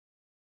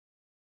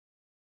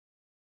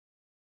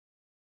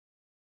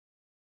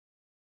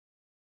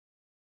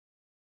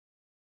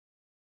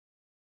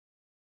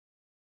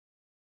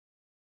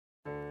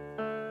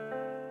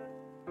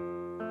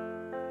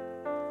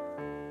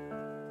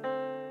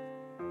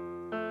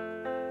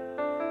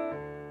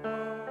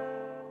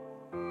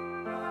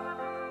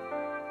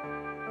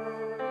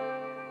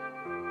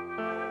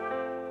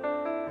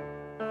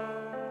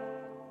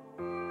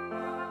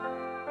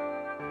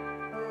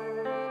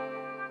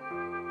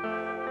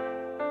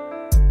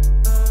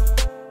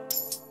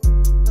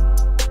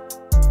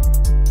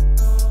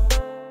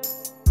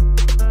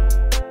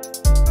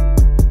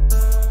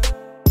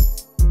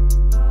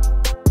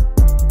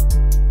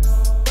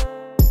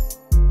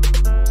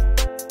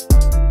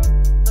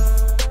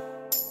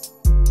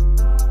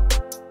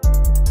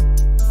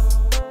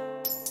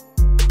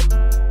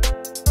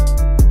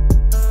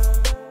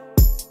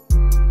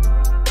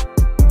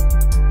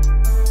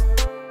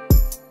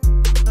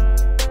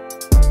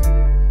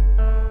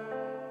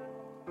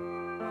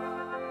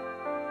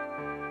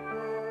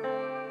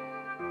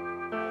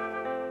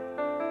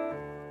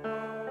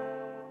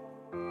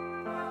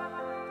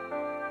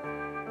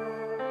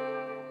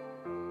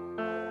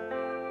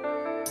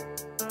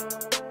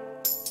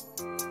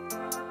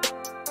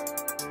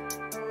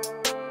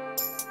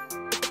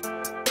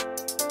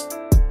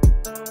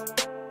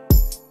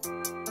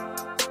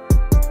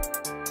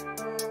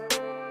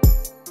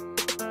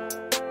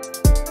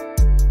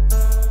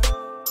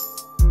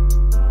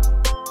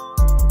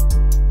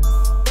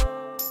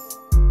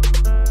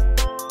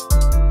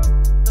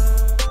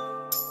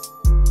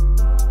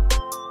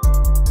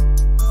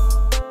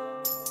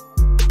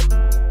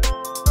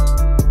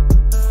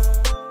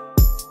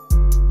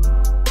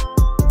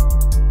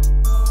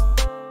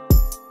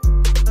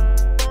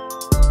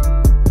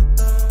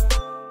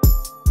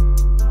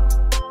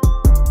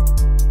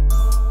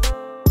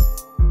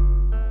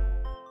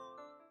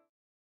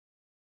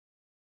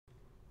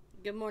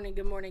Good morning,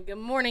 good morning, good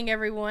morning,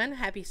 everyone.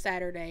 Happy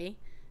Saturday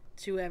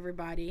to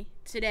everybody.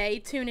 Today,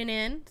 tuning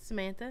in,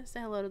 Samantha, say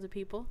hello to the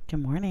people.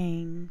 Good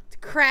morning. It's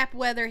crap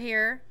weather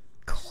here.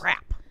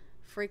 Crap.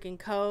 Freaking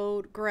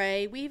cold,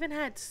 gray. We even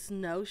had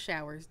snow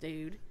showers,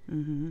 dude.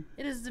 Mm-hmm.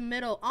 It is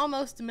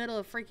almost the middle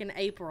of freaking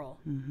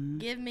April. Mm-hmm.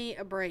 Give me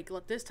a break.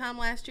 Look, this time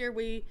last year,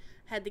 we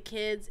had the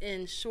kids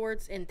in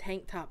shorts and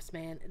tank tops,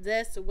 man.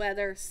 This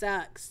weather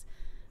sucks.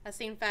 I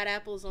seen Fat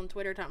Apples on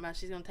Twitter talking about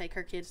she's going to take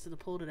her kids to the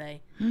pool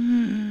today.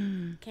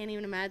 Mm-hmm. Can't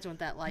even imagine what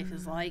that life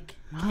is like.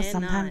 Well,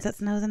 sometimes it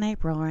snows in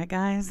April, right,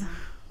 guys?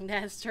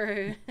 That's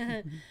true.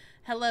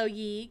 Hello,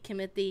 ye,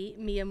 Kimothy,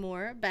 Mia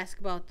Moore,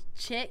 Basketball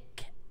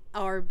Chick,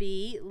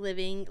 RB,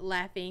 Living,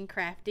 Laughing,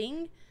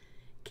 Crafting,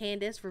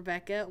 Candace,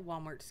 Rebecca,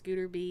 Walmart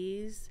Scooter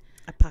Bees.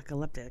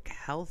 Apocalyptic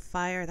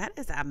Hellfire. That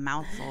is a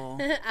mouthful.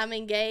 I'm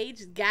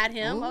engaged. Got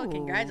him. Ooh,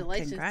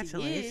 Congratulations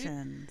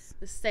congratulations. to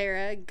you.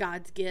 Sarah,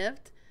 God's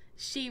Gift.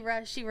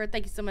 Shira,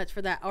 thank you so much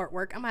for that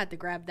artwork. I'm going to have to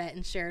grab that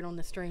and share it on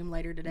the stream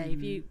later today. Mm-hmm.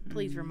 If you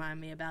please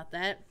remind me about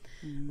that.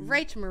 Mm-hmm.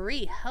 Rach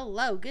Marie,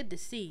 hello. Good to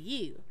see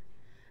you.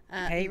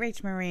 Hey,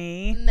 Rach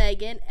Marie.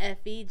 Megan,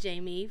 Effie,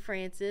 Jamie,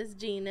 Francis,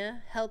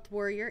 Gina, Health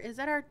Warrior. Is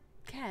that our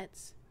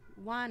cats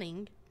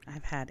whining?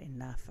 I've had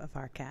enough of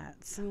our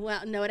cats.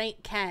 Well, no, it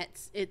ain't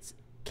cats. It's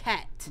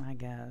cat. I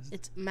guess.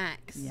 It's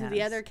Max. Yes. So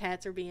the other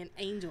cats are being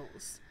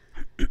angels.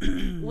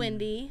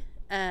 Wendy,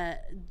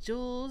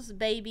 Jules,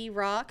 Baby,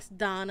 Rocks,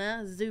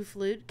 Donna, Zoo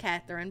Flute,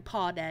 Catherine,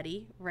 Paw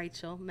Daddy,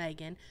 Rachel,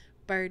 Megan,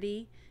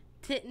 Birdie,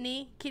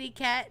 Titney, Kitty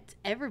Cat,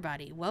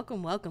 everybody.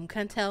 Welcome, welcome.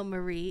 Cantel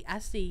Marie, I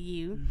see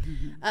you.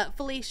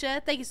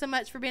 Felicia, thank you so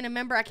much for being a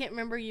member. I can't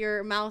remember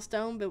your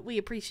milestone, but we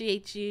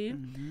appreciate you.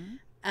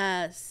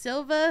 Mm-hmm.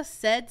 Silva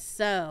said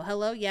so.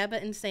 Hello,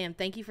 Yaba and Sam.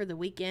 Thank you for the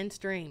weekend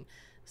stream.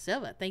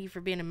 Silva, thank you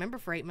for being a member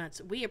for 8 months.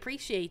 We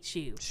appreciate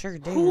you. Sure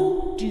do.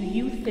 Who do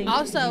you think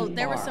Also, you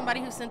there was are? somebody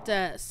who sent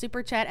a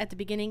super chat at the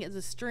beginning of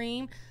the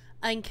stream.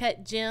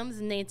 Uncut Gems,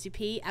 Nancy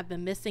P. I've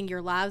been missing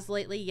your lives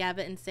lately,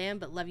 Yaba and Sam,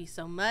 but love you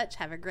so much.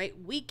 Have a great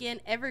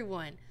weekend,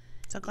 everyone.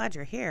 So glad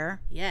you're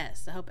here.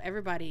 Yes, I hope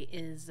everybody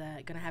is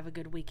going to have a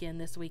good weekend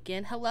this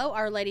weekend. Hello,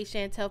 Our Lady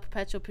Chantel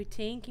Perpetual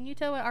Poutine. Can you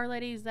tell what Our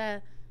Lady's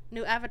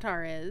new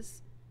avatar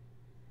is?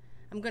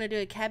 I'm going to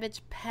do a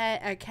cabbage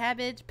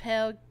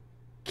pale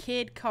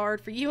kid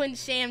card for you and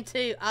Sham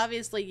too.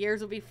 Obviously,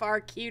 yours will be far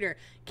cuter.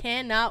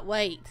 Cannot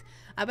wait.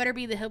 I better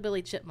be the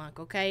hillbilly chipmunk,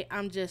 okay?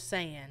 I'm just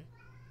saying.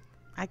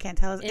 I can't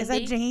tell. Is that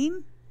Indeed.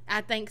 Jane?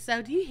 I think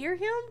so. Do you hear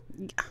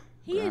him?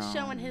 He is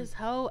showing his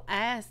whole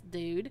ass,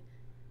 dude.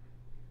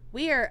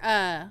 We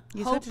are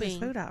You hoping. switched his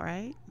food out,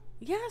 right?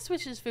 Yeah, I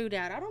switched his food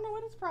out. I don't know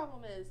what his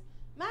problem is.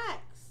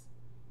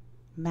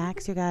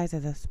 Max, you guys,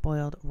 is a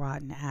spoiled,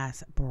 rotten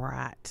ass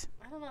brat.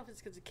 I don't know if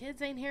it's because the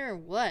kids ain't here or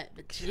what,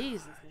 but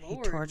Jesus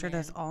Lord, He tortured man.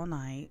 us all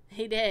night.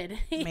 He did.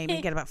 Made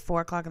me get up at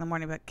 4 o'clock in the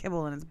morning, but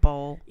kibble in his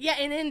bowl. Yeah,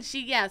 and then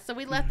so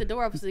we left the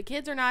door open. So the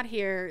kids are not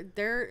here.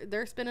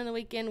 They're spending the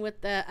weekend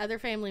with the other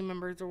family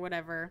members or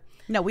whatever.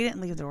 No, we didn't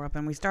leave the door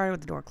open. We started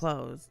with the door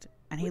closed,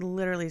 and he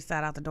literally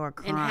sat out the door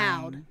crying. And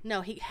howled.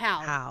 No, he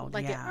howled. Howled,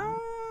 like yeah.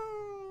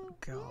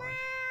 God. God.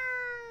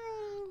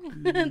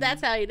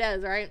 That's how he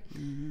does, right?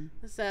 Mm-hmm.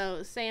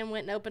 So Sam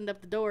went and opened up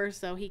the door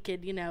so he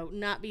could,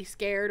 not be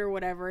scared or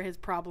whatever his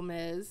problem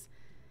is.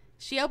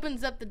 She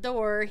opens up the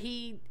door.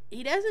 He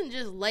doesn't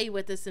just lay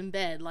with us in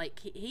bed. Like,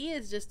 he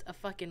is just a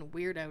fucking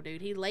weirdo,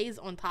 dude. He lays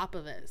on top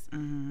of us.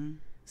 Mm-hmm.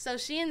 So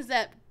she ends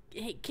up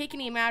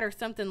kicking him out or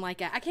something like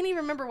that. I can't even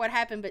remember what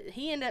happened, but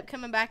he ended up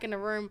coming back in the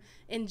room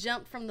and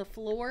jumped from the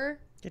floor.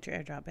 Get your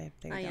airdrop, babe.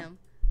 There you go. am.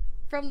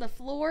 From the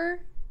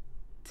floor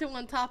to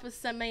on top of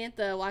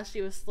Samantha while she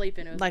was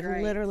sleeping. It was Like,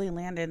 great. literally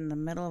landed in the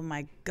middle of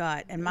my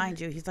gut. And mind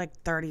you, he's like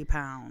 30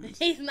 pounds.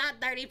 He's not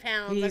 30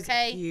 pounds, He's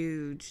okay?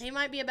 huge. He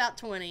might be about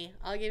 20.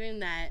 I'll give him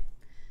that.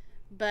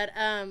 But,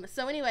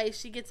 so anyway,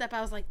 she gets up.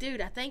 I was like,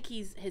 dude, I think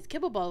his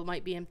kibble bowl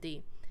might be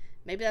empty.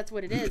 Maybe that's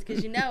what it is.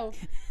 Because,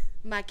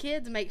 my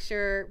kids make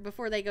sure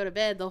before they go to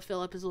bed, they'll fill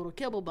up his little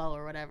kibble bowl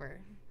or whatever.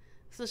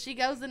 So she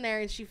goes in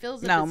there and she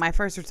fills up No, my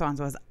first response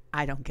was,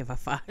 I don't give a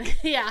fuck.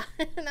 Yeah.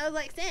 And I was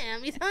like,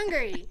 Sam, he's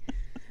hungry.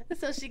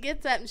 So she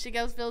gets up and she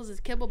goes fills his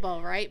kibble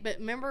bowl, right? But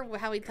remember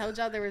how we told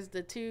y'all there was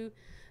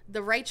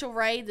the Rachel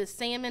Ray, the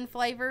salmon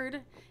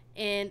flavored,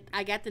 and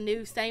I got the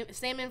new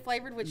salmon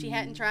flavored, which he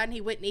hadn't tried and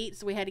he wouldn't eat,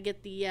 so we had to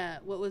get the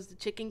what was the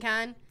chicken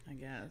kind. I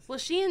guess. Well,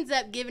 she ends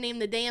up giving him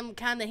the damn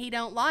kind that he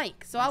don't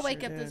like. So I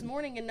wake up did. this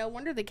morning and no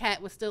wonder the cat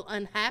was still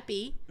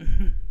unhappy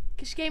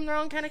because she gave him the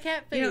wrong kind of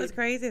cat food. You know what's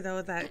crazy though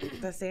is that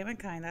the salmon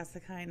kind, that's the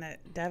kind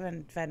that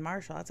Devin fed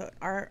Marshall. That's what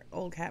our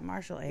old cat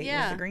Marshall ate.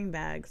 Yeah. Was the green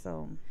bag.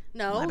 So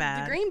No, my the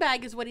bad. green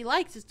bag is what he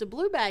likes. It's the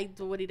blue bag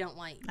is what he don't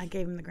like. I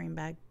gave him the green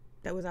bag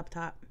that was up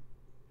top.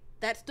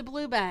 That's the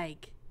blue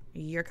bag.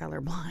 You're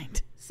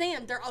colorblind.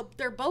 Sam,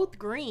 they're both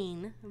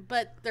green,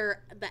 but the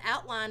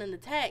outline and the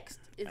text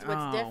is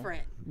what's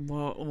different.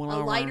 Well,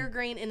 A lighter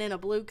green and then a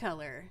blue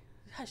color.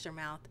 Hush your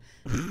mouth.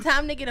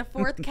 Time to get a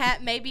fourth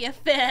cat, maybe a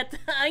fifth.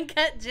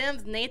 Uncut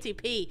Gems, Nancy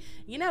P.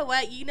 You know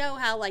what? You know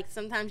how, like,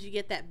 sometimes you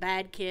get that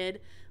bad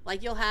kid,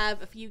 Like, you'll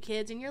have a few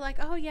kids, and you're like,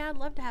 oh, yeah, I'd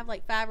love to have,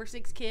 like, 5 or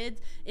 6 kids.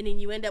 And then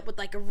you end up with,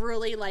 like, a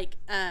really, like,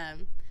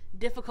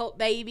 difficult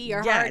baby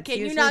or hard kid.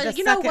 You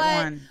know what?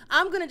 One.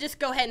 I'm going to just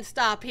go ahead and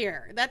stop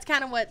here. That's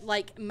kind of what,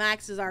 like,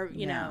 maxes our,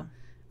 you know,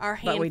 our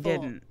handful. But we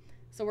didn't.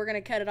 So we're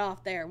going to cut it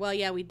off there. Well,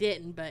 yeah, we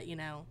didn't, but, you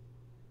know,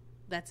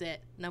 that's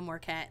it. No more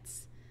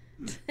cats.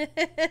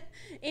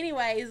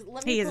 Anyways,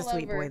 let me He is a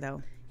sweet boy,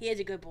 though. He is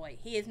a good boy.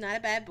 He is not a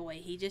bad boy.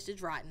 He just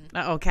is rotten.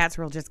 Uh-oh,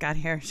 Catsworld just got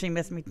here. She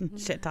missed me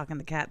shit-talking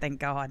the cat, thank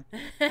God.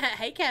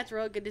 Hey,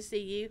 Catsworld, good to see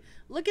you.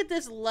 Look at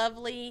this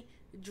lovely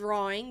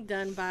drawing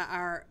done by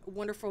our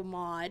wonderful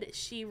mod,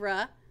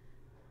 Shira.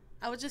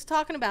 I was just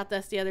talking about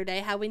this the other day,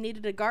 how we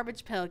needed a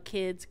Garbage Pail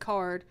Kids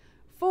card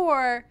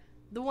for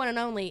the one and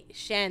only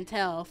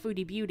Chantel,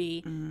 Foodie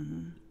Beauty.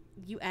 Mm-hmm.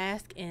 You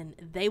ask and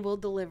they will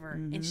deliver.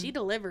 Mm-hmm. And she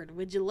delivered.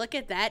 Would you look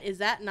at that? Is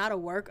that not a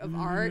work of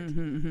art?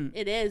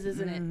 It is,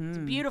 isn't it? It's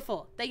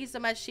beautiful. Thank you so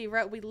much,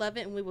 Shira. We love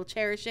it and we will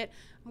cherish it.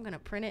 I'm going to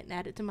print it and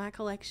add it to my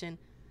collection.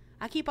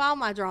 I keep all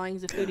my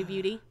drawings of Foodie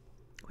Beauty.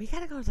 We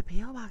got to go to the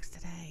P.O. box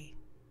today.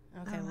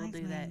 Okay, we'll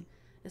do that.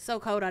 It's so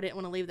cold I didn't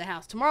want to leave the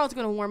house. Tomorrow's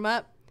going to warm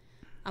up.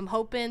 I'm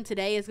hoping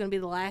today is going to be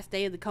the last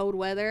day of the cold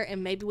weather,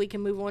 and maybe we can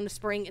move on to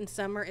spring and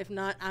summer. If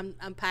not,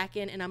 I'm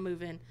packing and I'm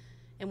moving.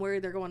 And we're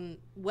either going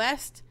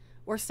west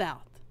or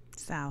south.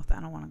 South.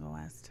 I don't want to go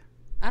west.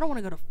 I don't want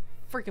to go to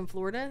freaking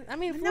Florida. I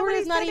mean,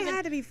 Florida's not even. It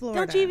had to be Florida.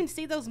 Don't you even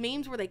see those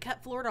memes where they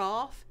cut Florida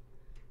off?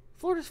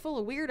 Florida's full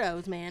of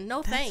weirdos, man.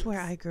 No thanks. That's where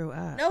I grew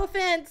up. No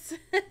offense.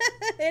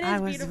 I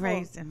was beautiful.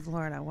 Raised in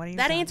Florida. What are you?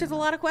 That answers a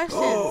lot of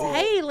questions. Oh.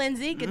 Hey,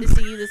 Lindsay. Good to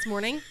see you this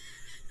morning.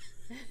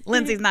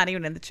 Lindsay's not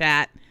even in the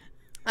chat.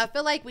 I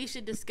feel like we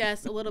should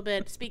discuss a little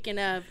bit. Speaking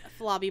of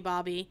Flobby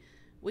Bobby,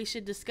 we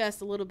should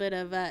discuss a little bit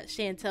of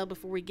Chantel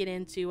before we get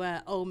into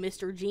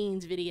Mr.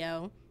 Jean's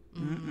video.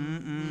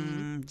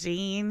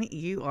 Jean,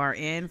 you are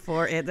in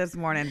for it this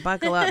morning.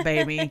 Buckle up,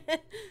 baby.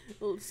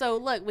 So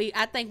look,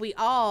 I think we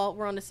all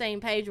were on the same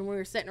page when we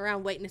were sitting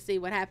around waiting to see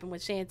what happened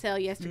with Chantel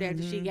yesterday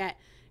after she got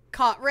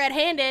caught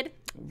red-handed.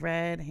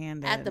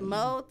 Red-handed at the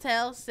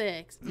Motel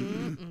 6.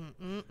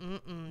 The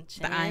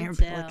iron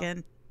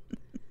pelican.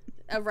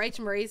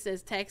 Rachel Marie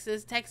says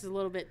Texas. Texas is a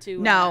little bit too.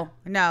 No.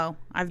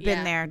 I've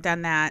been there,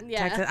 done that.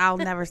 Yeah. Texas. I'll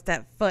never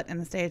step foot in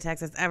the state of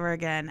Texas ever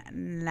again.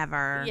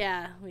 Never.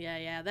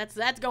 Yeah.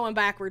 That's going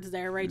backwards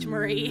there, Rachel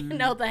Marie.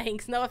 No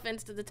thanks. No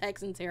offense to the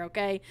Texans here.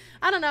 Okay.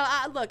 I don't know.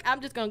 Look, I'm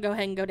just gonna go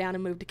ahead and go down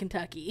and move to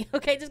Kentucky.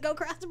 Okay, just go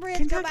across the bridge.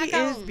 Kentucky go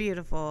back is home.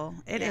 Beautiful.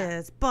 It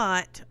is,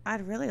 but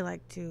I'd really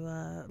like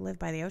to live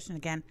by the ocean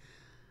again.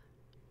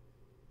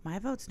 My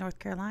vote's North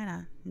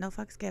Carolina. No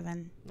fucks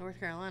given. North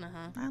Carolina,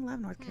 huh? I love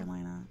North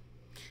Carolina.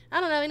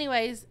 I don't know.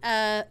 Anyways,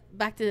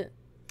 back to...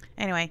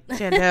 Anyway,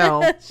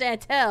 Chantel.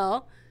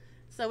 Chantel.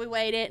 So we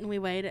waited.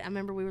 I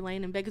remember we were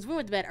laying in bed because we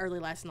went to bed early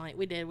last night.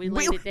 We did. We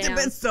laid it down. We went to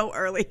bed so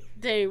early.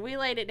 Dude, we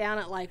laid it down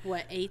at like,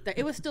 8:30?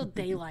 It was still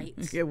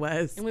daylight. It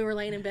was. And we were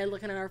laying in bed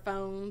looking at our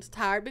phones,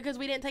 tired because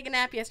we didn't take a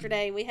nap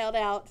yesterday. We held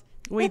out.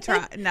 We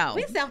tried. No.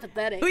 We sound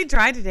pathetic. We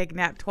tried to take a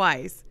nap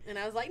twice. And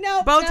I was like,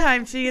 no. Both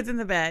times she gets in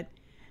the bed.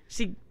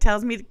 She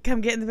tells me to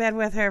come get in the bed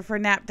with her for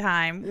nap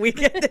time. We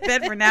get in the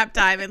bed for nap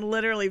time, and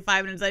literally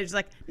 5 minutes later, she's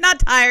like, not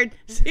tired.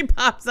 She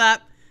pops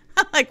up.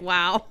 I'm like,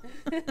 wow.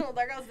 Well,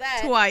 there goes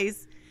that.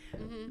 Twice.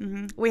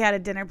 We had a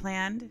dinner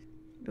planned.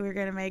 We were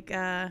going to make,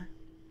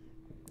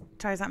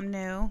 try something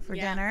new for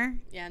dinner.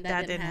 Yeah,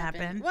 that didn't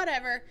happen.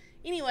 Whatever.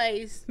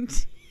 Anyways.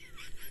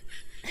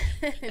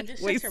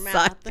 Just we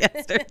sucked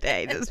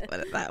yesterday, just put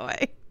it that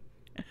way.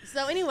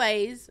 So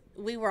anyways,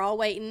 we were all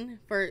waiting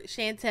for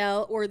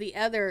Chantel or the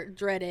other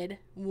dreaded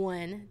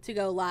one to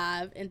go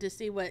live and to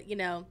see what,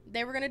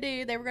 they were going to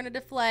do. They were going to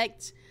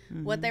deflect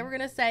what they were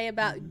going to say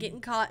about getting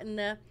caught in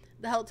the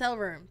hotel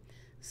room.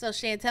 So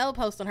Chantel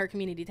posted on her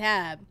community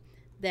tab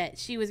that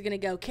she was going to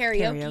go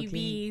karaoke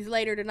bees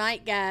later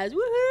tonight, guys.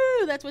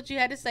 Woohoo! That's what you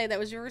had to say. That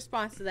was your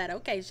response to that.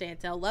 Okay,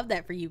 Chantel. Love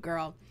that for you,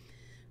 girl.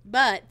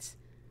 But...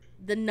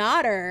 The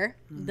Nodder.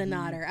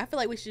 I feel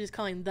like we should just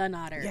call him the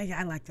Nodder. Yeah,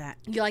 I like that.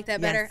 You like that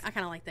better? I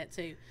kind of like that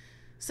too.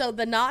 So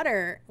the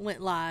Nodder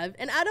went live,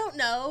 and I don't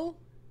know,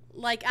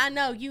 I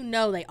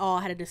know they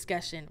all had a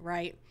discussion,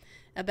 right,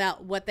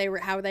 about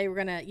how they were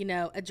gonna,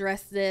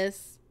 address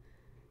this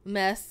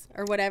mess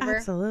or whatever.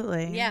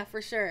 Absolutely. Yeah,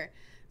 for sure.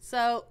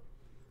 So,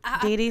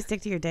 Dee Dee,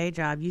 stick to your day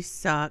job. You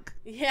suck.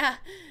 Yeah.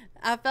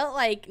 I felt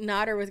like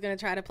Nodder was going to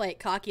try to play it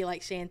cocky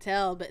like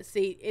Chantel, but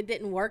see, it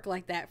didn't work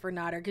like that for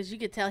Nodder because you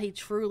could tell he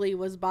truly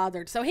was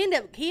bothered. So he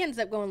ends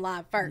up going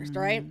live first,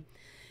 right?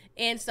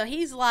 And so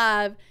he's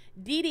live.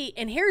 Dee Dee,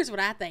 and here's what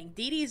I think.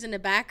 Dee Dee's in the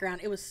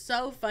background. It was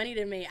so funny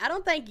to me. I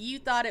don't think you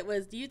thought it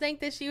was. Do you think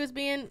that she was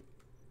being,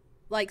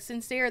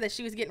 sincere, that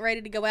she was getting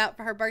ready to go out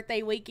for her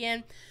birthday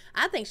weekend?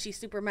 I think she's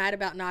super mad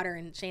about Nodder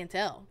and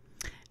Chantel.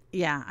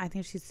 Yeah, I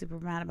think she's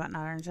super mad about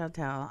Nodder and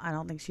Chantel. I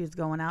don't think she's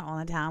going out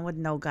on the town with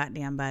no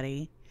goddamn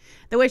buddy.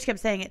 The way she kept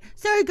saying it.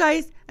 Sorry,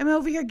 guys. I'm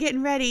over here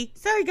getting ready.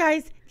 Sorry,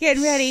 guys.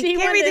 Getting ready.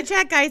 Can't read the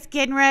chat, guys.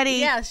 Getting ready.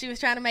 Yeah, she was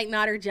trying to make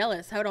Nodder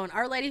jealous. Hold on.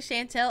 Our Lady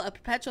Chantel, a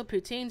perpetual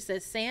poutine,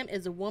 says Sam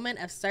is a woman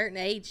of certain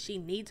age. She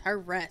needs her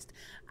rest.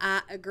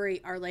 I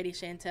agree, Our Lady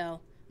Chantel.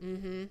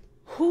 Mm-hmm.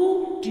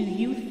 Who do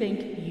you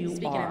think you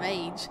Speaking are? of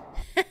age.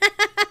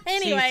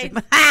 Anyway.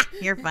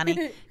 You're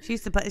funny. She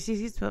used to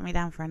put me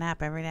down for a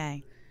nap every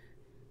day.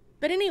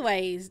 But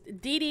anyways,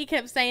 Dee Dee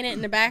kept saying it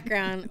in the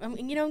background. I'm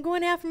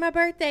going out for my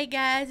birthday,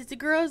 guys. It's a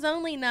girls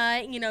only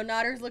night.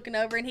 Nodder's looking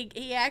over, and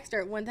he asked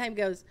her at one time,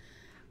 goes,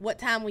 what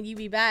time will you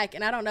be back?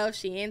 And I don't know if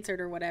she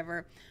answered or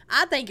whatever.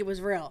 I think it was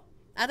real.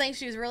 I think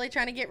she was really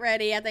trying to get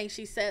ready. I think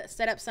she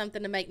set up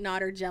something to make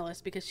Nodder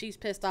jealous because she's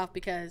pissed off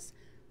because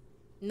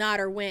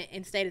Nodder went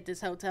and stayed at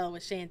this hotel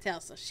with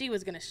Chantel, so she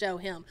was going to show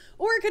him.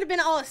 Or it could have been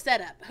all a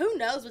setup. Who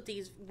knows with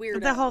these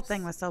weirdos. The whole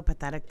thing was so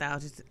pathetic, though.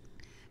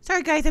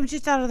 Sorry, guys, I'm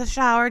just out of the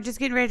shower, just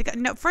getting ready to go.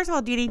 No, first of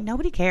all, Dee Dee,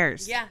 nobody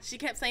cares. Yeah, she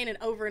kept saying it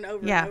over and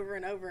over and over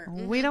and over.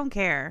 Mm-hmm. We don't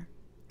care.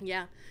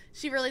 Yeah,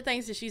 she really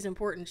thinks that she's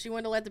important. She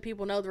wanted to let the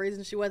people know the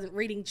reason she wasn't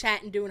reading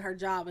chat and doing her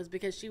job is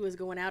because she was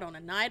going out on a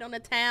night on the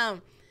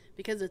town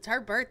because it's her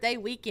birthday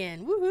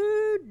weekend.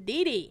 Woohoo,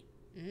 Dee Dee.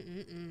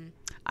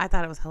 I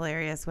thought it was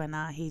hilarious when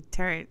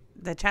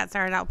the chat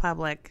started out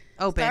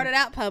open. Started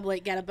out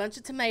public, got a bunch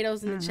of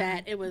tomatoes in the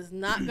chat. It was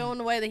not going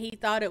the way that he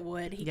thought it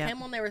would. He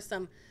came on there with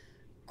some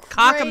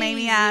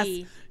cockamamie ass.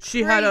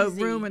 She had a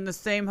crazy room in the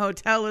same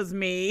hotel as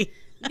me.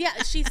 Yeah,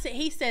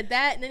 he said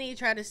that, and then he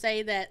tried to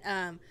say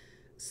that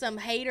some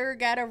hater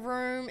got a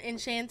room in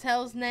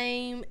Chantel's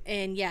name,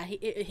 and yeah,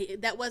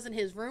 that wasn't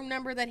his room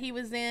number that he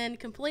was in.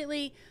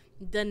 Completely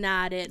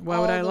denied it. Why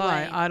would I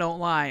lie? I don't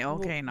lie.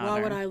 Okay, well,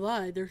 why would I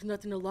lie? There's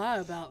nothing to lie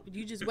about.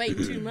 You just wait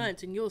 2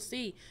 months, and you'll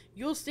see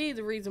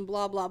the reason.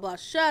 Blah blah blah.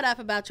 Shut up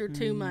about your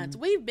 2 months.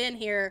 We've been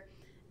here.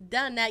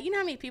 Done that. You know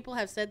how many people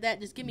have said that?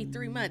 Just give me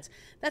 3 months.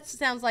 That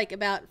sounds like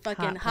about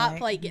fucking Hot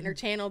Plate getting her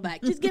channel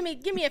back. Just give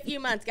me a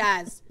few months,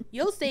 guys.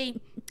 You'll see.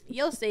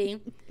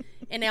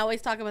 And they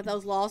always talk about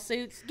those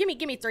lawsuits. Give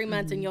me 3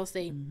 months and you'll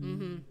see.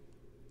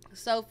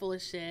 So full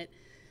of shit.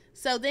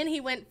 So then he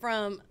went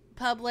from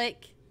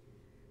public,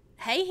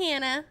 hey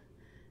Hannah,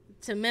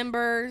 to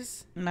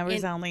members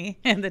only,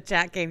 and the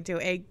chat came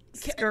to a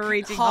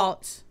screeching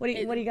halt. What do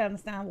you got on the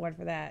soundboard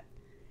for that?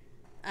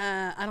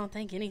 I don't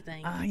think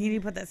anything. Oh, you need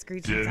to put that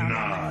screeching sound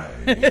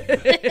on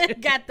there.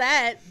 Got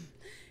that.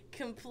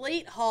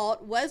 Complete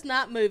halt. Was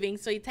not moving.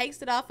 So he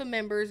takes it off of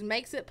members,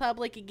 makes it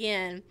public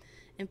again,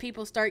 and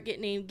people start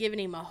giving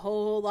him a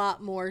whole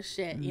lot more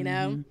shit,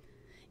 Even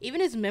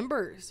his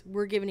members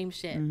were giving him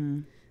shit.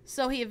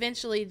 So he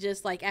eventually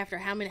just after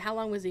how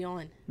long was he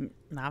on?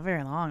 Not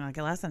very long,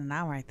 less than an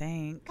hour, I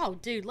think. Oh,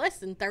 dude, less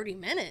than 30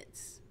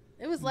 minutes.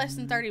 It was less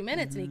than 30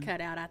 minutes and he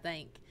cut out, I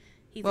think.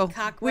 He's a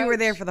cockroach. We were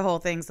there for the whole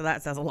thing, so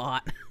that says a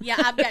lot. Yeah,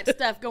 I've got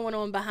stuff going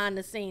on behind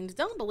the scenes.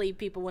 Don't believe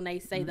people when they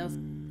say those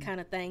kind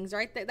of things.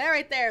 Right there, that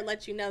right there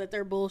lets you know that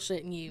they're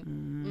bullshitting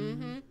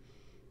you.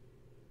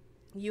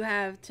 You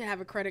have to have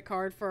a credit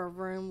card for a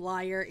room.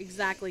 Liar.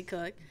 Exactly,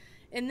 Cook.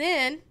 And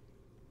then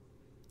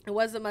it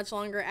wasn't much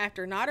longer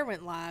after Nodder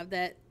went live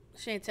that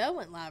Chantel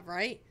went live,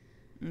 right?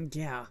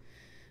 Yeah.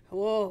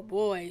 Oh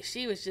boy,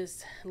 she was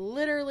just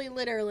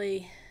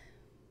literally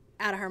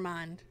out of her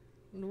mind.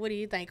 What do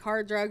you think?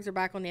 Hard drugs or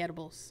back on the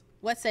edibles?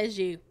 What says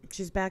you?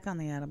 She's back on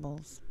the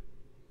edibles.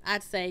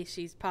 I'd say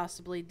she's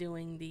possibly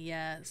doing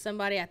the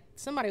somebody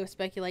was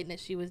speculating that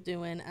she was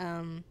doing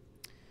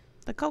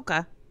the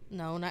coca.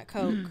 No, not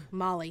coke.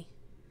 Molly.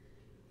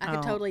 I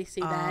could totally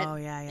see that. Oh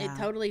yeah. It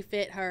totally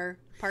fit her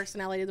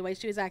personality, the way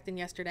she was acting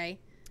yesterday.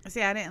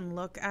 See, I didn't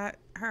look at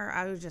her.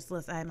 I was just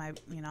listening. I had my,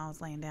 I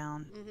was laying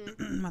down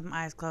with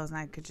my eyes closed, and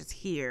I could just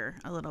hear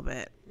a little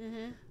bit.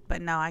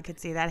 But no, I could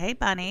see that. Hey,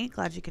 Bunny,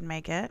 glad you can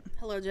make it.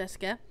 Hello,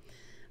 Jessica.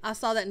 I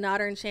saw that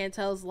Nodder and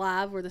Chantel's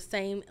live were the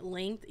same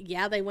length.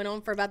 Yeah, they went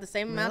on for about the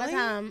same amount of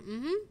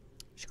time.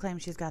 She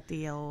claims she's got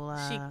the old...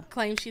 She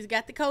claims she's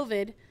got the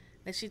COVID,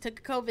 that she took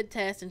a COVID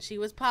test, and she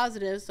was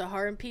positive, so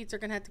her and Pete are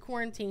going to have to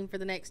quarantine for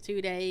the next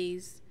 2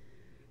 days.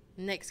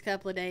 Next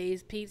couple of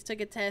days. Pete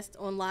took a test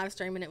on live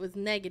stream, and it was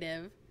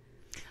negative.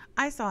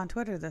 I saw on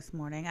Twitter this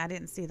morning, I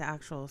didn't see the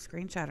actual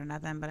screenshot or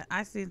nothing, but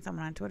I seen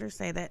someone on Twitter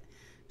say that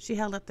she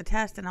held up the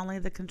test and only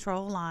the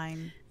control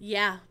line.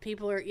 Yeah,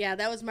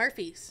 that was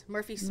Murphy's.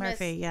 Murphy Smith's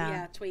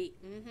tweet.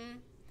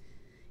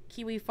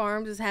 Kiwi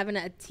Farms is having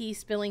a tea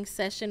spilling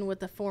session with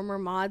the former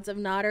mods of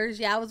Nodders.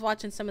 Yeah, I was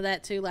watching some of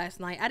that too last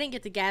night. I didn't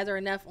get to gather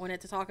enough on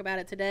it to talk about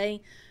it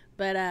today,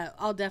 but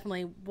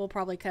we'll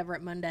probably cover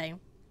it Monday.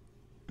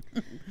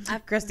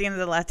 Christina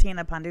the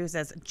Latina Pandu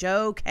says,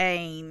 Joe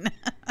Kane.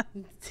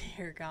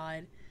 Dear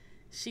God.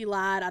 She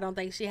lied. I don't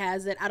think she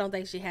has it. I don't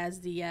think she has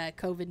the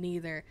COVID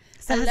neither.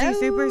 Sassy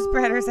Super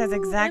Spreader says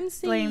exact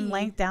same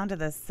length down to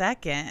the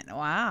second.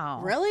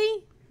 Wow.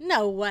 Really?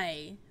 No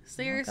way.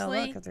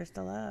 Seriously? Look if they're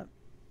still up.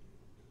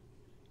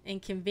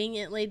 And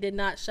conveniently did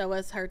not show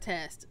us her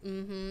test.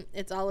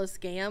 It's all a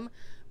scam.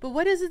 But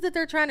what is it that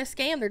they're trying to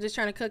scam? They're just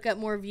trying to cook up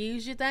more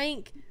views, you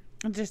think?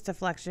 Just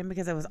deflection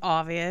because it was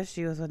obvious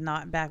she was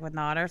back with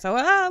Nodder. So,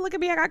 look at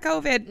me, I got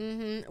COVID.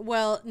 Mm-hmm.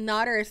 Well,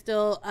 Nodder is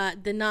still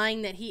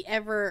denying that he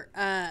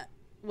ever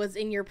was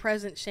in your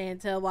presence,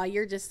 Chantel, while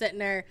you're just sitting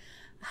there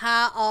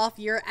high off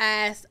your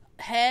ass,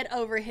 head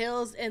over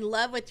heels in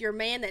love with your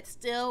man that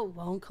still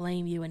won't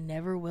claim you and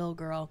never will,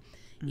 girl.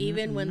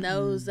 Even when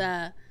those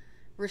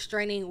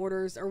restraining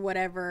orders or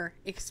whatever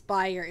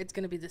expire, it's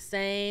going to be the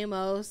same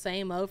old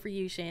for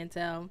you,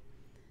 Chantel.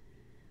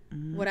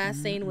 What I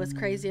seen was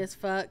crazy as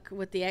fuck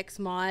with the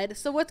ex-mod.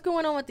 So what's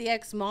going on with the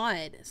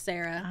ex-mod,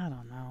 Sarah? I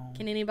don't know.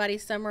 Can anybody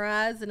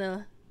summarize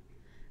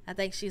I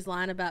think she's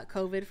lying about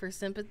COVID for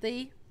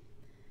sympathy.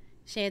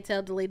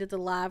 Chantel deleted the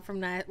live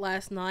from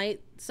last night.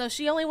 So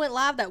she only went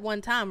live that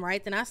one time,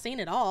 right? Then I seen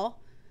it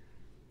all.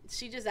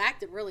 She just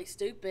acted really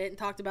stupid and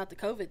talked about the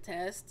COVID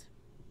test.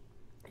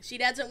 She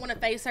doesn't want to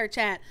face her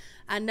chat.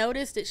 I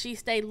noticed that she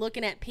stayed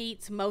looking at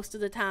Pete's most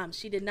of the time.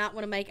 She did not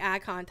want to make eye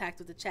contact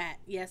with the chat.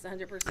 Yes,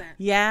 100%.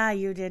 Yeah,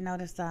 you did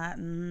notice that.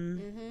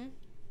 Mm-hmm.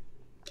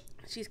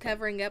 She's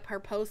covering up her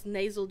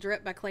post-nasal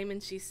drip by claiming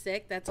she's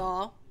sick. That's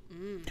all.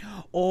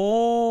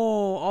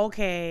 Oh,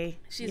 okay.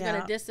 She's going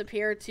to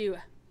disappear to,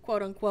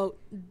 quote-unquote,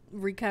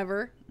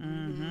 recover.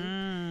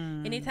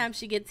 Mm-hmm. Anytime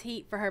she gets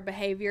heat for her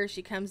behavior,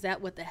 she comes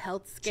out with a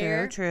health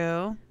scare.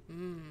 True.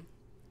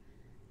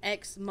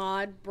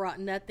 Ex-mod brought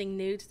nothing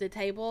new to the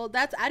table.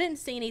 I didn't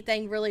see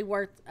anything really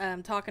worth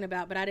talking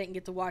about, but I didn't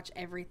get to watch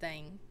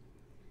everything.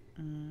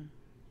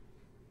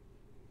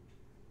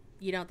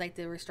 You don't think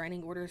the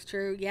restraining order is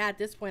true? Yeah, at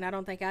this point, I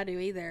don't think I do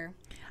either.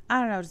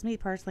 I don't know. Just me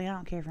personally, I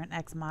don't care if you're an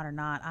ex-mod or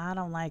not. I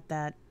don't like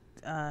that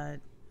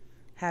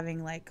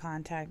having like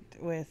contact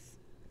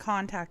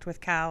with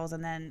cows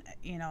and then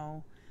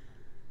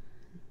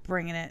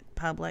bringing it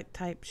public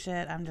type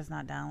shit. I'm just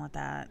not down with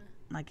that.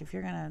 Like, if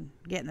you're going to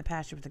get in the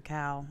pasture with a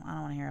cow, I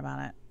don't want to hear about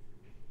it.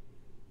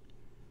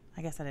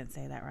 I guess I didn't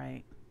say that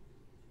right.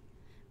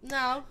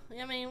 No,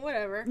 I mean,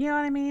 whatever. You know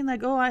what I mean?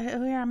 Like,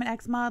 here, I'm an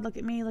ex-mod. Look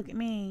at me.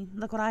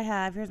 Look what I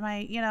have. Here's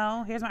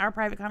our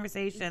private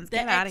conversations.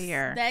 Get out of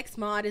here. The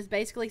ex-mod is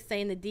basically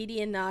saying that Dee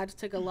Dee and Nodge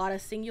took a lot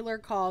of singular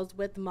calls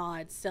with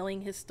mods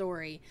selling his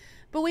story.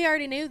 But we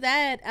already knew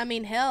that. I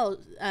mean, hell,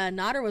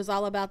 Nodder was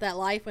all about that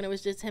life when it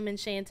was just him and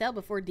Chantel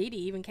before Dee Dee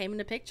even came in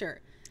the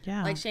picture.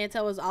 Yeah. Like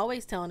Chantel was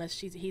always telling us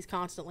he's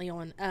constantly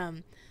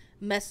on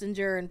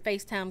Messenger and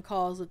FaceTime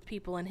calls with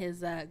people in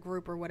his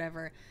group or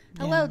whatever.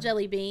 Hello,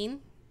 Jelly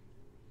Bean.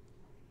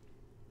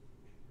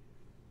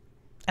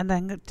 And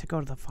then to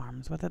go to the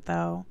farms with it,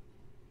 though.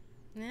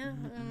 Yeah,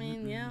 I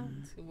mean, yeah,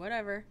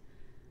 whatever.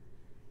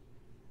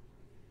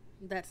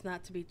 That's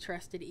not to be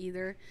trusted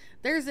either.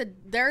 There's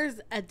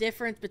a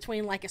difference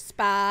between like a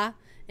spy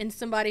and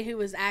somebody who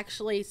was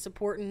actually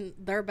supporting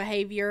their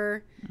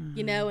behavior,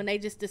 and they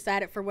just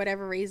decided for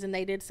whatever reason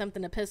they did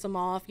something to piss them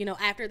off,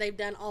 after they've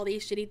done all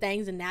these shitty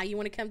things and now you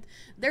want to come.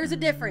 There's a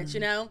difference,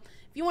 If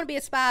you want to be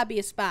a spy, be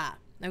a spy.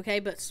 Okay,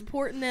 but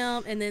supporting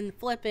them and then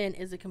flipping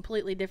is a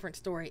completely different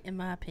story, in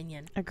my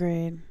opinion.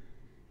 Agreed.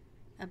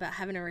 About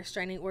having a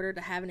restraining order to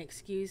have an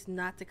excuse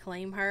not to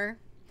claim her.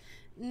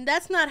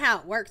 That's not how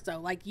it works, though.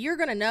 Like, you're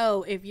going to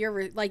know if you're,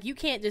 you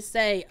can't just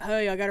say,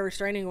 hey, I got a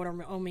restraining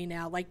order on me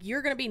now. Like,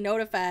 you're going to be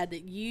notified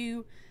that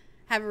you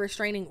have a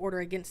restraining order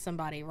against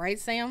somebody, right,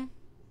 Sam?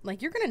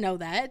 Like, you're going to know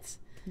that.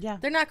 Yeah.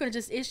 They're not going to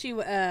just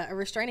issue a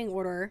restraining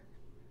order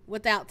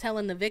without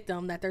telling the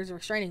victim that there's a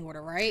restraining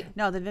order, right?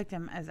 No, the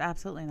victim is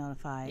absolutely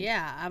notified.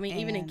 Yeah, I mean,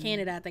 even in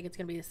Canada, I think it's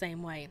going to be the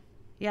same way.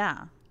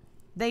 Yeah.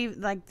 There's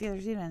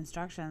even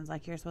instructions,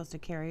 like, you're supposed to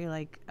carry,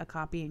 like, a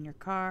copy in your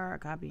car, a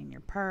copy in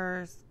your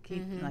purse,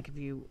 keep, like, if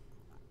you,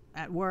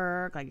 at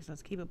work, like, you're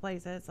supposed to keep it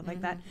places, stuff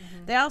like that.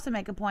 They also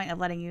make a point of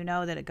letting you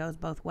know that it goes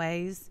both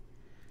ways,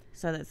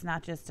 so that it's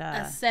not just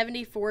a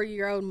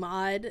 74-year-old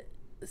mod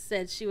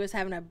said she was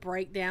having a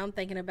breakdown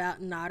thinking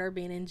about Nodder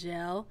being in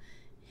jail.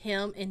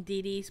 Him and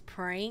Dee Dee's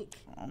prank.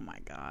 Oh my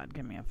God,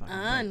 give me a fucking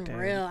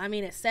unreal. I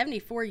mean, at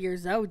 74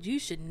 years old, you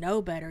should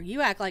know better.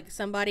 You act like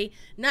somebody,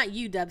 not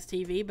you, Dubs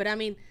TV, but I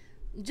mean,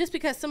 just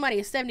because somebody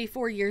is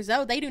 74 years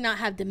old, they do not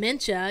have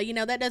dementia.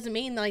 That doesn't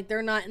mean like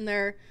they're not in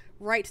their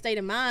right state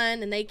of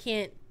mind and they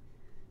can't.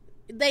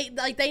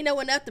 They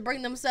know enough to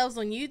bring themselves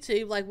on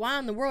YouTube. Like, why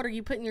in the world are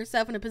you putting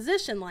yourself in a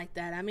position like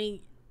that? I mean,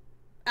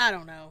 I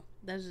don't know.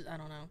 I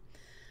don't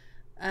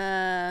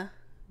know.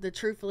 The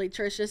truthfully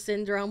Trisha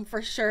syndrome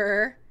for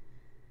sure.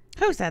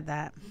 Who said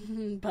that?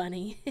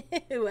 Bunny.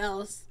 Who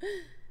else?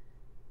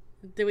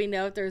 Do we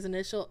know if there's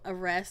initial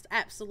arrest?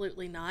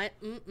 Absolutely not.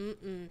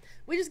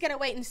 We just gotta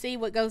wait and see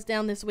what goes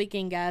down this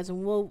weekend, guys,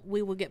 and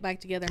we will get back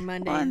together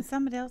Monday. Well, and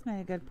somebody else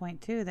made a good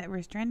point too, that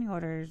restraining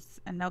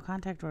orders and no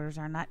contact orders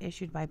are not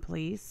issued by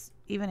police,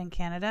 even in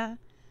Canada.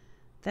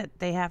 That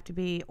they have to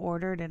be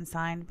ordered and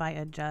signed by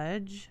a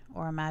judge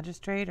or a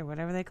magistrate or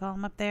whatever they call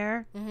them up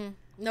there.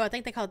 No, I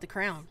think they call it the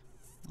Crown.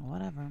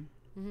 Whatever.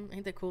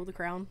 Ain't that cool, the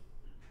Crown?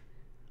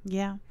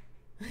 Yeah.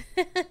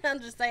 I'm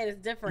just saying it's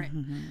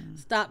different.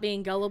 Stop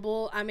being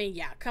gullible. I mean,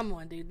 yeah, come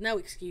on, dude. No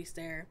excuse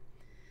there.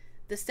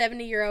 The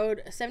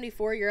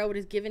 74-year-old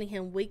is giving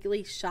him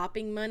weekly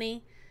shopping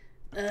money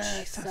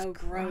Ugh, so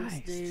gross,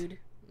 Christ. dude.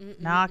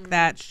 Knock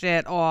that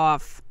shit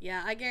off.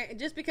 Yeah, I guarantee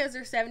just because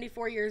they're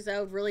 74 years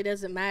old really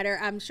doesn't matter.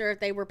 I'm sure if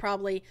they were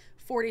probably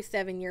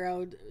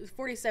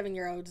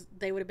 47-year-olds,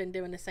 they would have been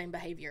doing the same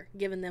behavior,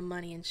 giving them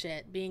money and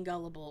shit, being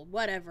gullible,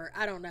 whatever.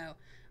 I don't know.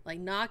 Like,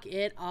 knock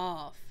it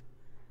off.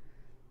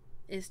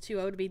 Is too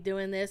old to be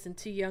doing this and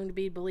too young to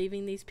be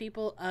believing these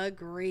people?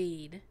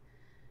 Agreed.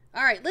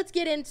 All right, let's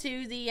get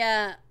into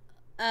the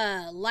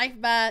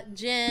life by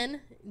Gene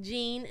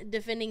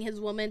defending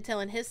his woman,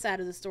 telling his side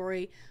of the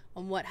story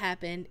on what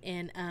happened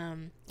in I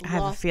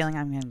have a feeling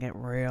I'm gonna get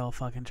real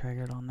fucking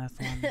triggered on this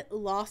one.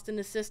 Lost in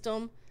the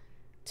System.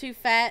 Too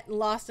fat,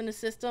 lost in the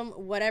system,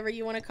 whatever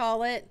you want to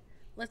call it.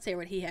 Let's hear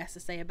what he has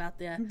to say about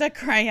The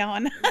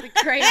crayon. the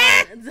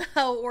crayon, the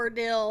whole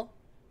ordeal.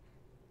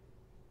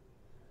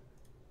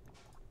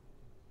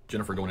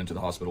 Jennifer going into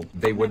the hospital,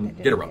 they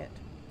wouldn't get her up.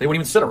 They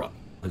wouldn't even sit her up.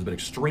 It has been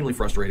extremely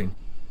frustrating.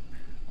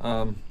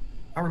 I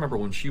remember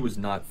when she was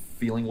not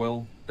feeling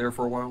well there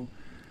for a while,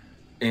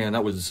 and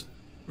that was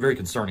very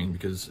concerning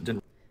because it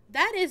didn't.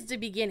 That is the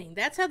beginning.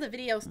 That's how the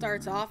video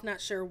starts off.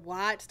 Not sure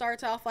why it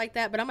starts off like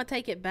that, but I'm gonna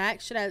take it back.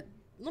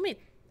 Let me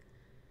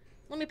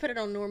put it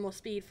on normal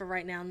speed for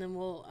right now, and then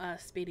we'll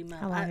speed him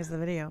up. How long is the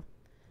video?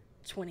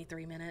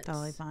 23 minutes.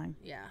 Totally fine.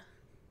 Yeah.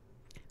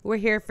 We're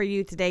here for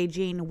you today,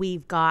 Gene.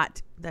 We've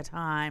got the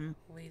time.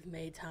 We've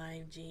made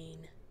time,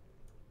 Gene.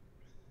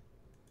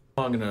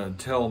 I'm going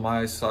to tell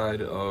my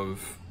side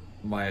of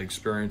my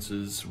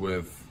experiences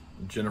with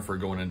Jennifer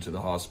going into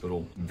the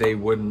hospital. They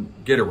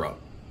wouldn't get her up.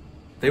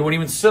 They wouldn't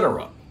even sit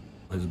her up.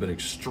 It has been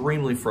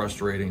extremely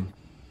frustrating.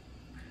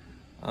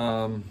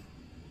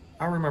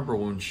 I remember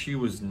when she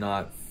was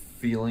not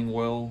feeling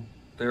well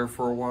there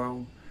for a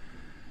while,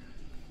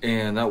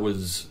 and that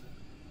was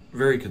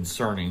very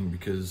concerning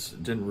because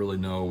didn't really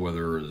know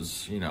whether it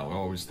was, I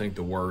always think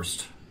the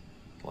worst,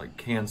 like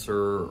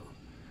cancer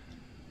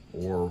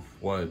or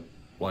what,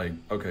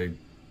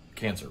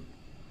 cancer.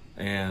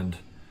 And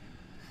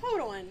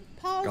Hold on.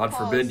 Pause. God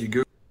forbid you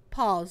go.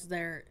 Pause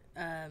there,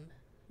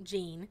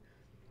 Gene.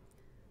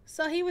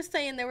 So he was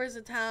saying there was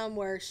a time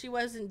where she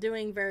wasn't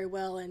doing very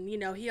well, and,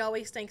 he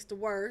always thinks the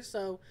worst.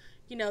 So,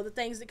 the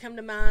things that come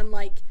to mind,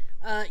 like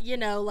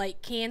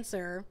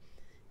cancer.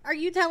 Are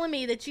you telling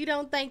me that you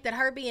don't think that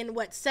her being,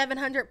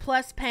 700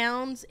 plus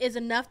pounds is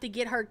enough to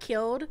get her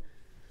killed?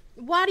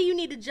 Why do you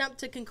need to jump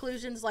to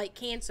conclusions like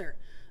cancer?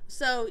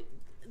 So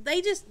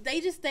they just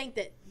think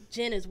that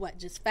Jen is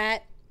just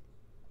fat,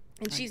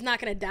 and she's not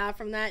going to die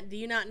from that. Do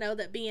you not know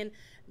that being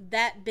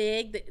that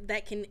big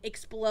that can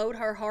explode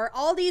her heart,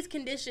 all these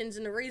conditions,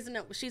 and the reason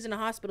that she's in the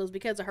hospital is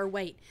because of her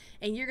weight?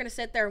 And you're going to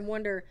sit there and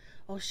wonder,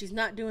 oh, she's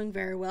not doing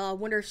very well, I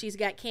wonder if she's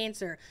got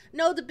cancer.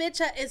 No, the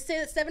bitch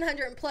is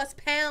 700 plus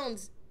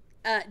pounds,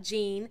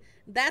 Gene.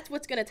 That's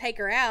what's going to take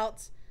her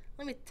out.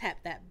 Let me tap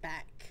that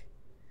back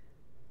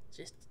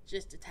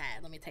just a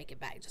tad. Let me take it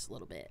back just a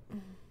little bit.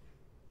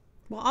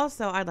 Well,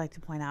 also, I'd like to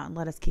point out and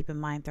let us keep in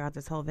mind throughout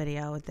this whole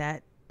video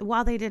that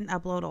while they didn't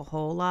upload a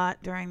whole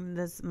lot during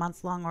this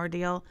months-long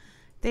ordeal,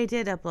 they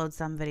did upload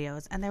some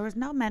videos, and there was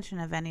no mention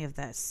of any of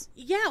this.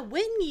 Yeah,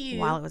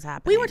 while it was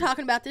happening. We were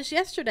talking about this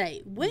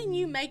yesterday. When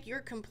you make your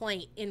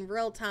complaint in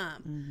real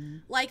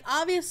time, like,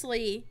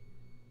 obviously,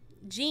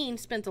 Gene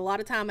spent a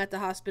lot of time at the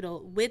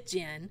hospital with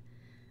Jen.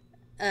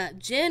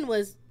 Jen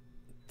was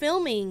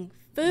filming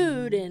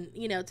food and,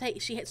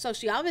 so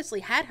she obviously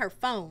had her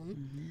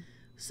phone.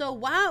 So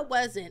why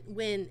wasn't,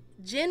 when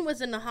Jen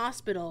was in the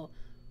hospital,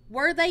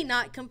 were they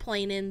not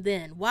complaining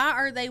then? Why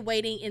are they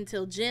waiting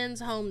until Jen's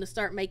home to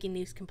start making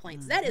these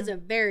complaints? That is a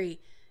very,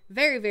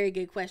 very, very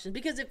good question.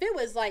 Because if it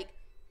was like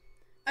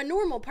a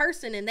normal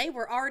person and they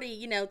were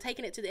already,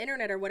 taking it to the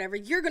internet or whatever,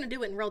 you're going to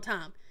do it in real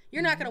time.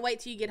 You're not going to wait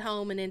till you get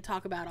home and then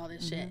talk about all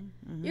this shit.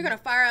 You're going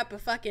to fire up a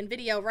fucking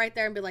video right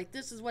there and be like,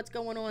 this is what's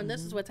going on.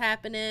 This is what's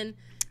happening.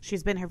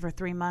 She's been here for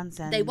 3 months,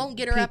 and they won't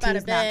get her up out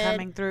of bed. Not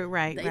coming through,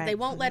 right? They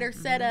won't let her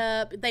set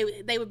up.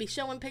 They would be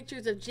showing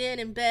pictures of Jen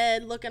in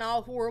bed, looking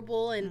all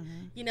horrible,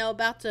 and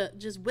about to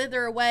just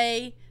wither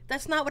away.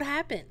 That's not what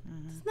happened.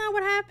 That's not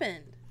what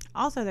happened.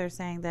 Also, they're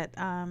saying that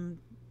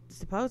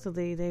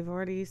supposedly they've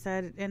already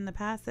said in the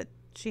past that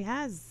she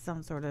has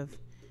some sort of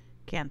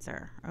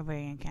cancer,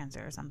 ovarian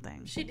cancer or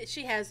something.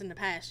 She has in the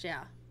past,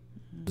 yeah.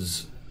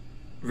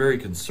 Very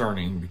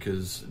concerning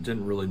because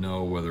didn't really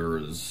know whether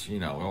it was,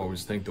 I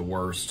always think the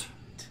worst,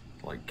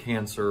 like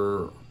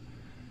cancer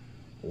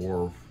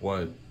or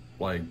what,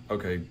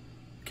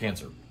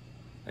 cancer.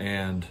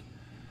 And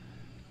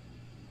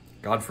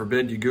God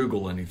forbid you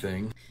Google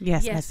anything.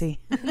 Yes. Missy.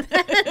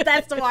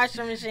 That's the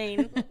washing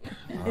machine.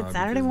 It's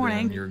Saturday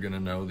morning. Then you're going to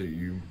know that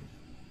you're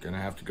going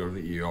to have to go to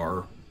the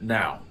ER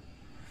now.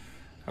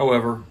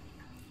 However,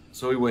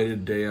 so we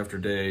waited day after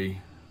day,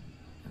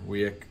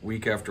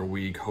 week after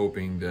week,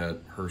 hoping that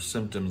her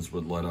symptoms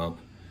would let up,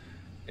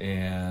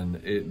 and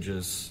it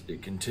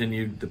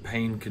continued. The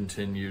pain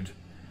continued.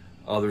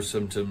 Other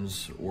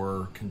symptoms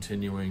were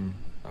continuing.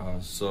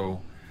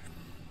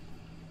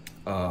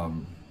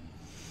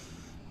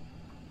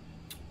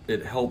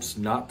 It helps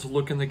not to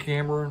look in the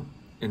camera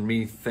and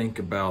me think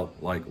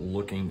about like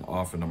looking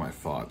off into my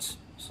thoughts.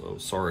 So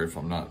sorry if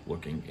I'm not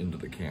looking into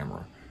the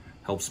camera.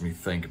 Helps me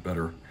think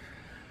better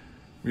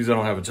because I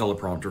don't have a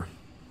teleprompter.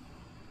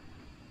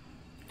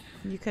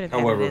 You could have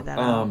However, edited that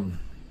out.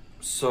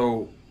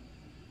 so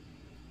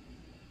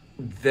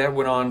that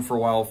went on for a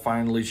while.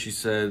 Finally, she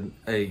said,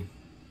 "Hey,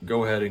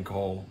 go ahead and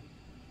call."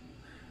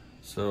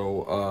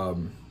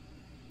 So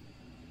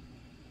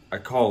I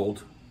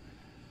called.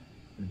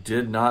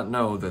 Did not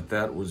know that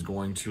that was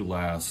going to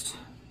last.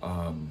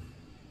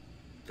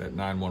 That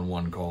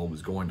 911 call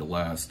was going to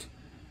last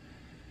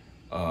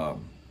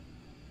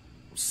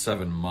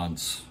 7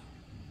 months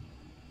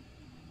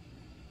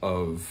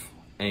of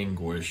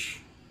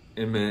anguish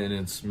in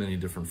its many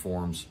different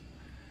forms.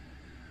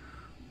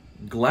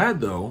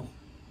 Glad though,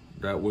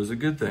 that was a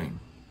good thing,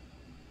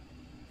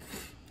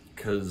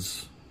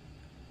 because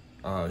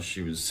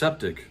she was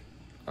septic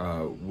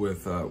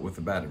with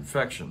a bad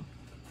infection,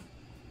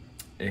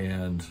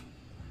 and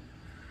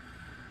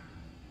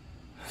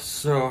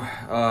so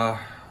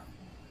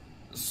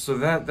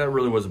that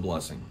really was a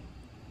blessing.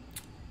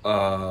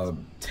 Hold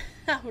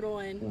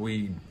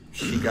on.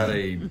 She got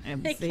It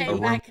MC. came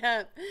back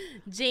up.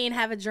 Gene,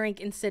 have a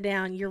drink and sit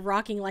down. You're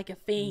rocking like a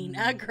fiend.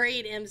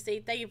 Agreed, MC.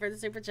 Thank you for the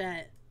super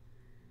chat.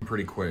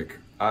 pretty quick.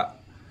 I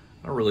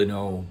don't really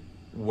know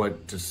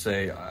what to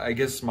say. I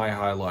guess my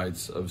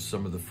highlights of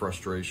some of the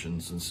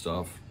frustrations and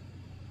stuff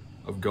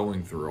of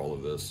going through all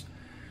of this.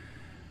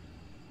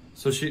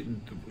 So she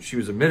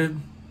was admitted,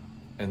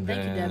 and Thank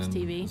you, then Dubs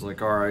TV. it was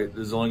like, all right,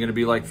 this is only going to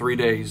be like 3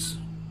 days.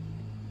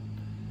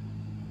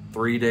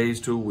 3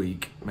 days to a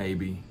week,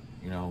 maybe.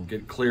 You know,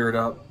 get cleared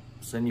up,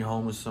 send you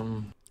home with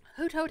some.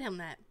 Who told him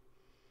that?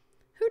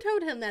 Who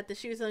told him that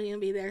she was only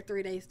going to be there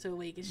 3 days to a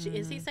week?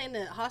 Is he saying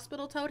the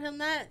hospital told him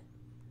that?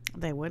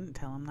 They wouldn't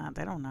tell him that.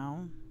 They don't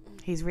know.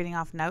 He's reading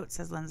off notes,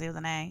 says Lindsay with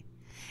an A.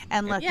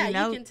 And look, Yeah, you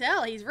know, you can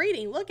tell. He's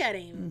reading. Look at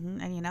him.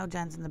 and you know,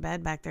 Jen's in the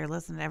bed back there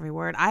listening to every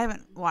word. I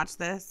haven't watched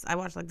this. I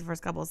watched like the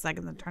first couple of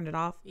seconds and turned it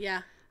off.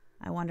 Yeah.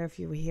 I wonder if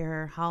you hear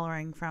her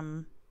hollering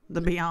from the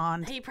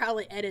beyond. He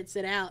probably edits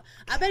it out.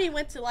 I bet he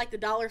went to like the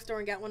dollar store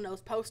and got one of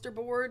those poster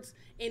boards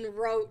and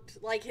wrote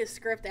like his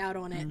script out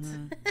on it.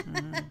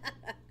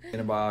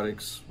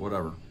 Antibiotics,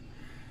 whatever.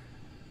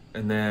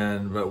 And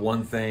then, but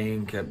one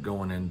thing kept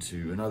going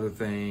into another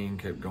thing,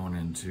 kept going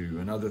into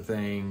another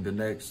thing.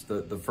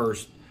 The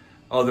first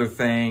other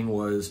thing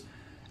was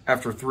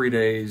after 3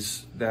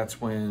 days, that's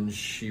when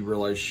she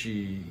realized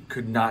she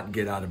could not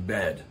get out of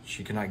bed.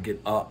 She could not get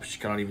up. She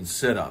cannot even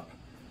sit up.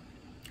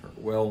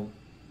 Well,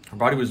 her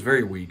body was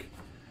very weak.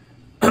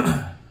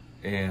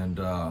 And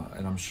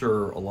I'm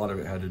sure a lot of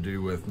it had to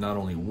do with not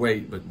only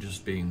weight, but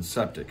just being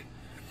septic.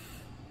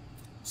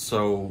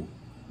 So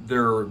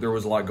there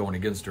was a lot going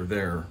against her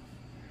there.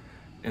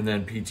 And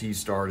then PT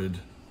started,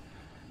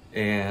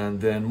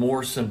 and then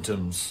more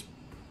symptoms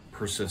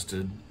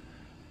persisted,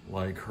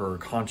 like her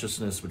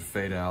consciousness would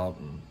fade out,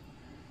 and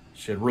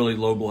she had really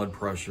low blood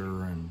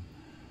pressure, and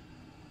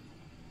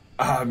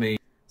I mean,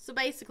 So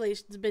basically,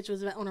 the bitch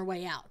was on her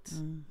way out.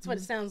 That's what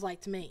it sounds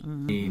like to me.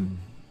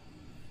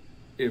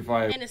 if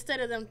I And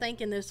instead of them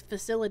thanking this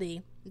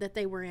facility that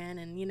they were in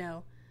and, you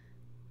know,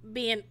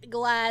 being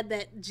glad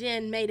that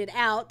Jen made it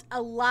out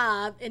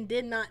alive and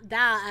did not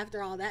die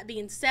after all that,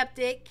 being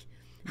septic,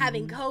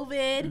 having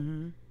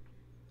COVID,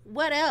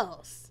 what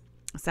else?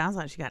 Sounds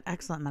like she got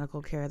excellent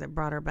medical care that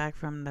brought her back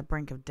from the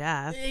brink of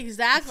death.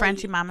 Exactly.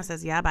 Frenchie Mama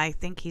says, yeah, but I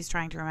think he's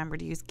trying to remember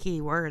to use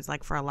key words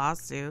like for a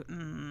lawsuit.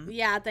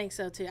 Yeah, I think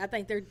so too. I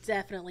think they're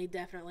definitely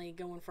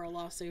going for a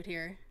lawsuit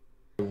here.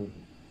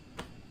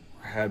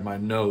 had my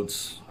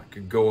notes, I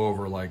could go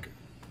over like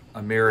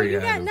a myriad You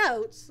got of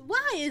notes.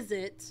 Why is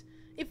it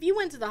if you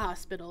went to the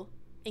hospital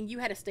and you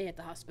had to stay at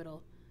the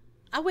hospital,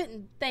 I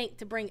wouldn't think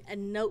to bring a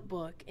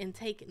notebook and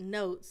take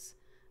notes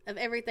of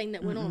everything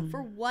that went on.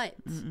 For what?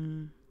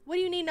 What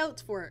do you need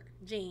notes for,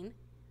 Gene?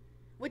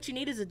 What you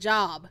need is a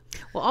job.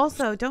 Well,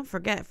 also, don't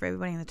forget, for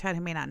everybody in the chat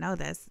who may not know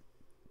this,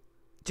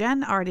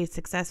 Jen already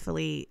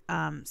successfully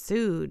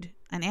sued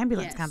an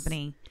ambulance Yes.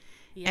 company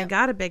Yep. and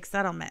got a big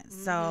settlement.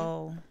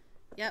 So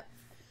Yep.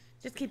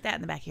 just keep that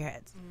in the back of your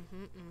heads.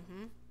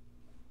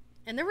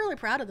 And they're really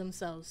proud of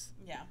themselves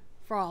Yeah.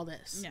 for all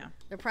this. Yeah.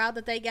 They're proud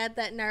that they got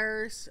that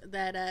nurse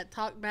that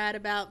talked bad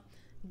about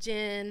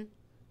Jen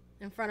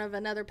in front of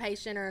another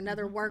patient or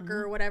another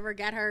worker or whatever,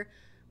 got her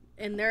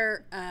in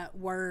their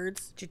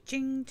words.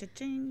 Cha-ching,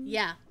 cha-ching.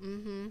 Yeah.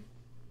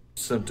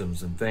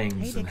 symptoms and things Hey,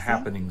 and Dixie.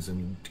 happenings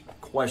and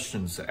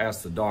questions to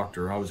ask the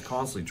doctor. I was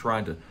constantly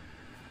trying to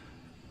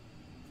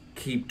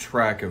keep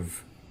track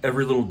of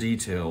every little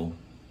detail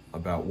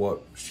about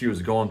what she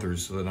was going through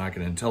so that I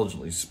can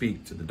intelligently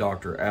speak to the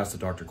doctor, ask the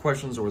doctor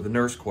questions or the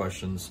nurse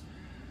questions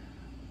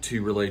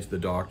to relate to the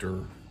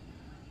doctor,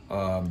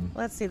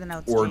 Let's see the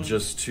notes, or Gene.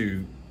 just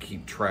to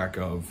keep track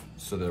of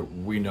so that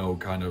we know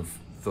kind of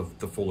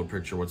the fuller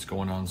picture, what's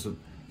going on,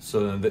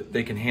 so that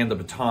they can hand the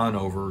baton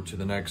over to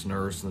the next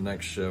nurse and the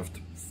next shift.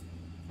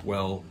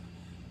 Well,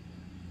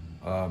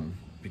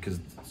 because,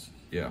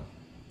 yeah.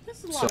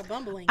 This is a lot of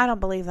bumbling. I don't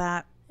believe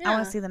that. I want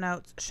Yeah. to see the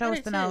notes. Show I us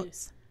do the too.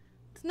 notes.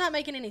 It's not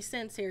making any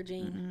sense here,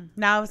 Gene.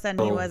 Now all of a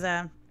sudden he was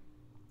a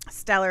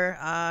stellar,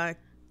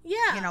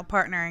 Yeah.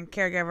 partner and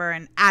caregiver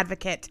and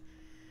advocate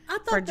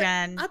for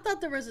Jen. I thought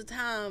there was a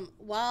time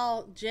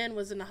while Jen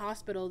was in the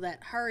hospital that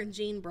her and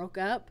Gene broke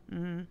up.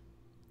 Mm-hmm.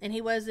 And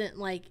he wasn't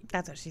like...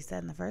 That's what she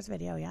said in the first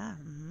video, yeah.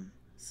 Mm-hmm.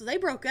 So they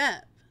broke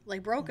up.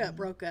 Like, broke up.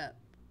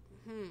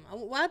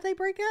 Why'd they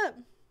break up?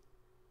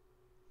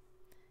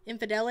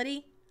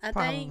 Infidelity, I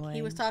think.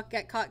 He was got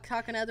caught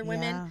talking to other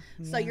women.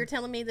 So you're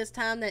telling me this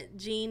time that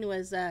Gene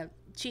was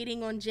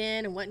cheating on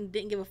Jen and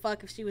didn't give a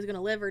fuck if she was going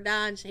to live or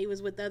die, and he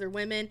was with other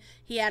women.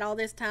 He had all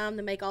this time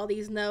to make all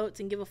these notes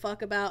and give a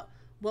fuck about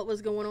what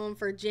was going on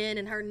for Jen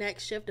and her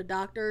next shift of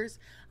doctors.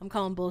 I'm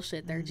calling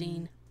bullshit there,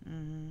 Gene.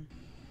 Mm-hmm.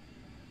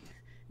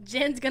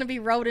 Jen's going to be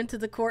rolled into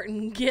the court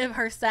and give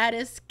her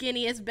saddest,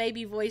 skinniest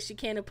baby voice she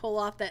can to pull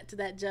off to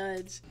that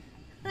judge.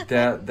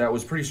 That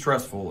was pretty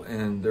stressful,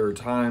 and there are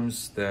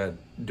times that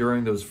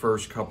during those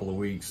first couple of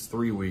weeks,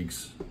 3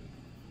 weeks,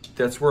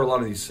 that's where a lot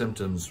of these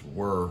symptoms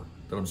were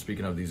that I'm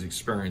speaking of, these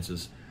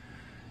experiences.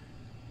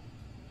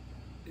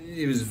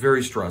 It was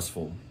very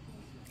stressful.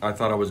 I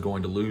thought I was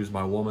going to lose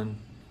my woman.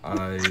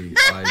 I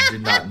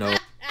did not know.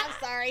 I'm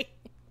sorry.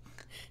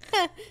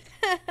 Play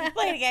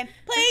it again.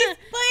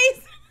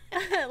 Please.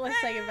 Let's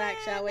take it back,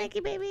 shall we? Thank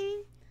you,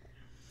 baby.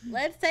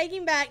 Let's take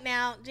him back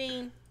now,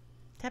 Gene.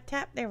 Tap,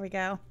 tap. There we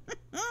go.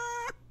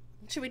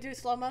 Should we do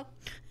slow-mo?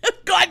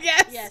 God,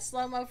 yes. Yeah,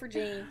 slow-mo for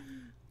Gene.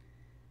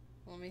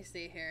 Let me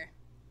see here.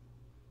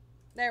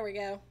 There we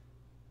go.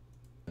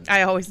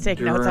 I always take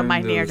notes on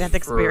my near-death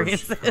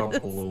experiences. First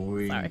couple of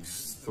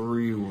weeks,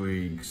 3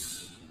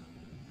 weeks.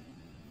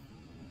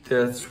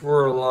 That's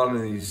where a lot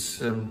of these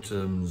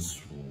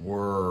symptoms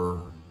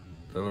were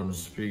that I'm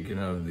speaking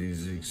of,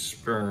 these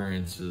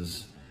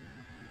experiences.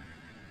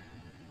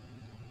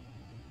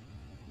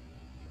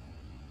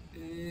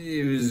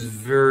 It was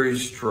very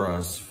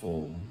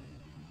stressful.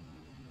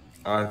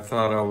 I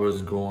thought I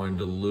was going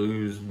to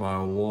lose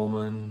my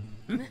woman.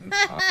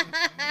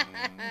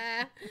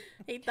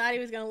 He thought he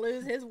was going to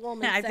lose his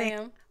woman,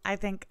 Sam. I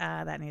think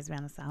that needs to be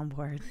on the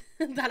soundboard.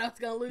 Thought I was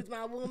going to lose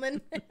my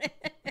woman.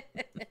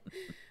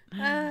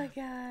 Oh,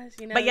 gosh.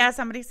 You know. But yeah,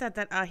 somebody said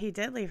that he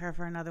did leave her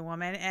for another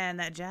woman and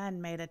that Jen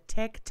made a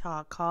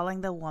TikTok calling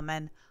the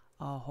woman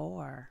a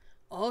whore.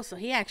 Oh, so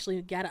he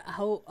actually got a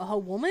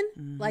whole woman?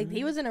 Mm-hmm. Like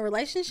he was in a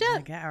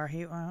relationship? Or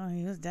he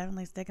was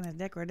definitely sticking his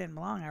dick where it didn't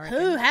belong, I reckon.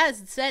 Who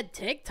has said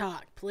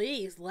TikTok?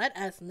 Please let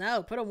us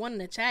know. Put a 1 in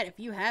the chat if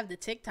you have the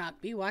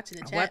TikTok. Be watching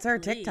the chat. What's her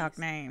please. TikTok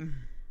name?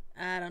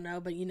 I don't know,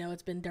 but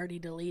it's been dirty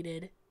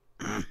deleted.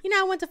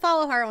 I went to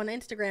follow her on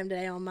Instagram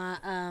today on my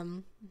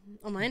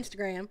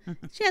Instagram.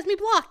 She has me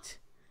blocked.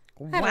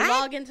 I had to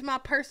log into my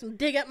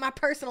dig up my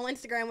personal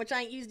Instagram, which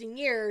I ain't used in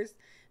years,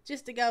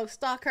 just to go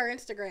stalk her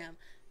Instagram.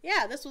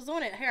 Yeah, this was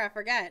on it. Here, I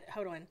forgot.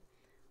 Hold on.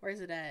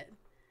 Where's it at?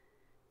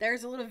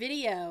 There's a little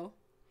video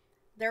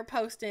they're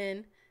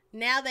posting.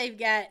 Now they've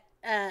got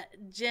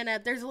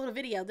Jenna. There's a little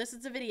video. This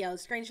is a video. A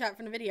screenshot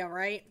from the video,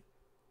 right?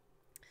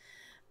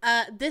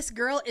 This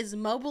girl is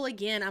mobile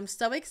again. I'm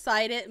so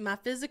excited. My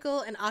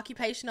physical and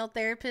occupational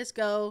therapist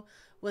goal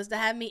was to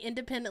have me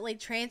independently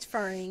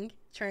transferring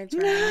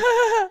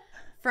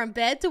from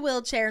bed to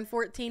wheelchair in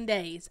 14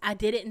 days. I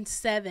did it in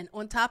 7.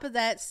 On top of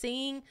that,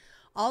 seeing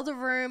all the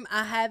room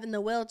I have in the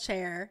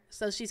wheelchair.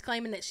 So she's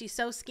claiming that she's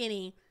so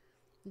skinny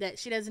that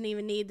she doesn't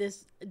even need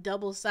this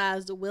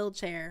double-sized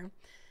wheelchair.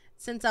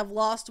 Since I've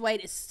lost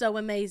weight, it's so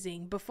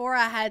amazing. Before,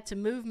 I had to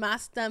move my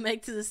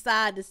stomach to the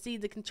side to see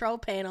the control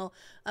panel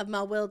of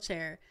my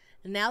wheelchair.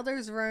 And now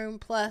there's room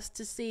plus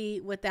to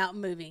see without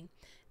moving.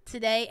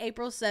 Today,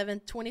 April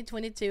 7th,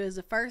 2022, is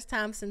the first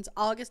time since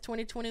August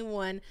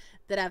 2021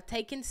 that I've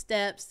taken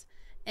steps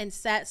and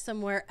sat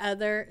somewhere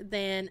other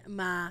than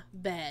my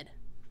bed.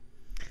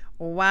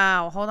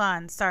 Wow. Hold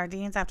on.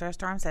 Sardines After a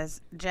Storm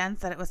says, Jen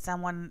said it was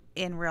someone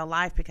in real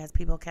life because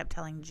people kept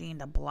telling Gene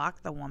to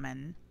block the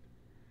woman.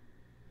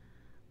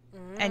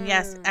 And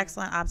yes,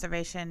 excellent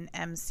observation,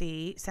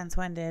 MC. Since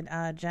when did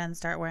Jen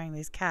start wearing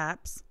these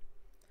caps?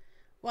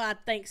 Well, I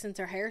think since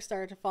her hair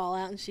started to fall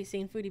out and she's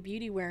seen Foodie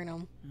Beauty wearing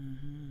them.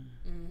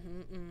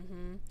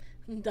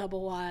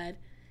 Double wide.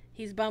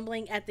 He's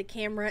bumbling at the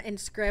camera and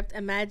script.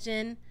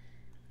 Imagine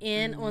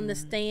on the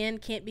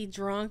stand, can't be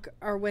drunk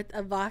or with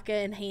a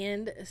vodka in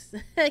hand.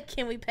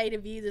 Can we pay to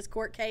view this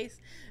court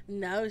case?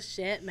 No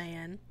shit,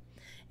 man.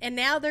 And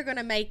now they're going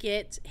to make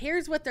it.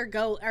 Here's what their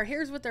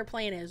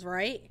plan is,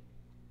 right?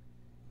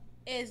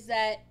 Is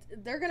that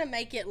they're going to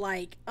make it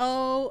like,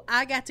 oh,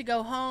 I got to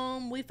go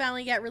home. We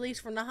finally got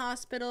released from the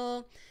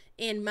hospital.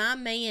 And my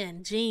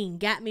man, Gene,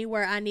 got me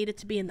where I needed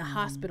to be in the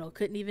hospital.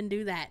 Couldn't even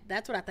do that.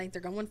 That's what I think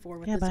they're going for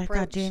with this approach. Yeah, but I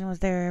thought Gene was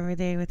there every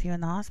day with you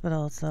in the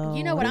hospital. So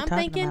you know what I'm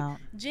thinking? About?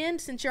 Jen,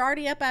 since you're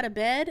already up out of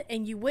bed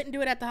and you wouldn't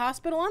do it at the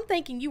hospital, I'm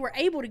thinking you were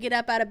able to get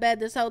up out of bed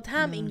this whole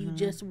time and you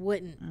just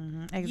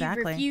wouldn't.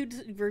 Exactly. You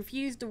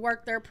refused to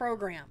work their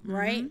program,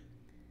 right?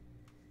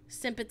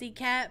 Sympathy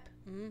cap.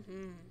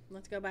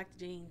 Let's go back to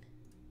Gene.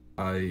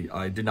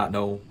 I did not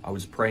know. I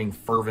was praying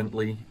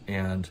fervently,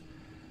 and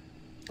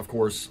of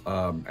course,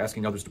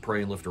 asking others to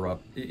pray and lift her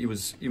up. It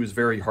was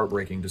very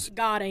heartbreaking to see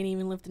God ain't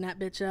even lifting that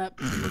bitch up.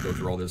 her go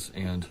through all this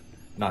and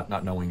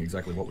not knowing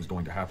exactly what was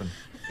going to happen,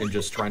 and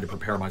just trying to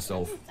prepare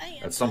myself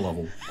at some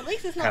level At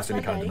least it's not past any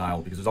kind of Sunday.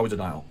 denial, because there's always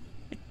denial.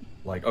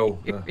 Like,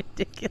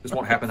 this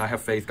won't happen. I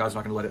have faith. God's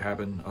not going to let it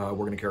happen. We're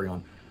going to carry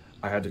on.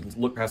 I had to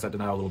look past that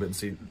denial a little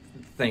bit and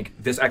think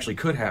this actually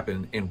could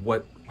happen, and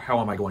how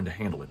am I going to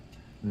handle it?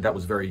 And that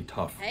was very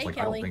tough. Hey, It's like,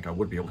 Kelly. I don't think I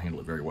would be able to handle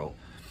it very well.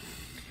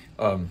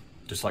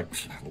 Just like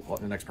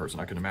the next person,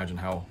 I can imagine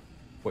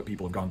what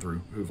people have gone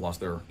through who've lost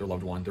their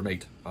loved one, their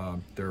mate,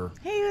 their.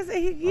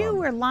 You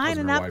were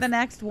lining husband or up wife, the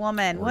next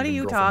woman. or What are even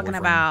you girlfriend, talking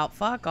boyfriend. about?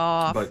 Fuck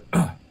off. But,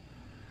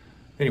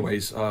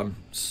 anyways,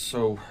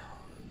 so,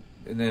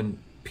 and then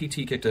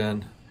PT kicked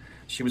in.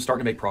 She was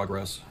starting to make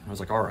progress. I was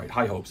like, all right,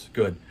 high hopes,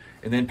 good.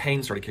 And then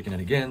pain started kicking in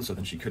again, so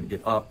then she couldn't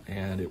get up,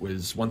 and it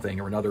was one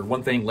thing or another.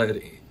 One thing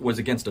was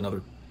against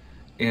another.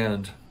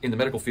 And in the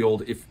medical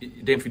field,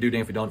 damn if you do,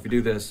 damn if you don't. If you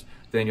do this,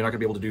 then you're not going to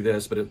be able to do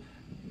this.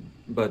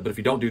 But if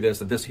you don't do this,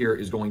 then this here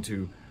is going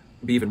to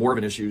be even more of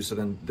an issue. So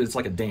then it's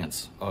like a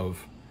dance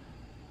of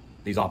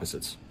these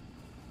opposites.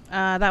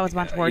 That was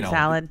much word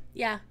salad.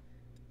 Yeah.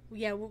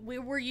 Yeah,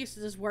 we're used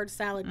to this word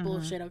salad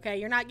bullshit, okay?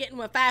 You're not getting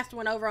a fast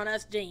one over on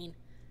us, Gene.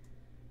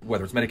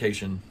 Whether it's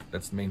medication,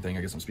 that's the main thing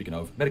I guess I'm speaking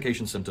of.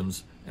 Medication,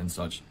 symptoms, and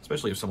such,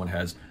 especially if someone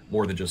has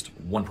more than just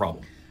one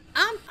problem.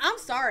 I'm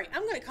sorry.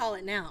 I'm going to call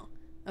it now,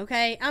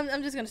 okay?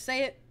 I'm just going to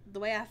say it the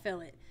way I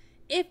feel it.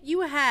 If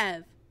you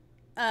have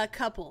a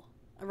couple,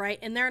 right,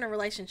 and they're in a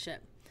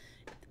relationship,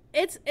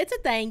 it's a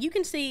thing. You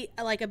can see,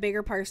 like, a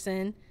bigger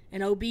person,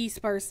 an obese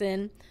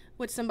person,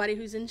 with somebody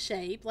who's in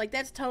shape. Like,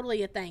 that's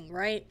totally a thing,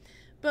 right?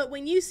 But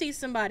when you see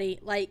somebody,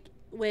 like,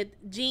 with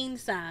Jean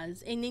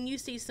size, and then you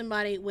see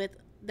somebody with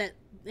that,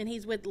 and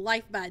he's with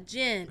Life by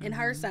Jen in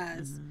her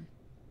size,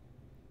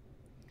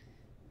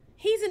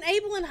 he's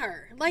enabling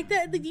her. Like,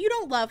 that. You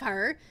don't love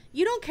her.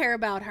 You don't care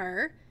about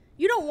her.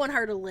 You don't want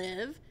her to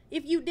live.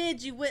 If you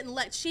did, you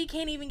wouldn't she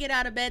can't even get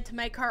out of bed to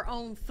make her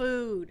own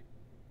food,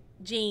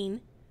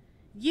 Jean.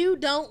 You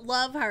don't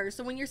love her.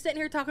 So when you're sitting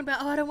here talking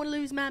about, oh, I don't want to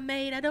lose my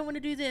mate, I don't want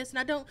to do this,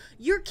 and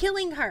you're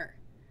killing her,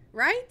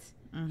 right?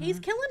 He's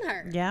killing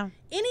her. Yeah.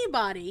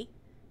 Anybody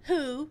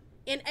who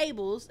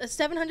enables a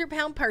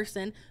 700-pound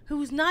person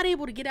who's not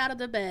able to get out of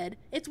the bed.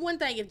 It's one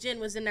thing if Jen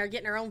was in there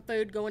getting her own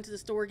food, going to the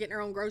store, getting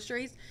her own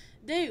groceries.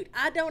 Dude,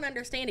 I don't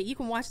understand it. You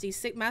can watch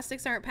these my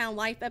 600-pound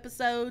life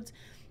episodes,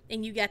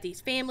 and you got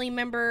these family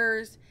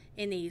members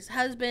and these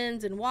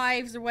husbands and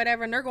wives or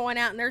whatever, and they're going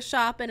out and they're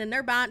shopping and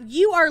they're buying.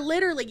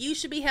 You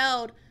should be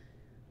held.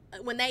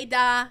 When they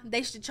die,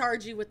 they should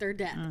charge you with their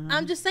death.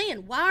 I'm just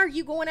saying, why are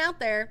you going out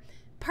there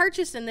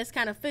purchasing this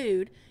kind of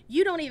food?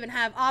 You don't even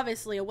have,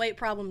 obviously, a weight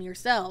problem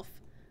yourself,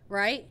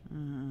 right?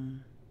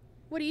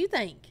 What do you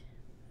think?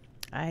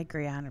 I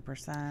agree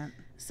 100%.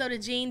 So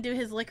did Gene do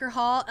his liquor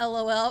haul?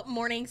 LOL.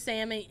 Morning,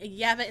 Sam,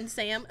 Yaba and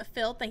Sam.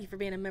 Phil, thank you for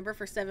being a member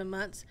for 7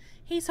 months.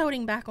 He's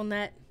holding back on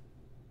that.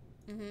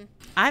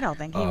 I don't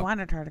think he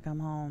wanted her to come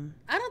home.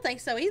 I don't think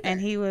so either. And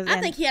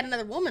I think he had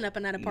another woman up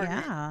in that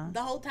apartment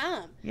the whole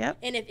time. Yep.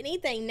 And if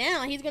anything,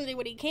 now he's going to do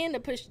what he can to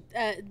push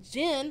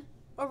Jen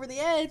over the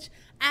edge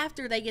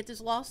after they get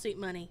this lawsuit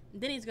money.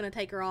 Then he's going to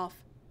take her out.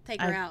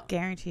 I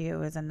guarantee you it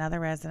was another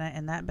resident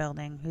in that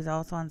building who's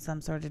also on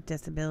some sort of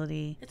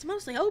disability. It's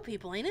mostly old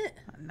people, ain't it?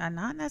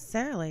 Not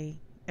necessarily.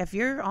 If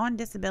you're on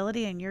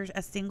disability and you're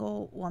a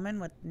single woman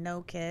with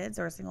no kids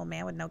or a single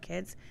man with no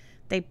kids,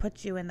 they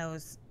put you in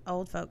those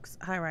old folks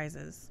high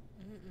rises.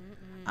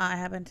 I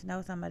happen to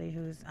know somebody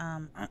who's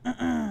oh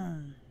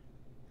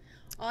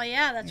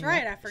yeah, that's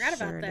right. I forgot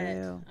sure about that.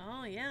 do.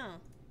 Oh yeah.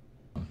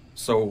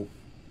 So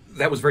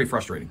that was very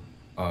frustrating.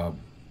 And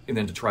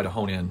then to try to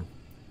hone in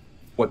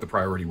what the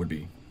priority would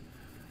be.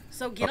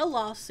 So get a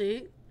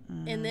lawsuit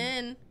and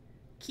then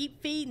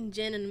keep feeding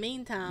Jen in the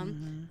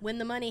meantime. When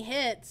the money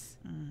hits,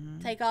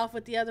 take off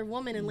with the other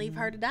woman and leave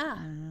her to die.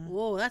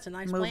 Whoa, that's a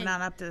nice moving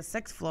plan. on up to the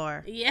 6th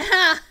floor.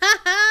 Yeah.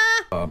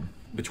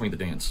 Between the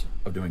dance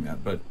of doing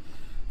that. But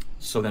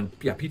so then,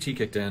 yeah, PT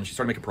kicked in. She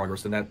started making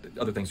progress. Then that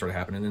other things started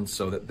happening. And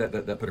so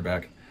that put her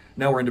back.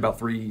 Now we're into about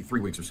three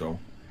weeks or so.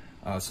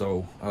 The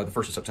 1st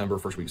of September,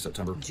 first week of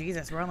September.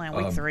 Jesus, we're only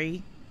on week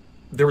 3.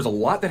 There was a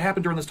lot that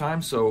happened during this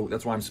time. So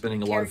that's why I'm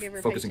spending a lot of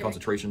Caregiver focus and paycheck.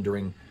 concentration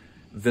during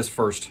this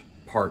first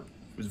part.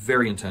 It was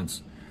very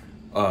intense.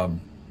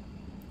 And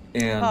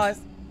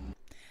Pause.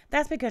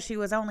 That's because she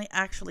was only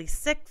actually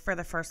sick for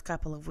the first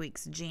couple of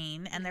weeks,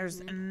 Jean, and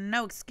there's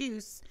no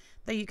excuse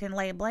that you can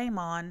lay blame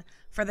on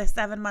for the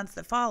 7 months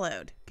that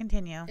followed.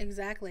 Continue.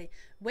 Exactly.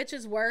 Which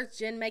is worse,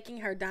 Jen making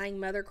her dying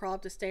mother crawl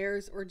up the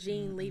stairs or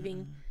Gene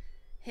leaving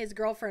his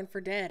girlfriend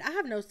for dead? I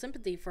have no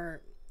sympathy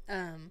for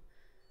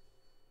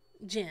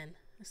Jen.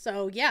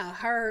 So, yeah,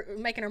 her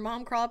making her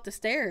mom crawl up the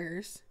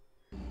stairs.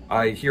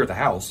 here at the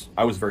house,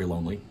 I was very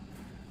lonely.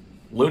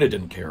 Luna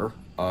didn't care.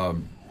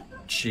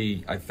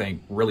 She, I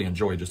think, really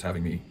enjoyed just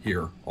having me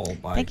here all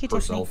by Thank you,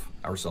 herself,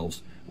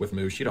 ourselves, with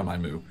Moo. She don't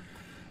mind Moo.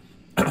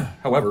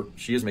 However,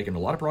 she is making a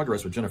lot of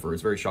progress with Jennifer.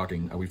 It's very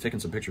shocking. We've taken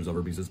some pictures of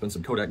her because there's been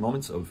some Kodak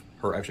moments of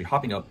her actually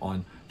hopping up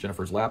on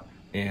Jennifer's lap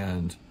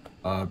and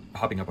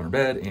hopping up on her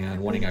bed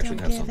and wanting actually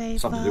to have something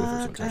to do with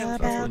her. So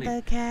that's really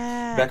neat.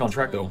 Back on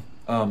track though.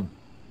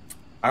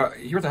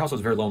 Here at the house I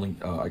was very lonely.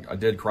 I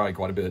did cry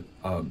quite a bit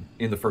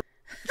in the first.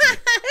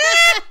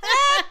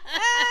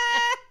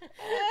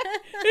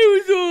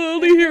 It was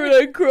only here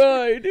I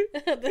cried.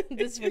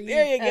 This for you.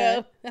 There you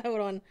go. Hold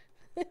on.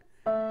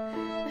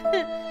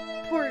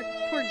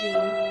 poor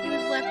Gene. He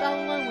was left all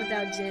alone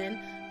without Jen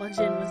while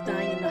Jen was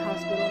dying in the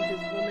hospital. And his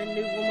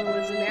new woman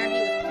was in there. And he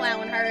was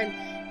plowing her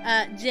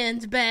in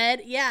Jen's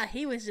bed. Yeah,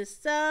 he was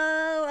just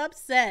so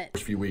upset.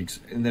 First few weeks,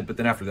 but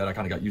then after that, I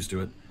kind of got used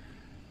to it.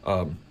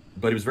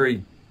 But it was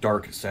very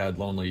dark, sad,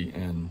 lonely,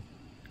 and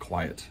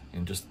quiet,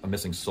 and just a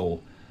missing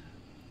soul.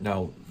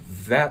 Now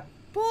that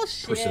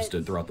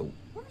persisted throughout the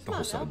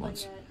whole 7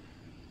 months.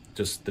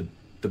 Just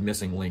the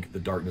missing link, the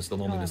darkness, the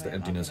loneliness, the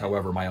emptiness.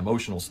 However, my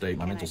emotional state,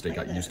 my mental state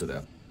got used to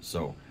that.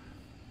 So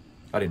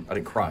I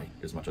didn't cry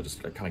as much. I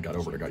kind of got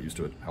over it. I got used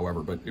to it.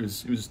 However, but it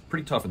was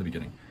pretty tough in the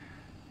beginning,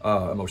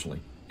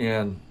 emotionally.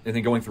 And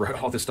then going through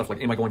all this stuff,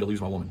 like, am I going to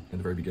lose my woman in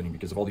the very beginning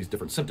because of all these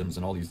different symptoms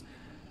and all these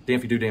damn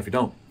if you do, damn if you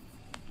don't.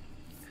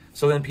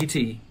 So then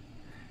PT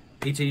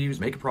was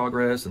making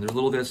progress, and there's a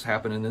little of this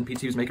happening, and then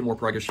PT was making more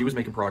progress. She was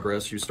making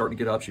progress. She was starting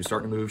to get up. She was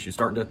starting to move. She was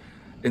starting to,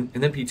 and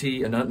then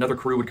PT, another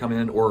crew would come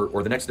in,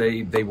 or the next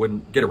day they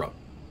wouldn't get her up.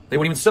 They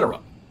wouldn't even sit her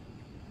up.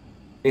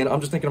 And I'm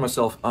just thinking to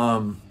myself,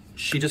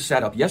 she just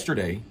sat up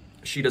yesterday.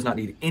 She does not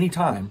need any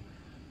time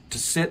to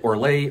sit or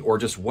lay or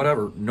just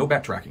whatever. No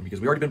backtracking, because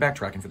we already been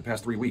backtracking for the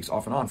past 3 weeks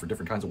off and on for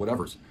different kinds of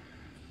whatevers.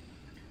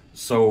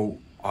 So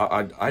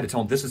I had to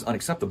tell him this is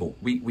unacceptable.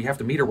 We have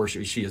to meet her where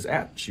she is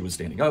at. She was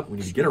standing up. We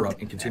need to get her up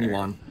and continue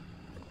on.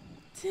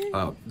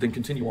 Then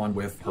continue on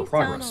with her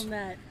progress.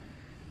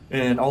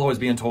 And all I was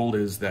being told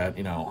is that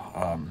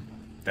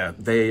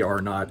that they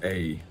are not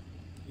a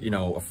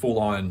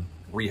full-on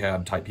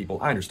rehab type people.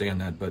 I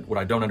understand that, but what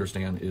I don't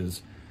understand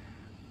is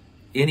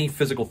any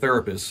physical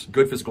therapist,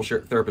 good physical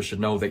therapist, should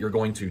know that you're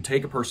going to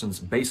take a person's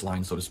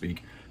baseline, so to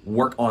speak,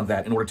 work on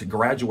that in order to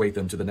graduate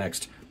them to the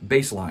next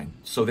baseline.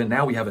 So then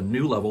now we have a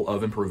new level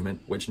of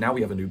improvement, which now we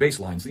have a new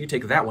baseline. So you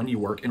take that one, you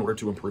work in order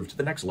to improve to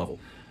the next level.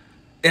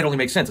 It only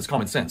makes sense. It's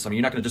common sense. I mean,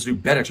 you're not going to just do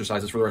bed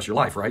exercises for the rest of your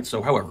life, right?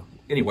 So, however,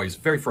 anyways,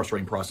 very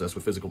frustrating process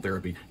with physical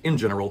therapy in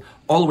general,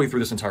 all the way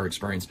through this entire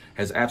experience,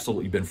 has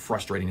absolutely been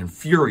frustrating and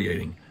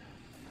infuriating,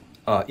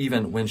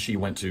 even when she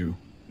went to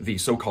the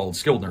so-called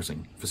skilled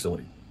nursing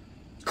facility.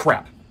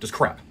 Crap. Just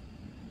crap.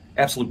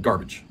 Absolute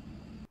garbage.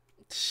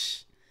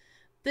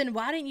 Then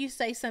why didn't you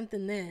say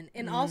something then?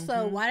 And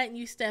also, why didn't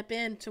you step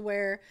in to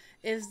where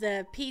is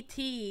the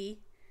PT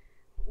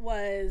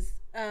was,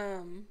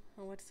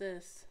 what's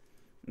this?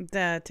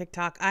 The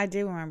TikTok. I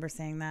do remember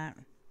seeing that.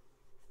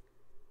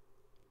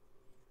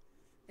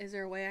 Is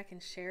there a way I can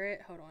share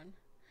it? Hold on.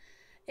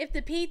 If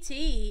the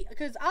PT,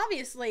 because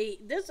obviously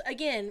this,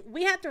 again,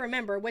 we have to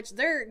remember, which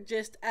they're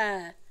just,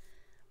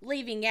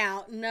 leaving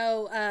out,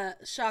 no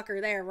shocker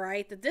there,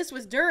 right? That this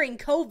was during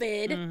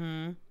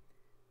COVID.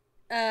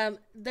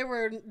 There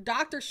were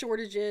doctor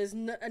shortages,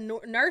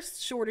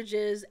 nurse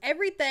shortages,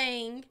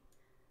 everything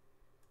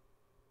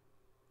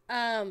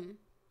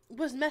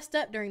was messed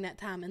up during that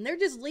time, and they're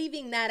just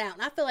leaving that out.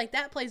 And I feel like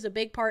that plays a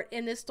big part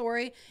in this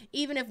story,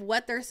 even if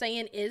what they're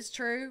saying is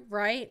true,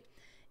 right?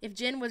 If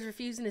Jen was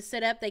refusing to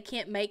sit up, they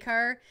can't make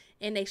her,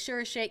 and they sure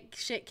as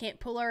shit can't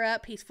pull her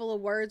up. He's full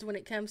of words when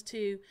it comes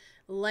to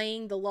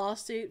laying the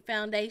lawsuit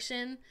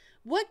foundation.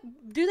 What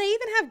do they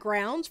even have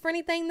grounds for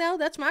anything though?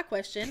 That's my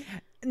question.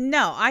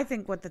 No, I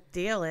think what the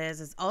deal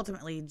is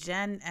ultimately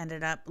Jen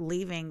ended up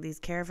leaving these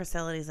care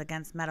facilities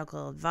against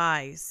medical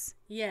advice.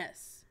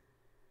 Yes.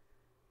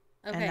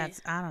 Okay. And that's,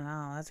 I don't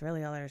know, that's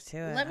really all there is to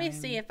it. Let me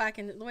see if I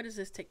can, what does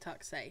this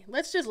TikTok say?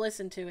 Let's just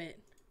listen to it.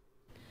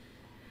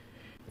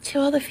 To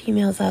all the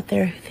females out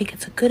there who think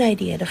it's a good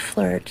idea to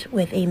flirt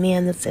with a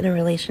man that's in a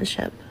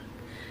relationship,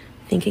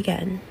 think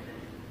again.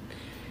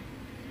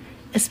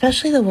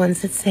 Especially the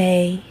ones that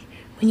say,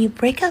 when you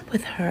break up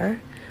with her,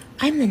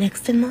 I'm the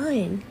next in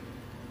line.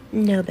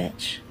 No,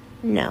 bitch.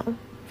 No.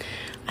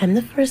 I'm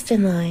the first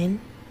in line.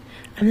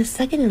 I'm the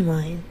second in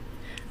line.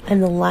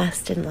 I'm the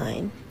last in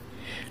line.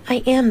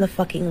 I am the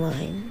fucking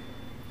line.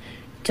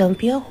 Don't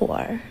be a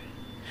whore.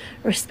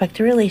 Respect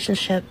a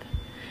relationship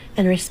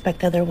and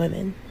respect other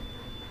women.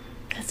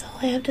 That's all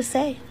I have to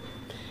say.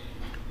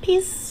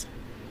 Peace.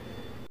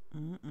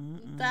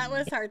 That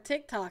was her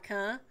TikTok,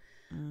 huh?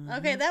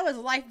 Okay, that was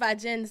Life by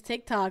Jen's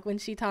TikTok when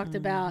she talked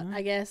about,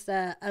 I guess,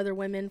 other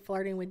women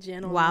flirting with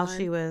Jen while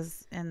she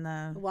was in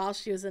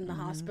the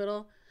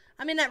hospital.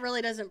 I mean, that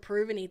really doesn't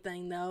prove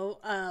anything, though.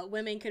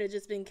 Women could have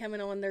just been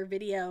coming on their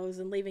videos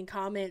and leaving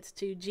comments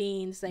to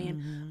Jean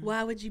saying,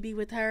 why would you be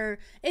with her?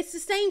 It's the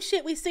same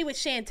shit we see with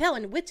Chantel,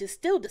 and which is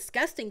still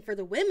disgusting for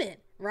the women,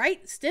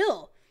 right?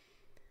 Still.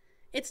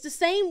 It's the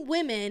same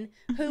women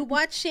who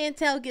watch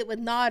Chantel get with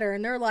Nodder,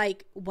 and they're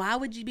like, why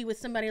would you be with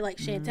somebody like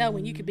Chantel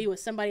when you could be with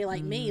somebody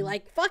like me?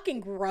 Like,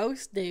 fucking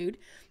gross, dude.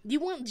 You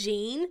want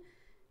Jean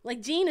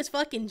Like, Jean is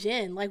fucking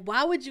Jen. Like,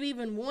 why would you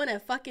even want to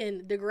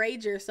fucking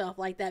degrade yourself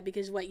like that?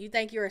 Because what, you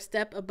think you're a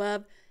step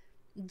above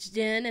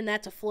Jen and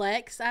that's a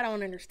flex? I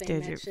don't understand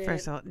Dude, that shit.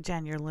 first of all,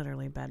 Jen, you're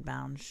literally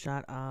bedbound.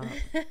 Shut up.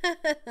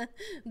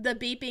 The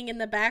beeping in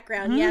the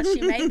background. Yeah,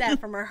 she made that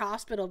from her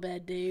hospital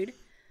bed, dude.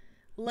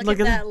 Look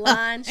at that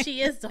line.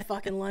 She is the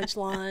fucking lunch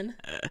line.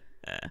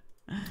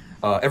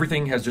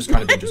 Everything has just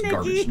kind of been just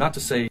garbage. Not to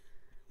say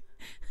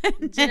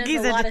Jen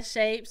has a lot of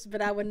shapes,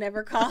 but I would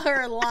never call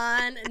her a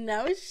line.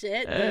 No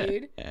shit,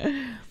 dude.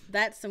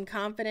 That's some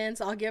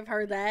confidence. I'll give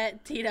her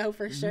that. Tito,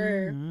 for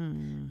sure.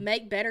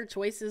 Make better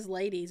choices,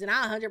 ladies. And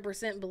I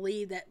 100%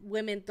 believe that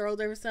women throw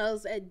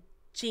themselves at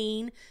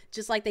Jean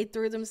just like they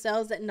threw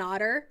themselves at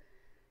Nodder.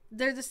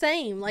 They're the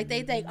same. Like,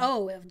 they think,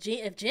 oh,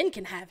 if Jen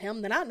can have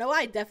him, then I know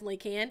I definitely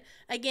can.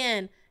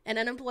 Again, an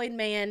unemployed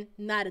man,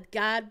 not a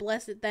God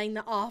blessed thing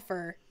to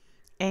offer.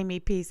 Amy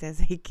P says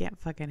he can't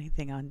fuck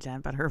anything on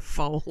Jen but her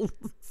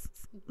folds.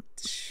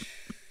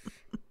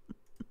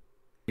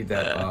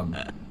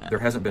 that there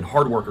hasn't been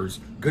hard workers,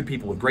 good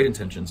people with great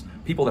intentions,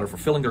 people that are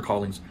fulfilling their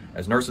callings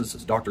as nurses,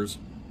 as doctors,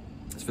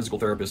 as physical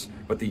therapists.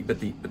 But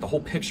the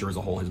whole picture as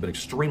a whole has been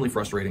extremely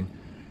frustrating.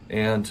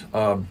 And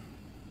I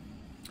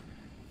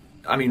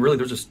mean, really,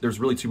 there's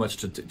really too much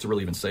to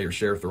really even say or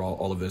share through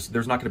all of this.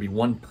 There's not going to be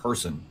one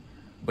person,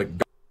 but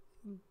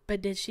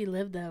did she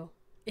live though?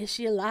 Is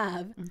she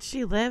alive?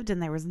 She lived, and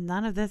there was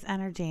none of this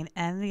energy in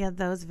any of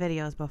those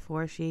videos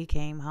before she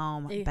came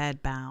home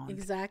bedbound.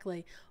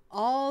 Exactly.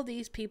 All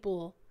these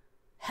people,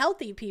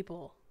 healthy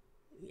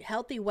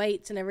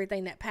weights and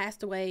everything that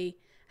passed away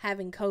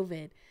having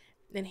COVID.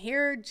 And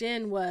here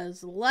Jen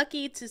was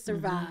lucky to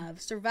survive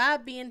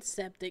being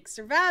septic,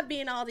 survive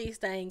being all these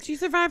things. She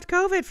survived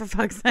COVID, for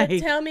fuck's sake.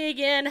 But tell me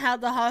again how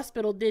the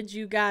hospital did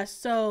you guys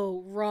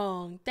so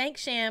wrong.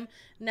 Thanks, Sham.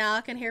 Now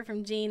I can hear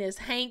from Jean is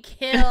Hank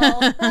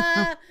Hill.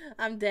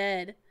 I'm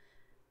dead.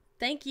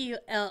 Thank you,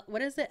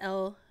 what is it?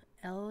 Oh,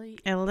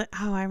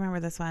 I remember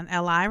this one.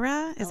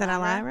 Elira? Is it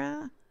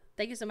Elira?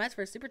 Thank you so much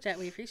for a super chat.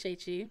 We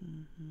appreciate you.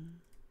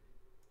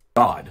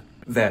 God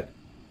that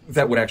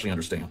would actually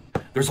understand.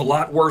 There's a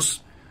lot worse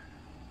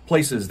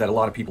places that a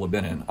lot of people have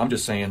been in. I'm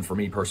just saying, for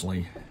me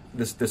personally,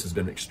 this has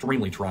been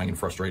extremely trying and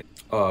frustrating.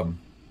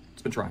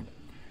 It's been trying.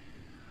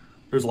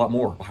 There's a lot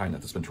more behind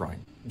that's been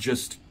trying.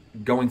 Just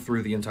going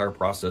through the entire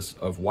process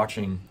of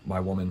watching my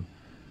woman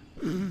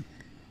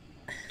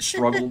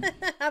struggle.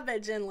 I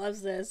bet Jen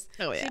loves this.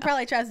 Oh, yeah. She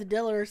probably tries to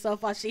dill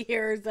herself while she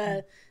hears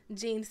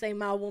Jean say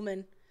my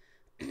woman.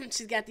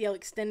 She's got the old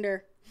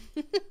extender.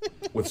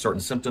 With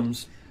certain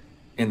symptoms.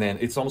 And then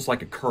it's almost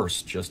like a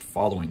curse just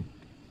following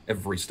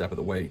every step of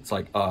the way. It's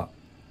like,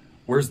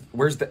 where's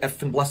the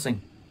effing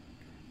blessing?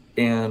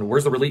 And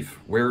where's the relief?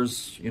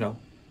 Where's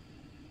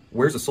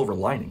the silver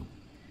lining?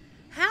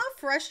 How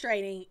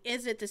frustrating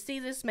is it to see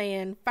this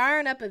man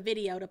firing up a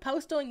video to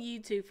post on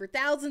YouTube for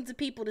thousands of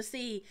people to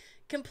see,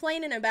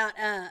 complaining about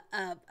a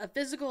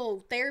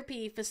physical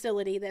therapy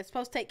facility that's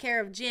supposed to take care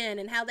of Jen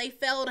and how they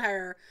failed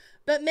her.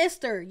 But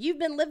mister, you've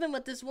been living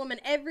with this woman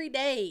every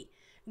day,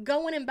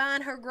 going and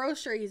buying her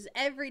groceries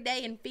every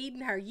day and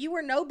feeding her. You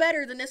are no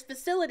better than this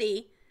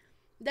facility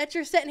that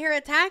you're sitting here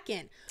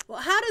attacking. Well,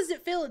 how does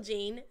it feel,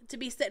 Jean,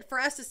 for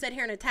us to sit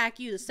here and attack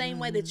you the same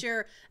way that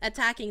you're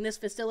attacking this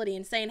facility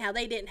and saying how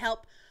they didn't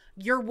help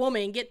your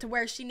woman get to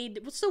where she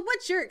needed? So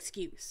what's your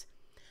excuse?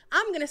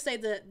 I'm going to say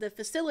the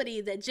facility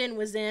that Jen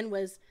was in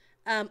was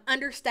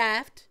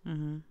understaffed,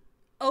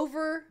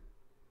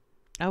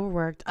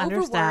 overworked,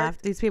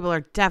 understaffed. These people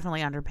are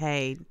definitely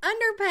underpaid.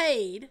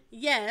 Underpaid,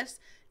 yes.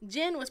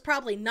 Jen was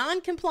probably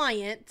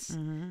non-compliant.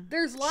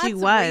 There's lots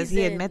of reasons.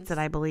 He admits it,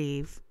 I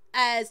believe.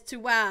 As to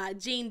why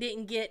Jen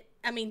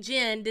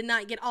did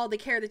not get all the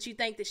care that you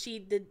think that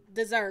she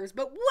deserves.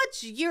 But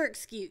what's your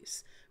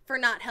excuse for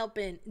not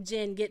helping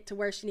Jen get to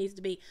where she needs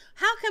to be?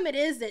 How come it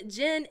is that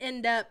Jen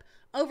ended up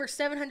over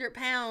 700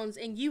 pounds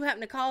and you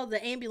happen to call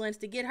the ambulance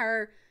to get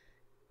her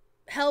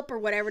help or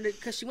whatever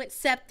because she went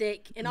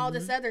septic and all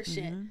this other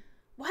shit?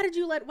 Why did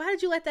you let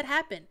that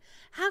happen?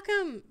 How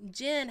come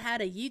Jen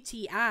had a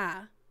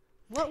UTI?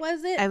 What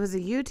was it? It was a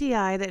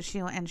UTI that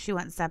she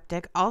went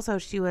septic. Also,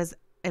 she was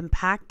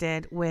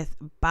impacted with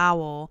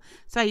bowel.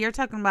 So you're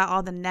talking about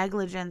all the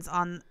negligence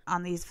on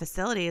these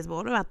facilities, but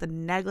what about the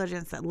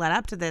negligence that led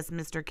up to this,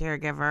 Mr.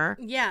 Caregiver?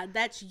 Yeah,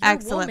 that's your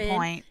excellent woman.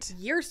 Point.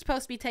 You're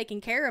supposed to be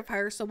taking care of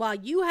her. So while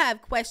you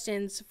have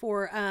questions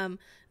for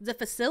the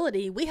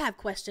facility, we have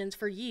questions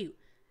for you.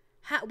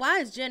 Why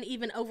is Jen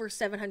even over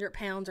 700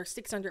 pounds or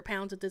 600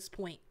 pounds at this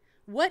point?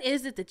 What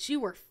is it that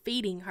you are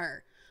feeding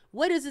her?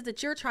 What is it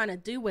that you're trying to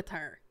do with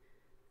her?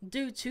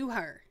 Do to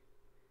her?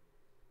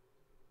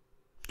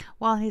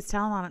 Well, he's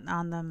telling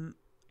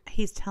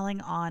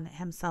on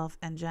himself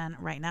and Jen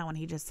right now when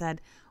he just said,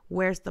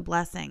 "Where's the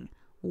blessing?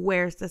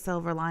 Where's the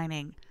silver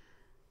lining?"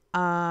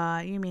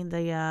 You mean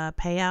the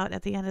payout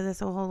at the end of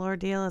this whole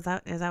ordeal? Is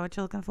that what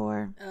you're looking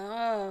for?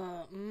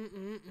 Oh,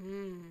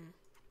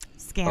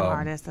 Scam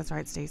artist. That's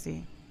right,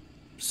 Stacy.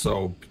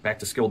 So back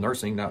to skilled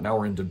nursing. Now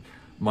we're into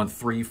month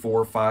 3,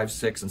 4, 5,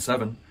 6, and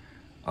 7.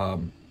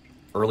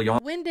 early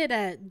on. When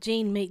did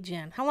Gene meet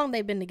Jen? How long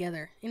they been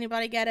together?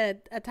 Anybody got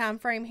a time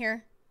frame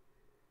here?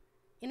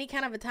 Any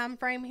kind of a time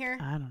frame here?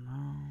 I don't know.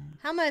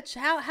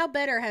 How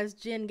better has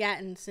Jen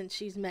gotten since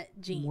she's met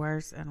Gene?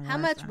 Worse and worse. How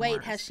much and weight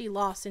worse. has she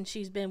lost since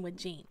she's been with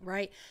Gene,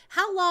 right?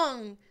 How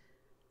long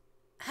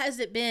has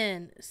it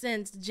been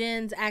since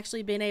Jen's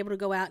actually been able to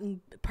go out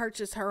and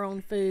purchase her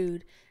own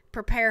food,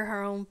 prepare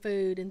her own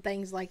food and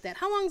things like that?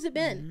 How long has it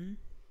been?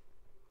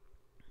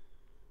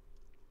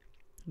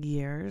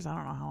 Years. I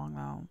don't know how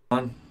long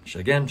though.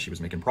 Again, she was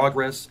making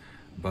progress,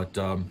 but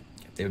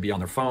they would be on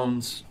their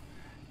phones.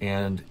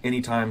 And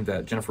anytime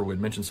that Jennifer would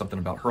mention something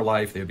about her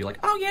life, they would be like,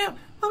 oh yeah,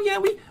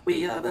 we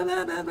blah, blah,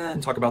 blah, blah,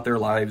 and talk about their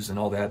lives and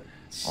all that.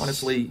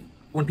 Honestly,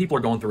 when people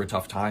are going through a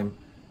tough time,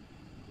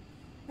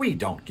 we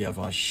don't give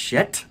a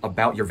shit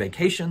about your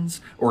vacations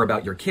or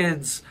about your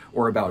kids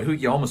or about who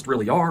you almost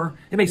really are.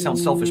 It may sound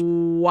selfish.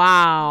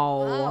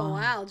 Wow. Oh,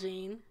 wow,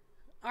 Gene.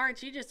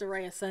 Aren't you just a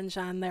ray of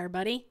sunshine there,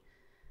 buddy?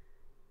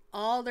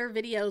 All their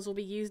videos will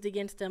be used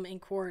against them in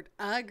court.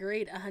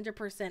 Agreed,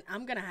 100%.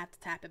 I'm going to have to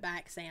tap it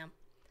back, Sam.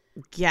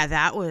 Yeah,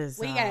 that was.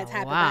 We got to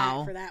tap it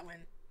back for that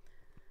one.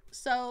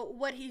 So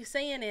what he's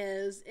saying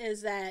is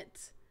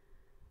that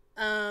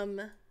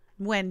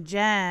when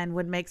Jen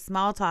would make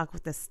small talk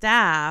with the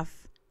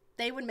staff,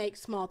 they would make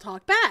small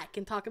talk back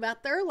and talk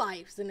about their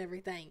lives and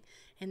everything.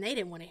 And they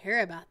didn't want to hear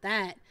about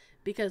that.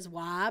 Because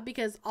why?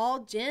 Because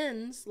all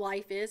Jen's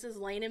life is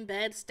laying in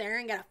bed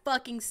staring at a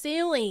fucking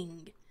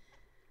ceiling.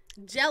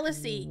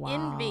 Jealousy,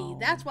 envy.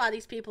 That's why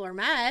these people are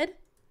mad.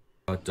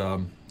 But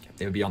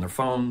they would be on their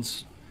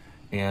phones.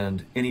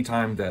 And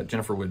anytime that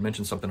Jennifer would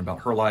mention something about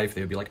her life, they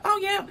would be like, oh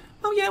yeah,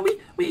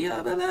 we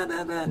blah, blah,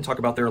 blah, blah, and talk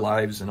about their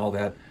lives and all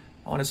that.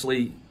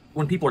 Honestly,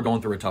 when people are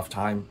going through a tough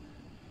time,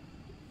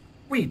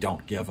 we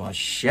don't give a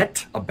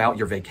shit about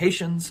your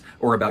vacations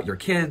or about your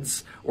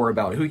kids or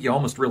about who you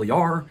almost really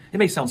are. It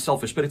may sound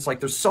selfish, but it's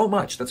like there's so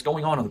much that's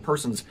going on in the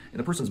person's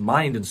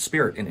mind and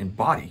spirit and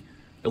body.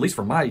 At least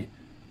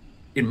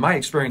in my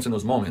experience in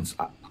those moments,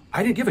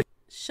 I didn't give a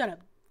Shut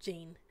up,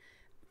 Gene.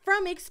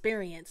 From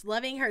experience,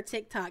 loving her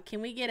TikTok,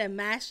 can we get a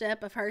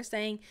mashup of her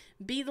saying,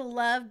 be the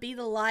love, be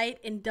the light,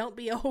 and don't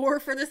be a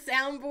whore for the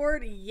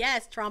soundboard?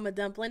 Yes, Trauma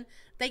Dumpling.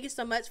 Thank you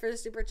so much for the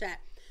super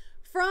chat.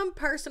 From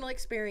personal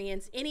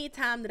experience, any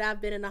time that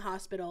I've been in the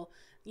hospital,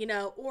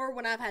 or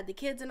when I've had the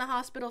kids in the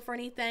hospital for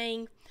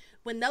anything,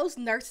 when those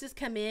nurses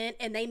come in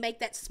and they make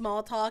that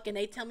small talk and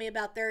they tell me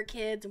about their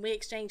kids and we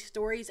exchange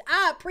stories,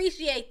 I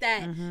appreciate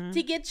that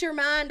to get your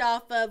mind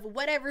off of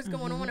whatever's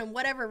going on and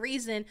whatever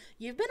reason.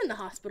 You've been in the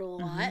hospital a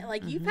lot.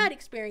 Like, you've had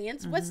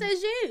experience. What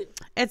says you?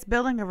 It's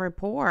building a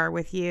rapport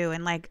with you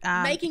and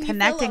Making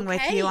connecting you feel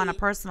with okay. you on a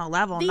personal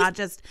level, not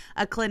just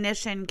a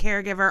clinician,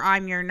 caregiver,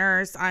 I'm your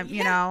nurse,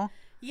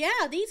 Yeah,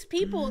 these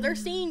people, they're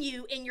seeing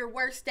you in your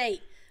worst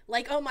state.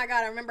 Like, oh my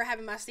God, I remember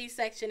having my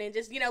C-section and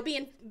just,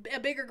 being a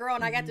bigger girl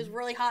and I got this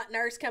really hot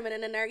nurse coming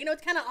in there.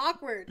 It's kind of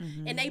awkward.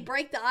 And they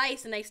break the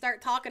ice and they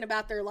start talking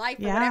about their life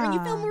or whatever. And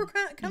you feel more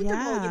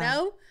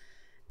comfortable,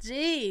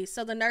 Gee,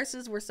 so the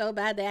nurses were so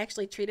bad they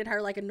actually treated her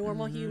like a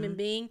normal human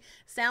being.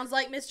 Sounds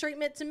like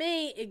mistreatment to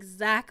me.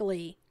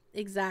 Exactly.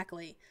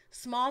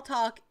 Small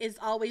talk is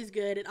always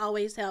good. It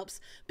always helps.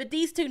 But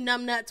these two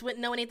numbnuts wouldn't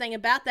know anything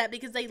about that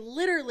because they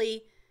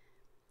literally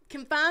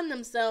confine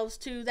themselves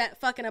to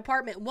that fucking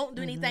apartment, won't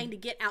do anything to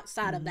get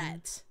outside of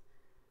that.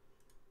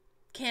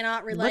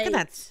 Cannot relate. Look at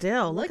that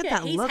still. Look at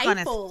that look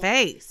hateful. on his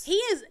face.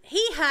 He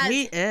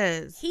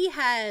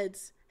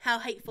has how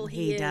hateful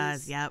he is. He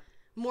does, yep.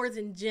 More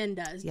than Jen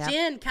does. Yep.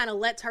 Jen kind of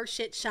lets her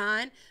shit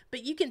shine,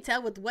 but you can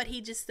tell with what he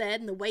just said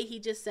and the way he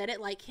just said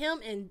it, like him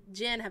and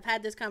Jen have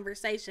had this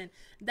conversation.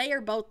 They are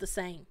both the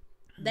same.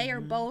 They are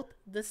both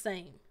the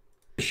same.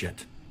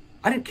 shit.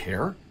 I didn't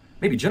care.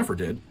 Maybe Jennifer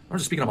did. I'm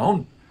just speaking of my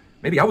own.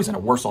 Maybe I was in a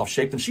worse off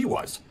shape than she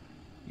was.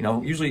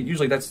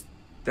 Usually that's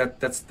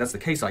the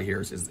case I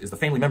hear is the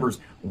family member's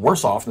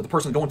worse off than the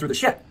person going through the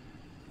shit.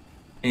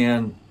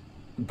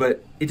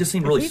 But it just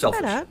seemed really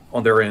selfish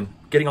on their end,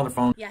 getting on their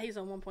phone. Yeah, he's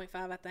on 1.5,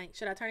 I think.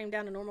 Should I turn him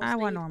down to normal speed? I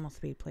want normal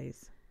speed,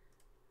 please.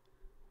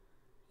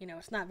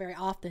 It's not very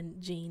often,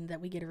 Gene, that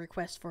we get a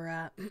request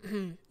for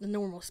the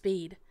normal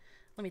speed.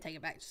 Let me take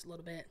it back just a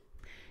little bit.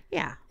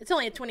 Yeah. It's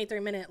only a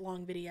 23-minute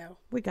long video.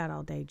 We got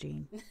all day,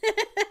 Gene.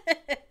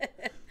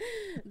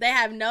 They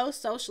have no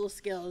social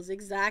skills,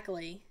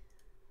 exactly.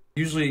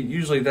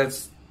 Usually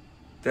that's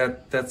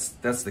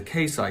the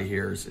case I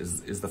hear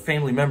is the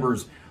family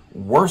member's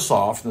worse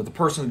off than the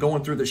person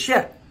going through the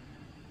shit.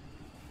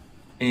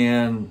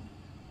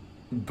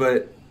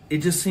 But it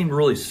just seemed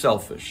really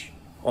selfish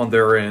on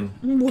their end,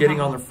 getting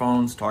on their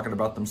phones, talking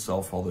about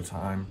themselves all the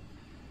time.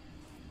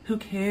 Who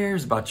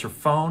cares about your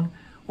phone?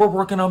 We're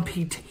working on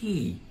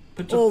PT.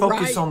 But to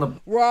focus on the...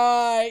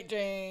 Right,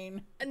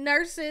 Jane.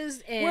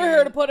 Nurses and... We're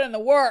here to put in the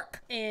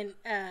work. And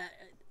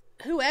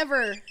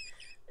whoever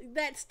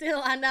That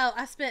still, I know.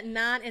 I spent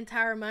 9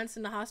 entire months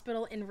in the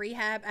hospital in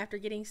rehab after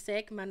getting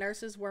sick. My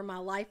nurses were my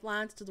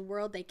lifelines to the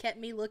world. They kept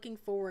me looking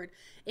forward.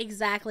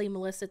 Exactly,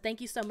 Melissa. Thank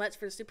you so much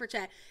for the super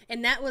chat.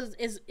 And that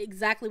is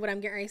exactly what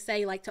I'm getting ready to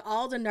say. Like, to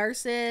all the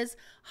nurses,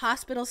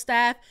 hospital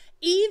staff,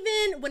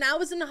 even when I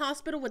was in the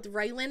hospital with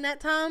Raylan that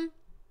time,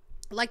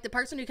 like the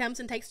person who comes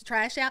and takes the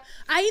trash out,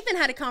 I even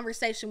had a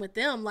conversation with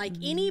them. Like,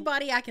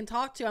 anybody I can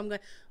talk to, I'm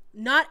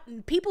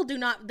going, people do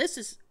not, this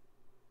is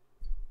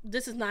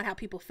not how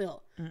people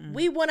feel.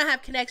 We want to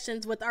have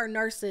connections with our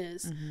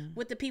nurses,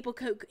 with the people,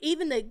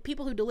 even the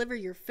people who deliver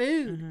your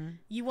food.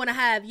 You want to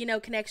have,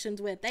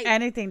 connections with.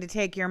 Anything to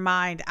take your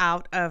mind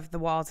out of the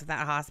walls of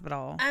that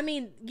hospital. I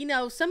mean,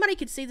 somebody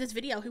could see this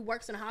video who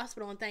works in a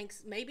hospital and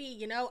thinks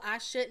maybe, I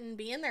shouldn't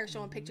be in there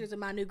showing pictures of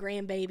my new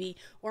grandbaby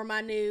or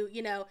my new,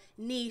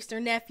 niece or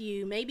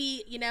nephew.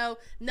 Maybe,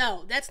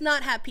 no, that's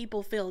not how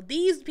people feel.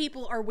 These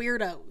people are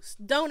weirdos.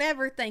 Don't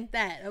ever think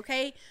that,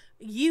 okay?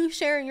 You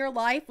sharing your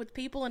life with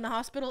people in the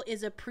hospital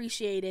is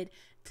appreciated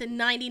to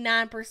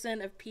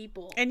 99% of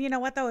people. And you know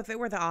what, though? If it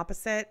were the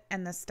opposite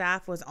and the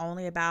staff was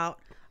only about,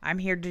 I'm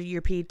here to do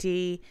your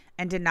PT,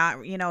 and did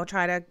not,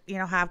 try to,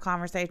 have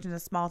conversations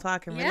and small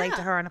talk and relate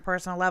to her on a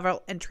personal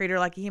level and treat her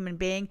like a human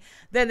being,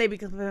 then they'd be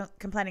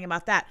complaining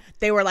about that.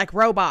 They were like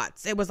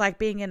robots. It was like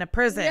being in a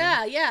prison.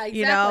 Yeah,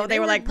 exactly. They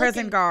were like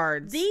prison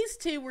guards. These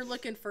two were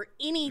looking for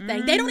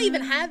anything. They don't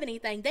even have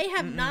anything. They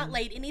have not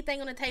laid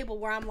anything on the table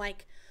where I'm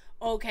like,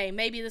 okay,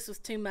 maybe this was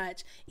too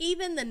much.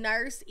 Even the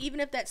nurse, even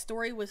if that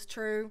story was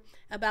true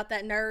about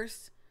that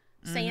nurse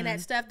saying that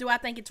stuff, do I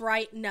think it's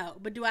right? No.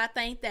 But do I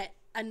think that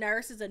a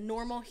nurse is a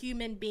normal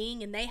human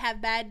being and they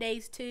have bad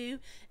days too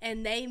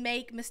and they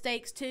make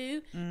mistakes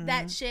too?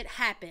 That shit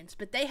happens.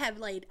 But they have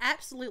laid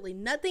absolutely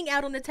nothing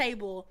out on the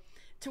table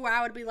to where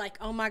I would be like,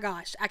 oh my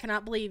gosh, I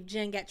cannot believe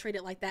Jen got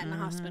treated like that in the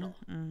hospital.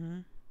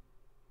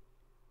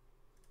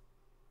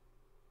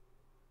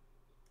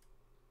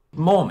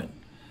 Moment.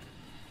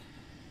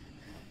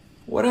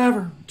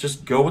 Whatever,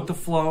 just go with the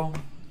flow.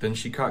 Then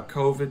she caught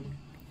COVID,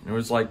 and it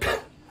was like,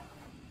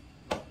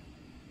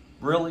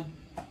 really?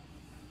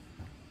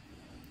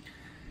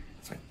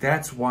 It's like,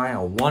 that's why I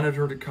wanted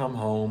her to come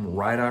home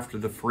right after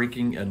the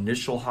freaking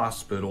initial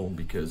hospital,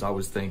 because I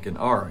was thinking,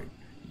 all right,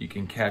 you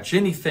can catch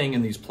anything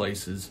in these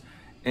places,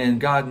 and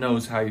God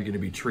knows how you're going to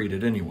be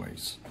treated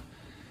anyways.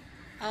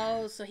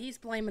 Oh, so he's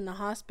blaming the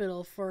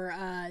hospital for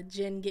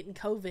Jen getting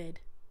COVID.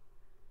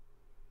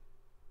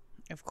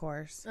 Of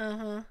course.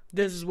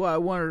 This is why I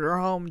wanted her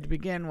home to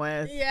begin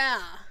with.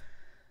 Yeah.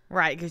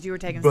 Right, because you were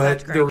taking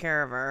such great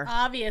care of her.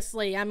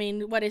 Obviously. I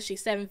mean, what is she,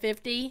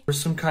 750? There's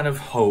some kind of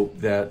hope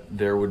that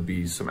there would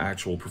be some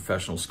actual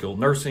professional skilled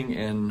nursing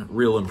and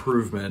real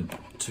improvement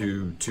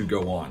to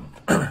go on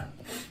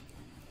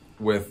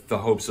with the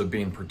hopes of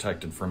being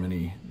protected from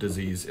any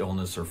disease,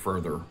 illness, or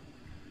further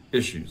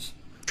issues.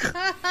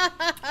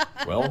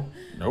 Well,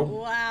 nope.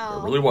 Wow.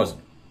 There really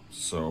wasn't.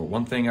 So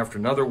one thing after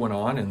another went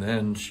on, and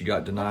then she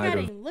got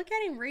denied. Look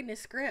at him reading his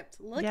script.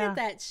 Look Yeah. at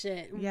that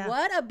shit. Yeah.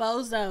 What a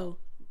bozo,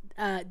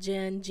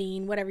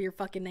 Jean, whatever your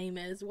fucking name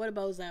is. What a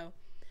bozo.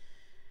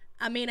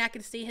 I mean, I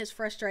can see his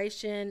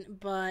frustration,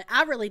 but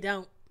I really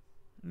don't.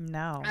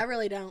 No. I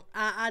really don't.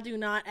 I do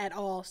not at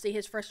all see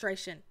his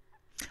frustration.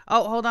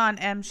 Oh, hold on.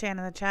 Shannon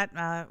in the chat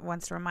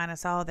wants to remind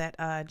us all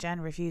that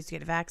Jen refused to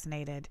get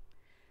vaccinated.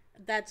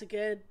 That's a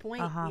good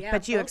point. Yeah,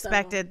 but you both of them.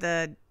 expected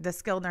the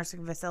skilled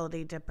nursing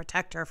facility to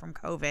protect her from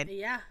COVID.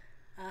 Yeah.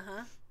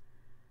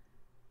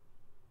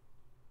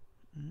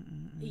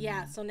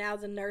 Yeah, so now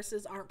the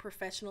nurses aren't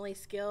professionally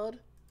skilled.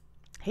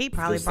 He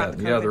probably This, brought that,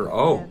 the and the COVID. other.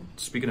 Oh,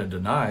 speaking of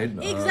denied.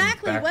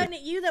 Exactly. back Wasn't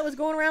it you that was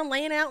going around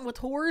laying out with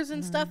whores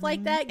and stuff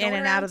like that? In Going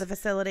and around out of the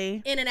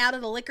facility. in and out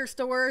of the liquor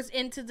stores,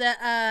 into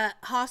the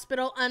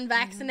hospital,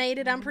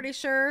 unvaccinated, I'm pretty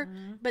sure.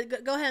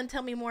 But go ahead and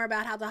tell me more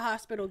about how the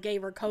hospital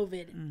gave her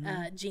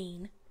COVID,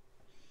 Jean.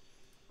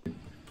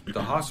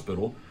 the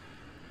hospital,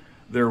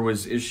 there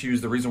was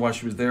issues. The reason why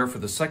she was there for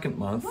the second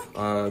month,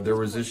 there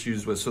was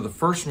issues with. So the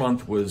first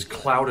month was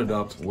clouded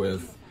up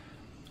with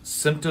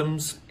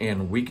symptoms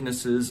and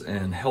weaknesses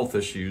and health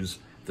issues.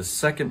 The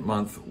second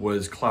month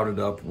was clouded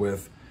up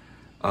with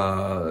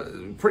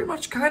pretty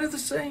much kind of the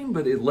same,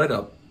 but it led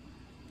up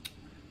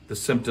the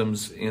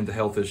symptoms and the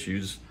health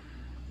issues.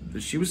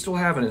 She was still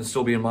having it and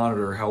still being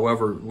monitored.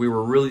 However, we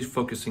were really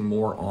focusing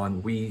more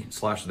on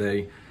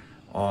they,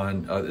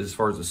 on as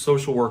far as the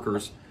social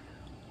workers,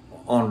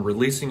 on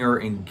releasing her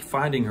and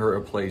finding her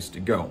a place to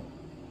go.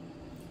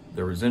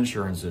 There was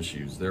insurance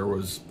issues. There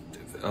was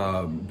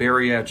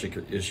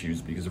bariatric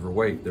issues because of her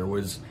weight. There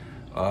was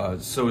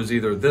so is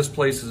either this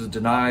place is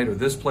denied, or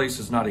this place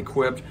is not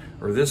equipped,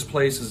 or this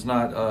place is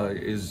not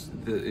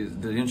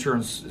the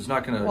insurance is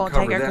not going to Won't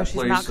cover take her that because she's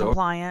place. not So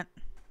compliant.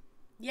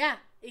 Yeah,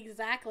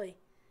 exactly.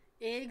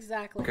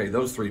 okay,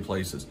 those three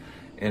places,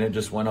 and it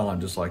just went on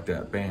just like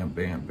that. Bam,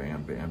 bam,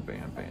 bam, bam,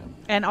 bam, bam.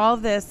 And all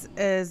of this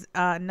is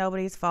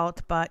nobody's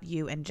fault but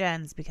you and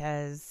Jen's,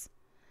 because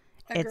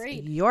Agreed.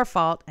 it's your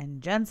fault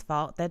and Jen's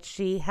fault that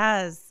she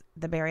has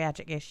the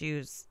bariatric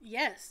issues.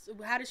 Yes.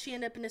 How did she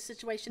end up in this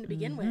situation to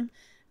begin with?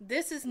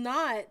 This is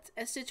not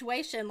a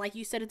situation like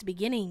you said at the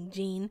beginning,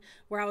 Jean,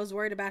 where I was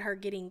worried about her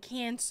getting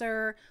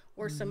cancer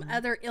or some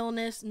other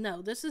illness.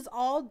 No, this is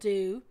all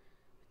due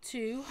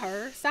to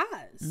her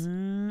size.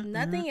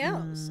 Nothing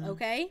else,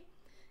 okay?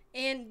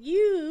 And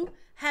you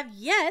have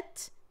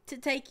yet to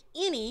take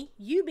any,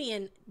 you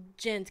being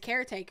Jen's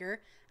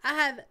caretaker, I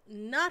have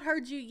not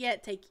heard you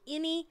yet take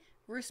any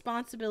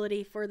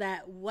responsibility for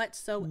that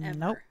whatsoever.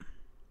 Nope.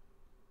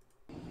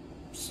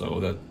 So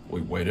that we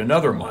wait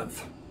another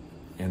month.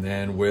 And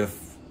then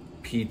with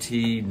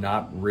PT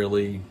not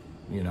really,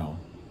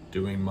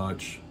 doing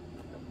much.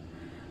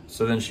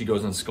 So then she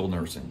goes in skilled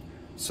nursing.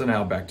 So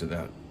now back to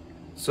that.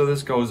 So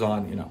this goes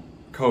on,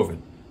 COVID.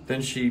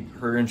 Then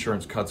her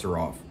insurance cuts her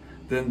off.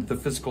 Then the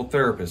physical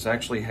therapist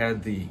actually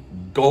had the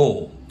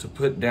goal to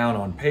put down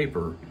on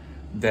paper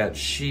that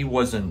she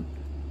wasn't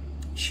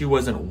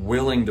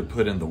willing to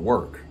put in the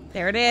work.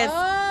 There it is.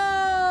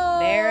 Oh,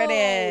 there it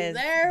is.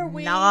 There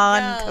we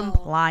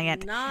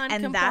Non-compliant. go.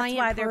 And that's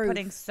why they're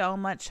putting so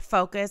much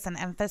focus and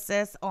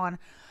emphasis on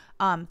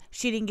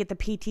she didn't get the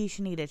PT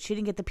she needed. She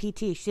didn't get the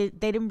PT.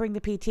 They didn't bring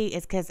the PT.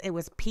 It's because it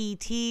was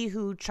PT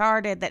who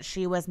charted that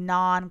she was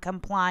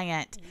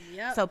non-compliant.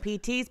 Yep. So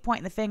PT's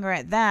pointing the finger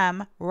at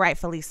them,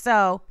 rightfully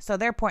so. So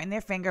they're pointing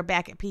their finger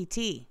back at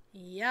PT.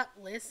 Yep,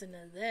 listen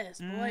to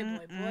this. Boy.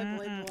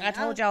 I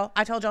told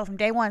y'all from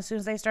day one, as soon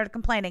as they started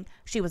complaining,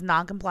 she was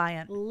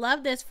non-compliant.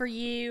 Love this for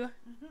you.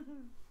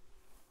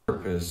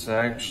 Therapist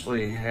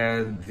actually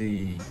had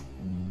the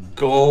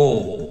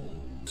goal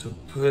to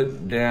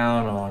put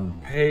down on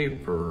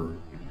paper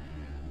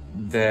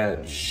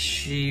that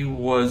she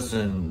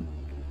wasn't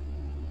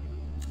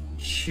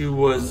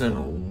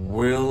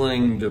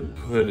willing to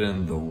put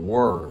in the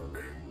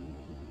work.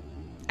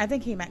 I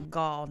think he meant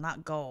gall,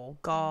 not goal.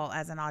 Gall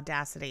as in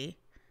audacity.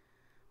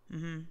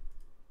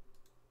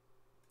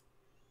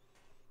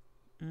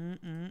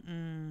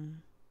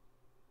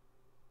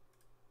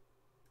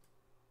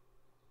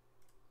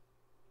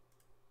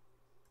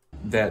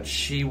 That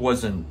she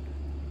wasn't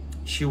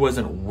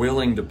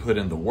willing to put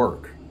in the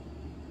work.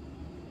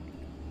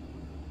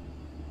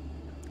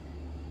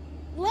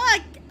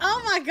 Look,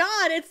 oh my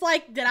God. It's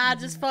like, did I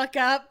just fuck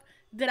up?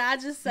 Did I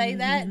just say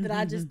that? Did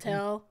I just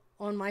tell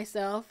on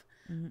myself?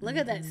 Look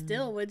at that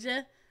still, would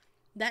you?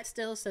 That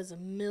still says a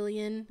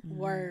million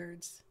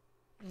words.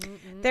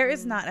 There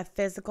is not a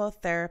physical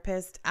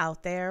therapist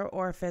out there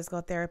or a physical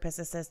therapist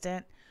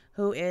assistant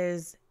who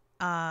is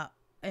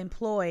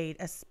employed,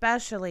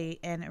 especially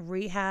in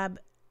rehab,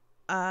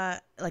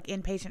 like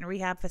inpatient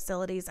rehab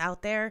facilities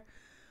out there,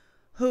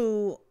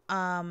 who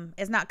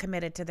is not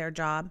committed to their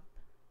job.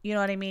 You know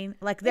what I mean?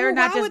 Like they're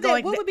not just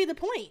going. What would be the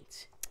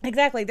point?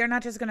 Exactly. They're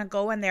not just going to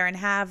go in there and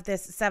have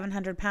this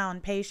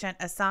 700-pound patient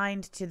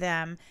assigned to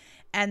them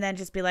and then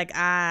just be like,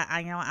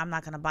 I'm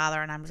not going to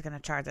bother and I'm just going to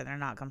charge that they're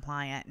not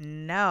compliant.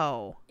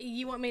 No.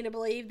 You want me to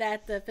believe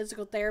that the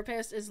physical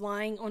therapist is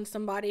lying on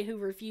somebody who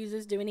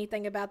refuses to do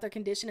anything about their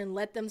condition and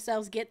let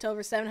themselves get to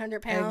over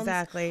 700 pounds?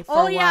 Exactly.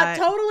 Yeah,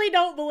 totally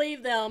don't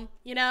believe them.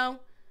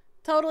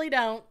 Totally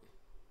don't.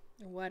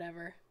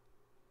 Whatever.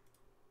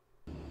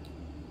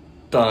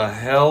 The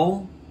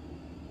hell?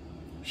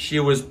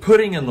 She was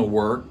putting in the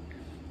work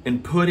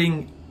and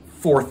putting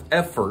forth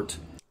effort.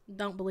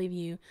 Don't believe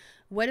you.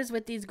 What is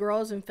with these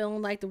girls and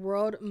feeling like the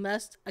world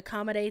must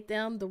accommodate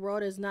them? The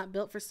world is not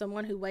built for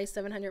someone who weighs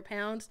 700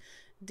 pounds.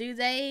 Do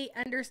they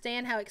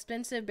understand how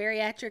expensive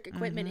bariatric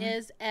equipment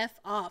is?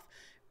 F off.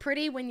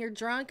 Pretty when you're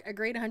drunk.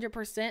 Agreed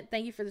 100%.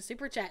 Thank you for the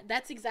super chat.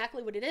 That's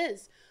exactly what it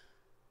is.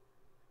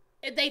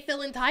 They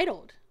feel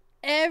entitled.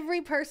 Every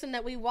person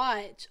that we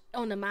watch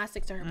on the My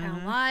 600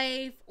 Pound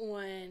Life,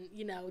 on,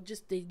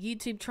 just the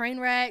YouTube train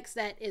wrecks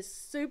that is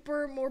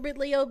super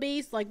morbidly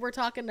obese, like we're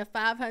talking the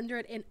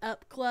 500 and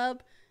up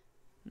club,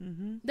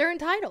 they're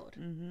entitled.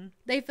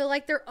 They feel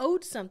like they're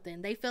owed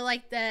something. They feel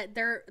like that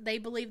they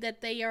believe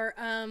that they are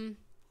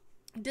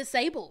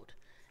disabled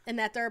and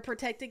that they're a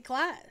protected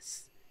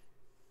class.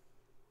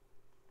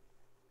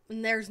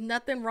 And there's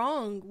nothing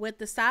wrong with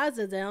the size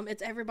of them.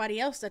 It's everybody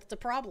else that's the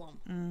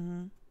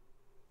problem.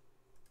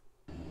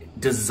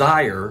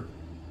 Desire.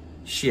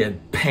 She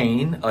had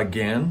pain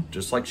again,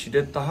 just like she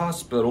did at the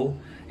hospital,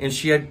 and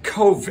she had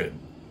COVID,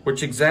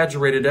 which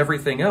exaggerated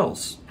everything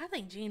else. I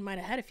think Gene might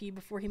have had a few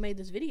before he made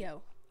this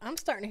video. I'm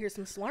starting to hear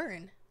some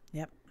slurring.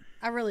 Yep.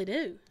 I really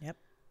do. Yep.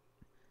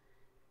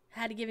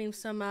 Had to give him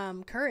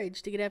some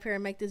courage to get up here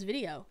and make this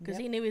video because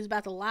he knew he was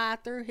about to lie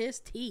through his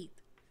teeth.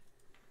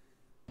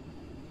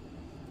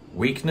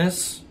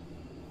 Weakness.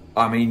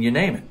 I mean, you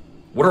name it.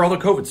 What are all the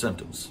COVID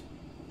symptoms?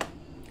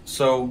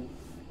 So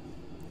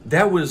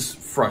that was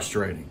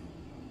frustrating.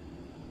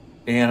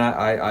 And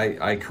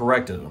I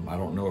corrected them. I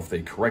don't know if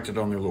they corrected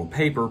on their little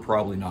paper.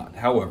 Probably not.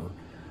 However,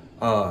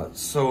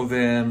 so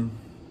then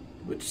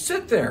we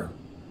sit there.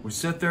 We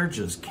sit there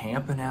just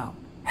camping out,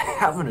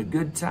 having a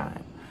good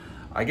time.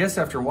 I guess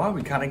after a while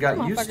we kind of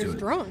got used to it.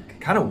 Drunk.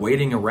 Kind of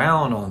waiting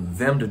around on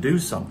them to do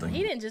something.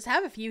 He didn't just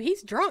have a few.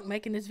 He's drunk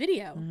making this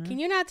video. Can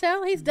you not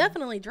tell? He's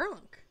definitely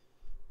drunk.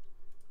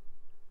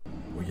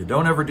 Well, you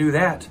don't ever do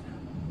that.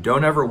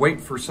 Don't ever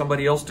wait for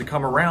somebody else to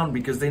come around,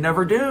 because they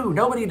never do.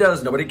 Nobody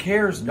does. Nobody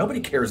cares.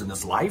 Nobody cares in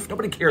this life.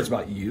 Nobody cares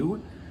about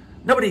you.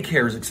 Nobody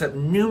cares except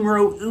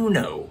numero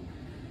uno.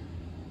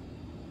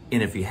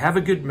 And if you have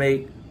a good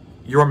mate,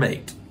 you're a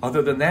mate.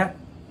 Other than that,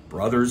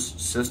 brothers,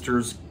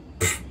 sisters,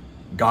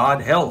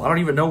 God, hell, I don't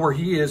even know where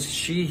he is.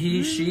 She,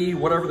 he, she,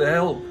 whatever the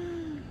hell.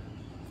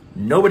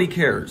 Nobody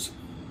cares.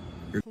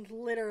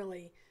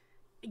 Literally.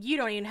 You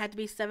don't even have to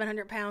be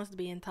 700 pounds to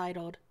be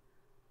entitled.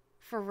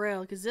 For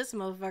real, because this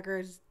motherfucker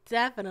is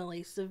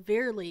definitely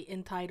severely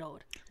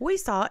entitled. We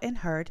saw and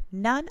heard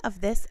none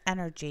of this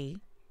energy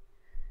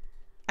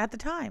at the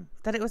time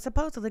that it was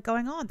supposedly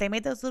going on. They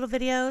made those little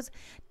videos,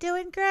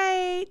 doing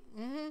great,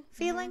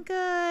 feeling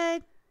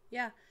good.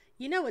 Yeah.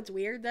 You know what's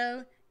weird,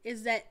 though,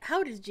 is that, how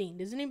old is Gene?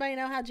 Does anybody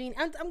know how Gene,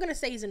 I'm going to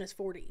say he's in his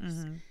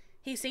 40s.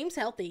 He seems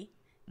healthy.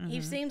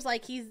 He seems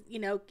like he's,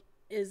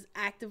 is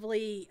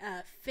actively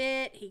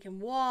fit. He can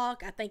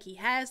walk. I think he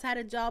has had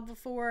a job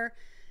before.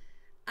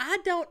 I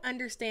don't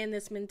understand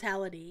this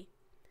mentality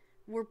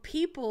where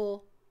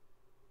people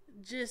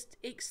just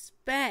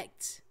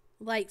expect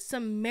like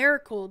some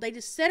miracle. They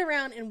just sit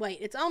around and wait.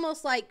 It's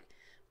almost like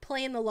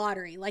playing the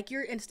lottery. Like,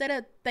 you're, instead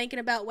of thinking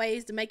about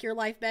ways to make your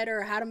life better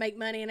or how to make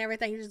money and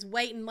everything, you're just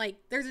waiting. Like,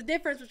 there's a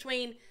difference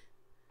between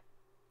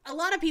a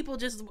lot of people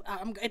just,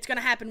 it's going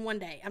to happen one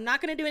day. I'm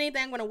not going to do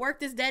anything. I'm going to work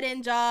this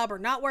dead-end job or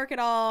not work at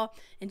all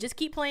and just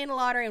keep playing the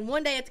lottery, and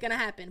one day it's going to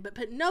happen. But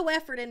put no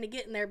effort into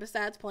getting there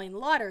besides playing the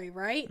lottery,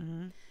 right?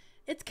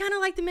 It's kind of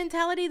like the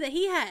mentality that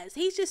he has.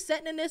 He's just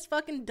sitting in this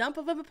fucking dump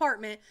of an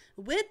apartment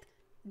with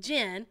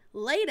Jen,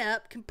 laid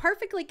up,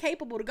 perfectly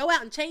capable to go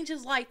out and change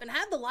his life and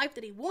have the life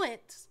that he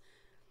wants.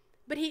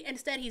 But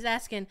instead he's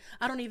asking,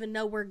 I don't even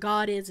know where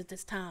God is at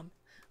this time.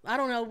 I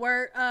don't know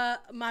where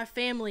my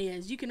family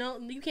is. You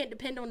can't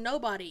depend on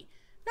nobody.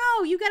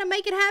 No, you got to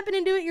make it happen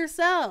and do it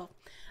yourself.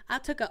 I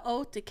took an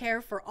oath to care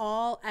for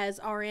all as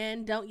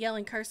RN. Don't yell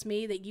and curse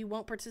me that you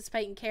won't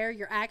participate in care.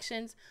 Your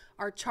actions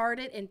are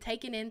charted and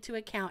taken into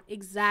account.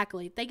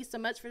 Exactly. Thank you so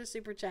much for the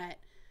super chat.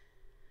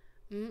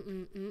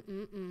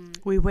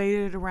 We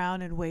waited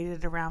around and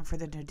waited around for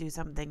them to do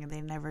something, and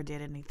they never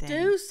did anything.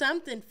 Do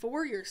something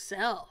for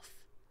yourself.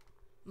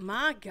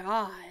 My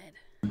God.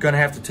 You're going to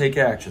have to take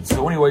action.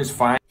 So anyways,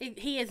 fine.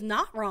 He is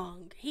not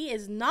wrong. He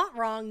is not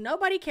wrong.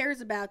 Nobody cares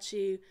about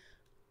you.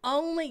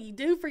 Only you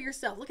do for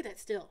yourself. Look at that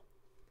still.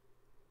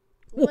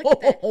 Look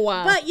at that.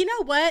 Wow. But you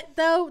know what,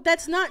 though?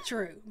 That's not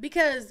true.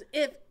 Because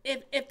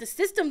if the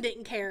system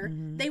didn't care,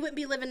 they wouldn't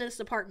be living in this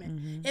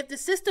apartment. If the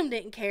system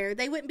didn't care,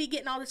 they wouldn't be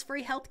getting all this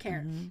free health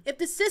care. If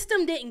the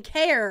system didn't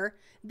care,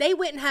 they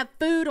wouldn't have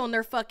food on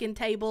their fucking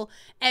table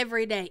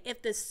every day.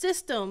 If the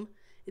system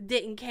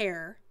didn't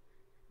care,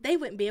 they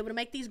wouldn't be able to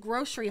make these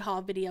grocery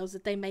haul videos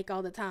that they make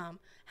all the time.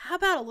 How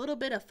about a little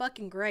bit of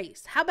fucking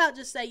grace? How about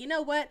just say, you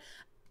know what?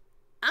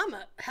 I'm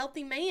a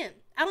healthy man.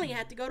 I don't even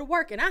have to go to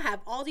work, and I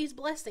have all these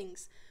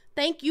blessings.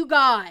 Thank you,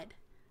 God.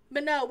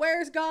 But no,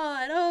 where's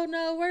God? Oh,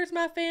 no, where's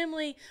my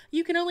family?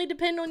 You can only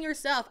depend on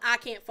yourself. I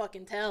can't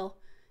fucking tell.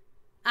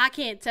 I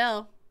can't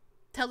tell.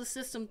 Tell the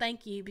system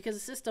thank you, because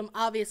the system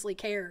obviously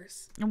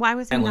cares. And why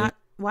was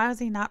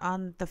he not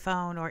on the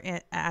phone or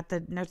at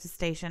the nurse's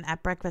station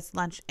at breakfast,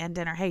 lunch, and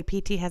dinner? Hey,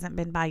 PT hasn't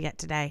been by yet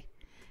today.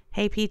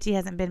 Hey, PT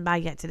hasn't been by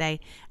yet today.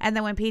 And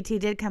then when PT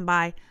did come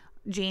by,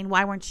 Jean,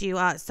 why weren't you?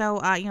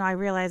 I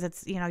realize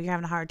it's, you're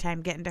having a hard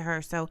time getting to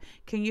her. So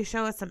can you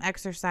show us some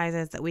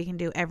exercises that we can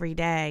do every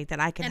day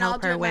that I can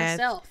help her with? And I'll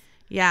do it myself.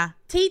 Yeah.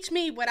 Teach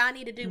me what I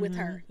need to do with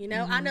her.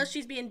 I know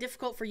she's being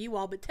difficult for you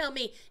all, but tell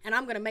me, and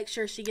I'm going to make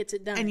sure she gets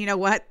it done. And you know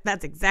what?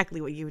 That's exactly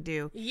what you would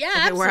do. Yeah,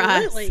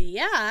 absolutely.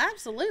 Yeah,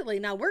 absolutely.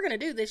 Now, we're going to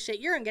do this shit.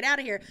 You're going to get out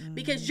of here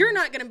because you're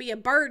not going to be a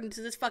burden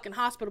to this fucking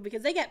hospital,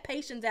 because they got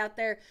patients out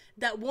there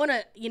that want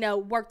to,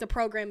 work the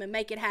program and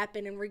make it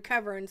happen and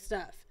recover and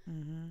stuff.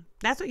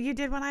 That's what you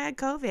did when I had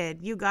COVID.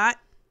 You got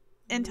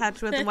in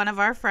touch with one of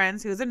our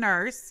friends who's a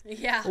nurse.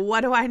 Yeah.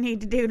 What do I need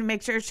to do to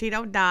make sure she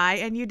don't die?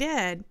 And you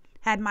did.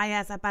 Had my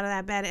ass up out of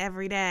that bed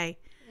every day.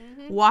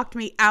 Walked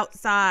me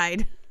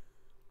outside.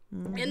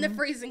 In the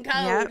freezing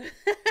cold.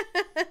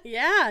 Yep.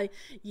 Yeah.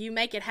 You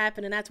make it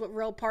happen, and that's what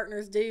real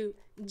partners do,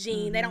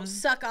 Gene. They don't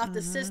suck off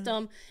the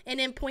system and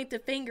then point the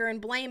finger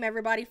and blame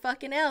everybody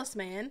fucking else,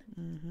 man.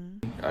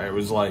 I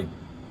was like,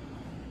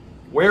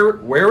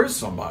 where is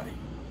somebody?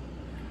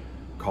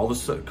 Call the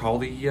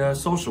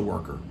social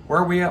worker. Where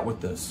are we at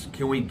with this?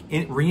 Can we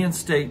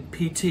reinstate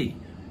PT?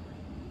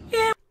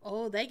 Yeah.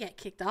 Oh, they got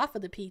kicked off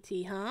of the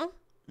PT, huh?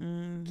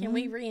 Can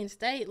we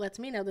reinstate? Lets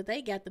me know that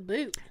they got the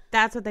boot.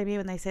 That's what they mean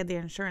when they said the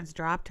insurance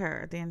dropped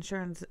her. The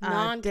insurance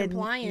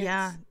non-compliance.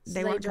 Yeah,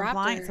 they weren't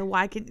compliant. So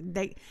why can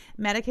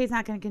Medicaid's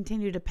not going to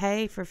continue to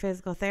pay for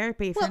physical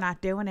therapy if you're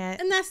not doing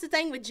it? And that's the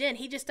thing with Jen.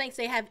 He just thinks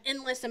they have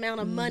endless amount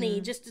of money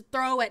just to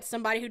throw at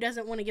somebody who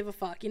doesn't want to give a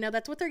fuck.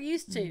 That's what they're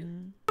used to.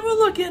 We'll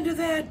look into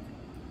that.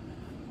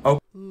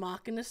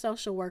 Mocking the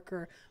social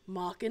worker,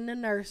 mocking the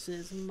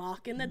nurses,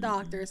 mocking the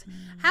doctors.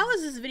 How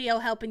is this video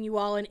helping you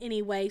all in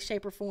any way,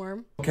 shape, or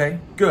form? Okay,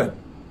 good.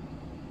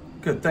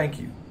 Good,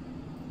 thank you.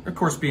 Of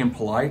course, being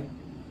polite.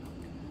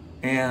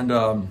 And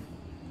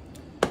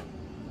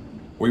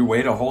We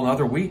wait a whole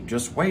nother week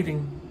just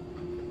waiting.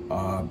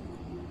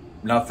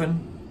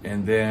 Nothing.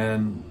 And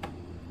then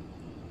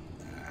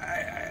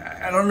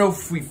I don't know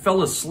if we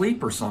fell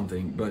asleep or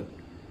something, but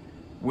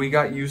we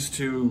got used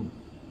to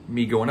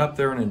me going up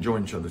there and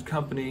enjoying each other's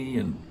company,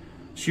 and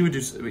she would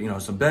do,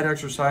 some bed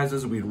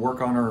exercises. We'd work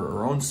on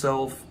our own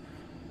self,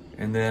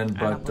 and then,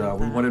 but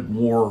we wanted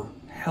more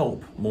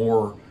help,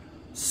 more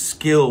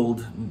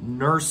skilled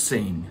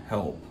nursing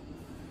help.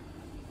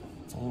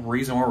 That's the whole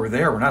reason why we're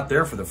there. We're not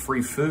there for the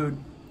free food,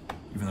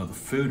 even though the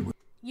food was...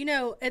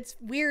 It's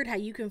weird how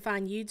you can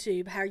find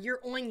YouTube, how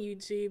you're on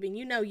YouTube and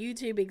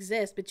YouTube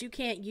exists, but you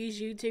can't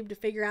use YouTube to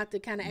figure out the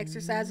kind of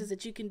exercises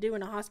that you can do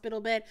in a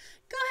hospital bed.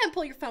 Go ahead and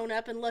pull your phone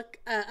up and look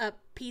up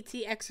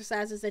PT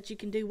exercises that you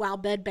can do while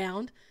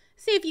bedbound.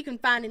 See if you can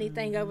find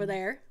anything over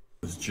there.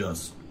 It was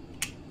just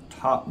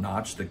top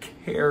notch. The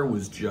care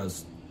was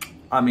just,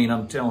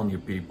 I'm telling you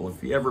people,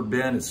 if you ever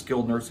been at a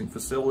skilled nursing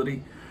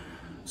facility,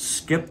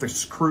 skip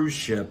the cruise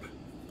ship,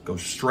 go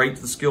straight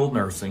to the skilled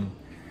nursing.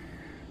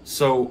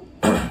 So,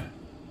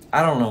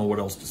 I don't know what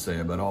else to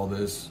say about all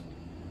this.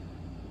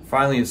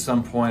 Finally, at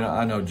some point,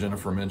 I know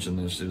Jennifer mentioned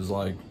this, it was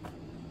like,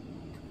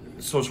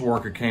 a social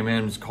worker came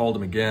in, just called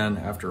him again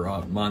after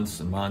months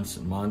and months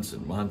and months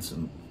and months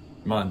and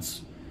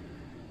months.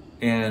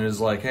 And is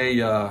like, hey,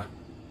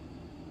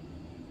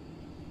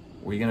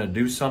 we gonna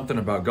do something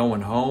about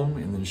going home?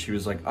 And then she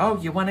was like,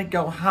 oh, you wanna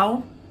go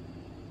home?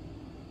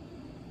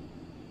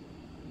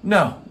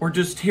 No, we're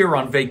just here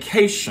on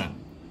vacation.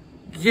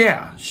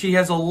 Yeah, she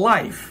has a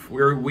life.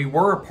 We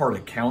were a part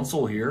of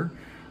council here.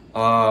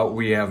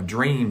 We have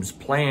dreams,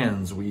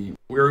 plans. We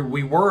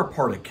were a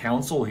part of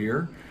council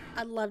here.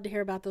 I'd love to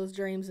hear about those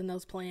dreams and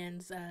those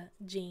plans,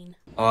 Gene.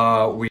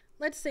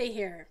 Let's see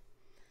here.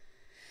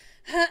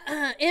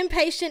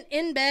 Inpatient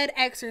in-bed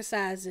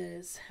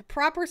exercises.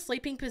 Proper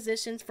sleeping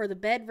positions for the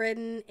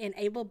bedridden and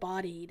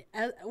able-bodied.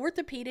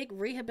 Orthopedic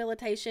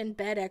rehabilitation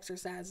bed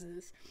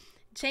exercises.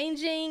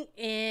 Changing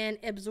an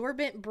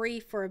absorbent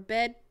brief for a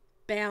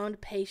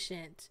bed-bound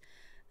patient.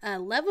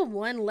 Level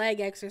 1 leg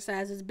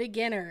exercises.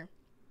 Beginner.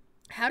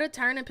 How to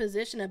turn and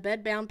position a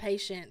bed-bound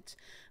patient.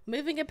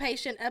 Moving a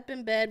patient up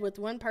in bed with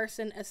one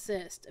person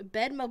assist.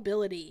 Bed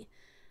mobility.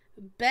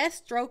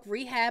 Best stroke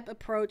rehab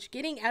approach,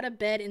 getting out of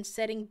bed and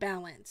setting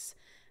balance.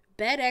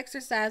 Bed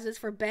exercises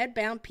for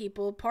bed-bound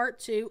people, part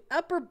 2,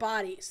 upper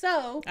body.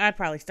 So, I'd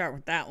probably start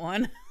with that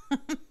one.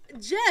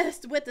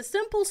 just with a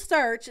simple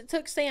search, it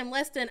took Sam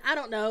less than,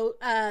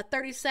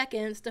 30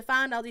 seconds to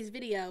find all these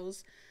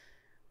videos.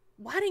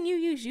 Why didn't you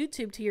use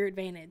YouTube to your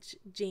advantage,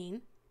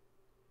 Gene?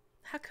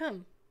 How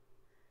come?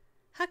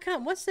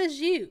 What says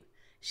you?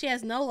 She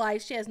has no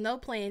life. She has no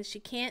plans. She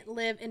can't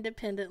live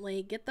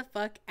independently. Get the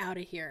fuck out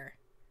of here.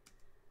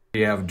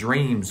 We have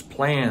dreams,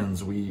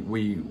 plans.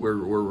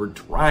 We're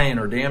trying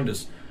our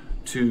damnedest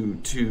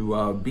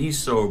to be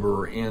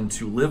sober and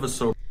to live a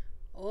sober.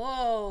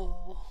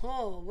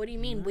 Oh, what do you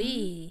mean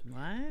we?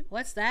 What?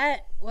 What's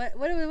that? What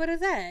is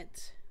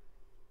that?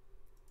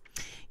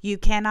 You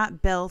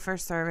cannot bill for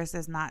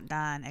services not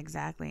done.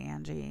 Exactly,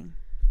 Angie.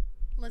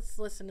 Let's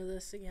listen to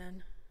this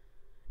again.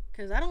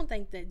 Because I don't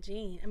think that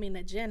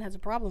Jen has a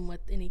problem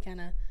with any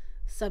kind of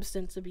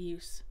substance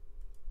abuse.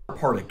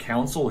 Part of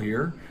council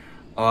here.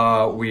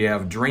 We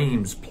have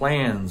dreams,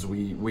 plans.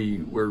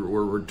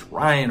 We're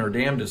trying our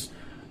damnedest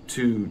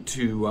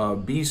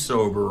to be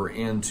sober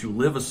and to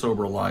live a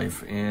sober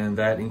life, and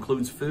that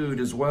includes food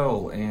as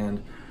well,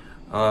 and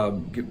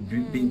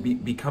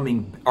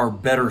becoming our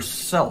better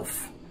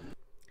self.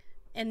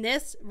 And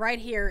this right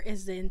here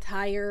is the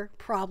entire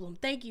problem.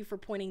 Thank you for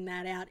pointing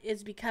that out.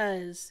 Is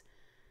because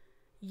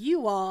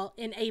you all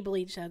enable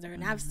each other.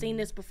 And I've seen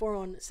this before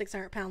on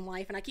 600-Pound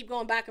Life. And I keep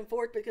going back and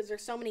forth because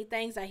there's so many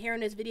things I hear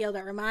in this video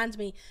that reminds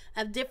me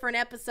of different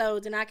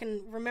episodes. And I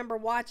can remember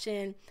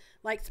watching,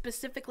 like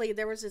specifically,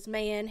 there was this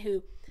man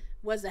who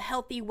was a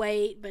healthy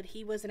weight, but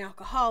he was an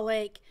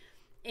alcoholic.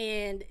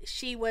 And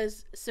she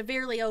was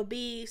severely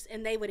obese,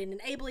 and they would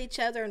enable each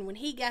other. And when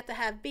he got to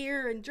have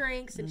beer and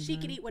drinks, and she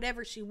could eat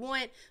whatever she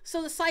wanted.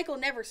 So the cycle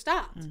never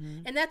stopped.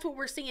 And that's what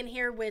we're seeing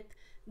here with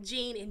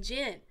Gene and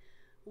Jen.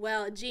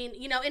 Well, Gene,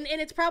 and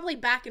it's probably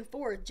back and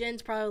forth.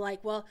 Jen's probably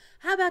like, well,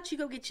 how about you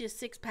go get you a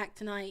 6-pack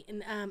tonight,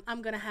 and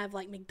I'm going to have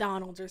like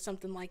McDonald's or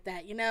something like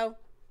that,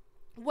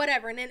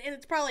 whatever. And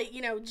it's probably,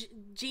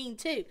 Gene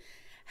too.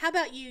 How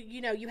about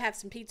you have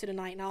some pizza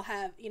tonight, and I'll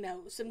have,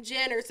 some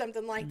gin or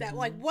something like that.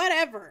 Like,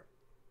 whatever.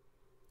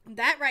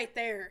 That right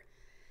there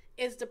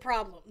is the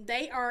problem.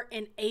 They are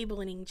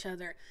enabling each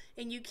other.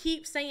 And you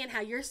keep saying how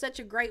you're such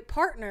a great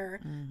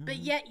partner, but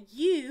yet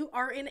you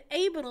are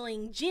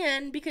enabling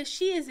Jen because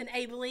she is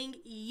enabling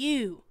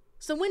you.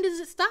 So when does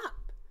it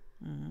stop?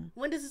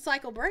 When does the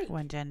cycle break?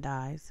 When Jen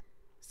dies.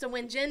 So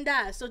when Jen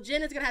dies. So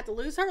Jen is going to have to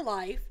lose her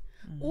life.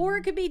 Or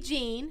it could be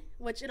Gene,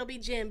 which it'll be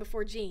Jen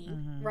before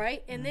Gene,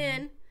 right? And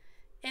then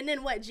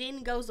what?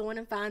 Gene goes on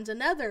and finds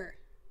another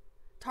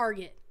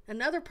target,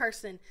 another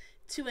person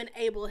to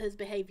enable his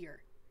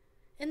behavior.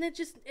 And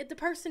the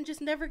person just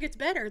never gets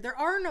better. There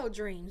are no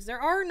dreams. There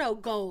are no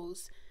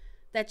goals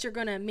that you're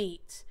going to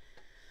meet.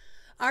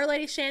 Our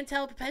Lady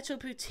Chantel Perpetual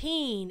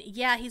Poutine.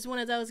 Yeah, he's one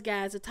of those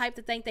guys, the type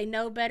that think they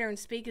know better and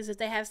speak as if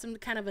they have some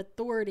kind of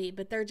authority,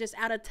 but they're just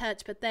out of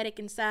touch, pathetic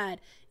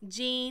inside.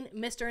 Gene,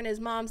 Mr. and his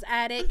mom's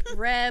attic,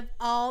 Rev,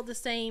 all the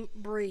same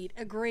breed.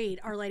 Agreed.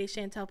 Our Lady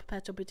Chantel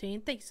Perpetual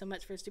Poutine. Thank you so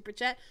much for the super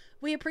chat.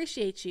 We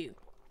appreciate you.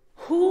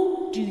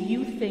 Who do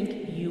you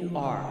think you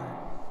are?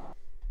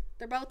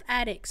 They're both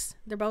addicts.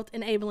 They're both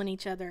enabling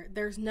each other.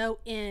 There's no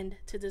end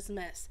to this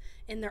mess.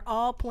 And they're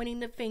all pointing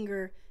the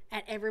finger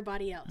at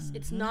everybody else.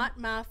 It's not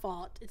my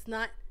fault. It's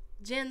not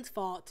Jen's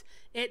fault.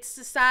 It's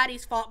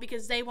society's fault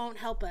because they won't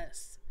help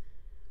us.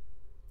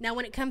 Now,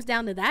 when it comes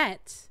down to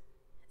that,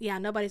 yeah,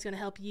 nobody's going to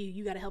help you.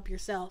 You got to help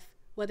yourself.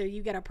 Whether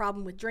you got a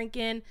problem with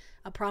drinking,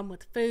 a problem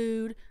with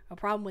food, a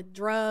problem with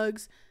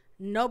drugs,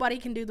 nobody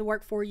can do the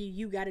work for you.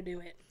 You got to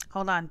do it.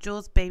 Hold on.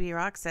 Jules Baby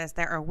Rock says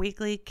there are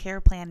weekly care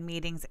plan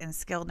meetings in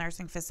skilled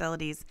nursing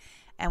facilities,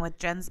 and with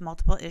Jen's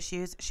multiple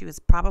issues, she was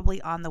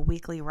probably on the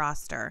weekly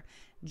roster.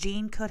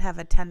 Gene could have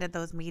attended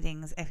those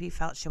meetings if he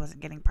felt she wasn't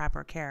getting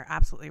proper care.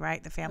 Absolutely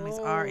right. The families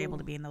are able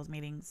to be in those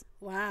meetings.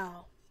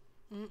 Wow.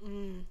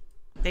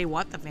 They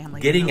want the family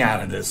Getting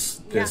out of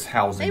this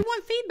housing. They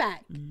want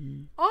feedback.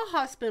 All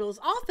hospitals,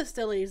 all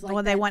facilities like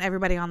well, they want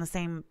everybody on the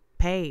same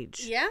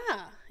page.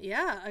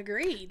 Yeah,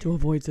 agreed. To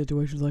avoid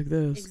situations like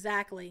this.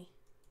 Exactly.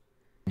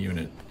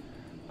 Unit,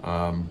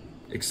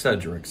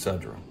 etc.,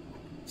 etc.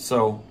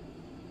 So,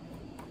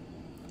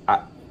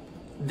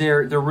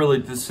 they're really,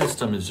 the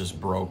system is just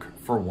broke,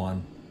 for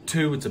one.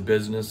 2, it's a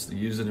business. They're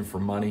using it for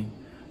money.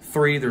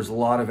 3, there's a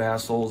lot of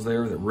assholes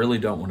there that really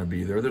don't want to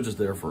be there. They're just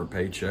there for a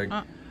paycheck.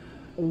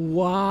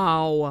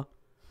 Wow.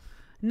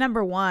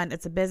 Number 1,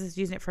 it's a business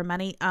using it for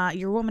money.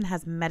 Your woman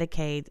has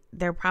Medicaid.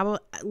 They're probably,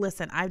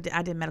 listen, I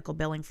did medical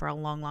billing for a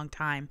long, long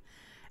time.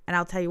 And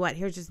I'll tell you what,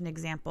 here's just an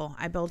example.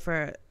 I billed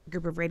for a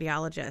group of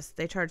radiologists.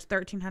 They charge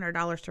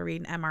 $1,300 to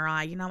read an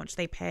MRI. You know how much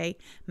they pay?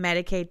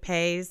 Medicaid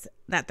pays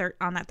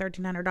on that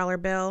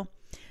 $1,300 bill?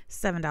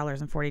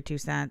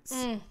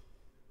 $7.42.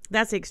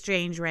 That's the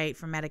exchange rate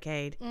for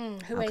Medicaid.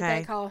 Who ate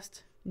that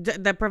cost?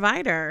 The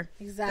provider.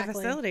 Exactly. The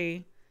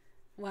facility.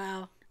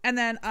 Wow. And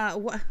then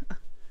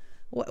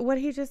what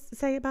did he just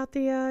say about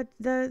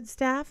the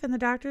staff and the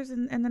doctors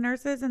and the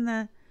nurses and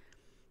the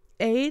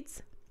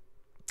aides?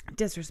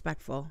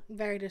 Disrespectful.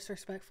 Very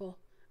disrespectful.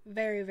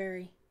 Very,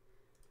 very.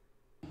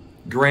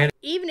 Granted,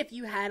 even if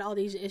you had all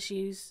these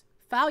issues,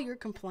 file your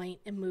complaint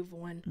and move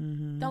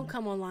on. Don't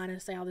come online and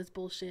say all this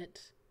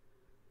bullshit.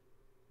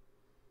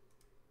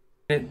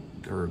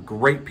 they're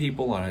great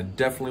people, and I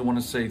definitely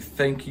want to say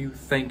thank you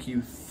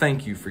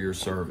for your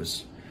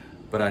service.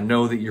 But I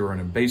know that you're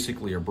in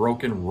basically a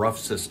broken, rough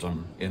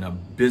system, in a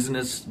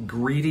business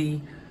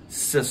greedy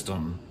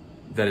system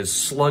that is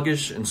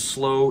sluggish and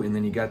slow, and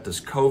then you got this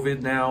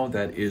COVID now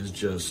that is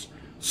just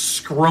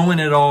screwing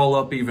it all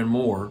up even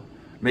more,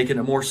 making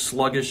it more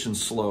sluggish and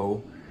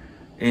slow.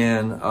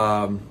 And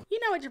you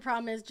know what your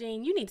problem is,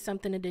 Gene? You need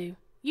something to do.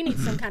 You need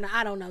some kind of,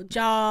 I don't know,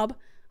 job,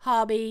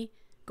 hobby,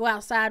 go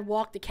outside,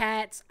 walk the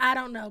cats. I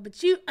don't know,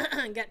 but you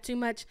got too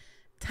much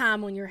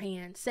time on your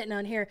hands sitting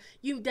on here.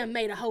 You've done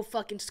made a whole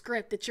fucking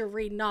script that you're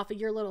reading off of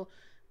your little,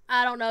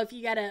 I don't know if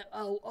you got a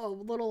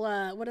little,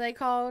 what are they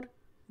called?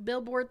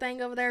 Billboard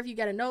thing over there. If you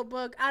got a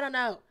notebook, I don't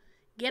know.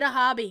 Get a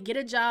hobby, get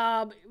a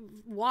job,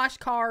 wash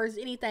cars,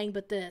 anything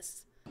but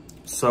this.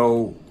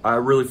 so I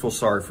really feel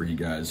sorry for you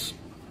guys,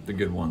 the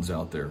good ones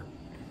out there.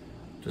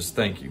 Just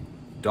thank you.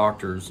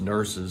 Doctors,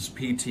 nurses,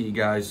 PT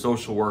guys,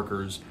 social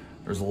workers.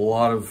 There's a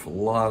lot of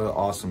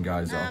awesome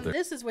guys out there.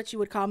 This is what you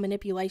would call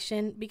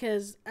manipulation,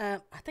 because I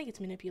think it's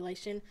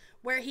manipulation,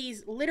 where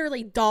he's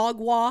literally dog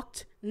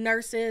walked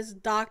nurses,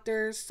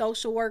 doctors,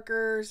 social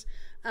workers,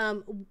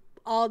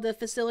 all the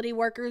facility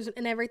workers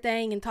and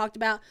everything, and talked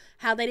about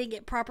how they didn't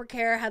get proper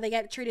care, how they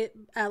got treated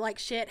like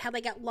shit, how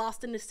they got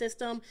lost in the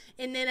system.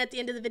 And then at the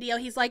end of the video,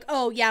 he's like,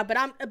 "Oh yeah,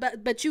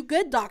 but you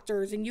good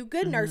doctors and you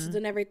good nurses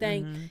and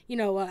everything, you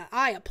know,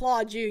 I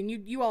applaud you, and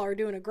you all are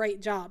doing a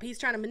great job." He's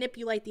trying to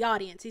manipulate the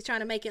audience. He's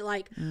trying to make it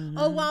like,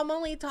 "Oh well, I'm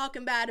only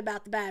talking bad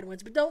about the bad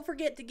ones, but don't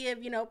forget to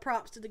give, you know,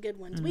 props to the good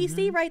ones." We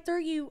see right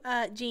through you,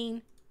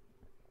 Gene.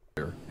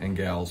 And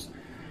gals.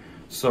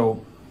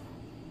 So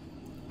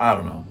I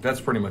don't know.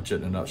 That's pretty much it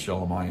in a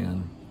nutshell on my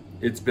end.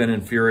 It's been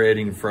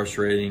infuriating and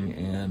frustrating,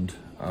 and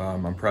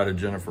I'm proud of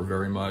Jennifer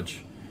very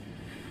much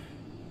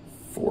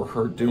for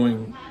her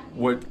doing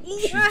what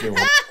she's doing.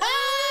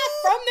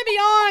 From the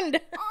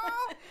beyond.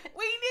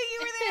 We knew you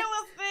were there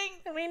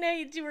listening. We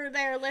knew you were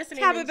there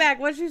listening. Tap it back.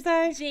 What'd you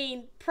say?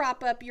 Gene,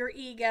 prop up your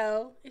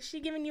ego. Is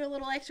she giving you a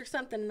little extra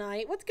something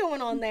tonight? What's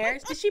going on there?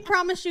 Did she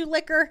promise you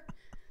liquor?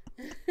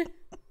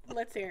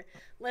 Let's hear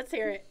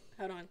it.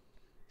 Hold on.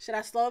 Should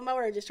I slow mo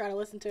or just try to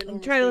listen to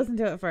it? Try to listen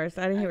to it first.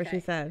 I didn't hear what she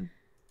said.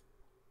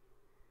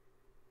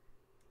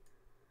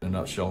 In a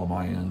nutshell on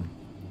my end.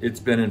 It's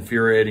been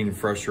infuriating and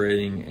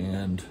frustrating,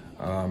 and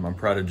I'm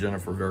proud of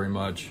Jennifer very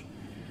much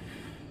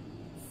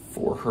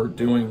for her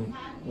doing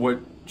what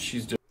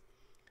she's doing.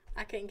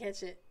 I couldn't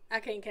catch it.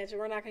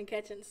 We're not going to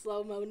catch it in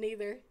slow mo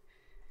neither.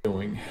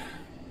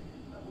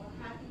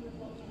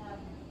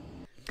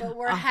 but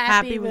we're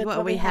happy with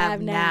what we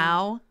have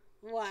now.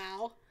 now.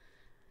 Wow.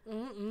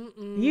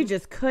 You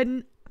just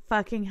couldn't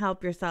fucking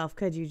help yourself,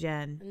 could you,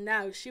 Jen?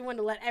 No, she wanted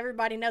to let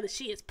everybody know that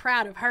she is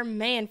proud of her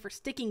man for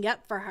sticking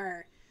up for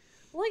her.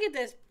 Look at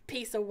this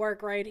piece of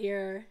work right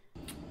here.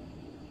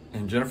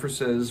 And Jennifer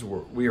says,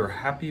 we are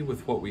happy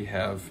with what we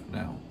have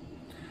now.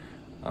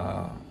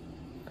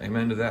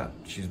 Amen to that.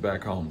 She's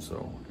back home,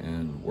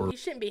 and we're... You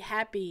shouldn't be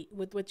happy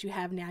with what you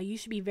have now. You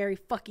should be very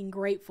fucking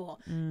grateful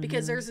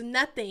because there's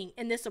nothing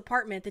in this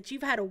apartment that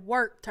you've had to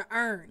work to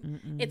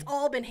earn. It's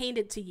all been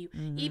handed to you.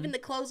 Even the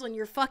clothes on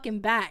your fucking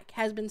back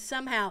has been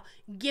somehow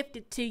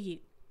gifted to you.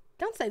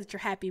 Don't say that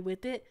you're happy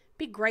with it.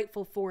 Be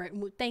grateful for it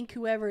and thank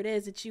whoever it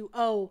is that you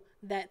owe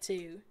that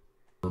to.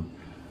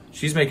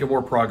 She's making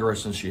more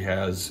progress than she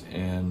has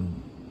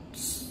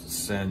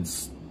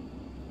since,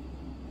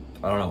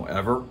 I don't know,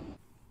 ever.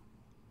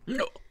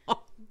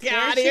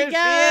 God, here she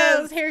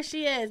goes. Here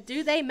she is.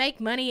 Do they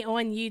make money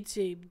on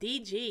YouTube?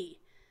 DG.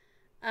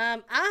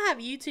 I have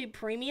YouTube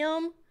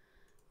Premium,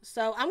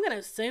 so I'm going to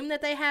assume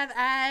that they have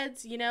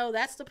ads. You know,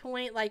 that's the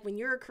point. Like, when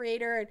you're a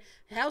creator, and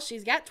hell,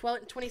 she's got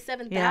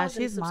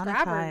 27,000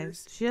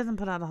 subscribers. Monetized. She hasn't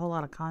put out a whole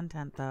lot of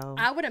content, though.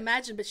 I would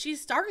imagine, but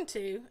she's starting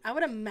to. I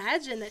would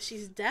imagine that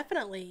she's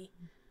definitely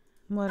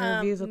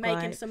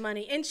making some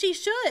money. And she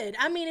should.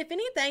 I mean, if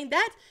anything,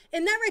 that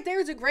right there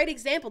is a great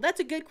example. That's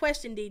a good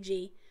question,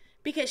 DG.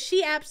 Because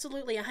she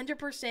absolutely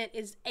 100%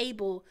 is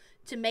able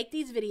to make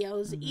these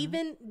videos,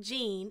 even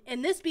Jean,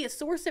 and this be a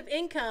source of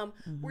income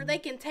where they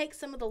can take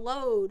some of the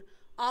load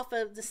off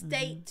of the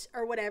state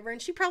or whatever,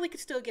 and she probably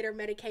could still get her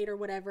Medicaid or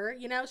whatever.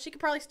 You know, she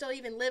could probably still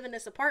even live in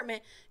this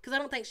apartment because I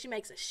don't think she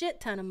makes a shit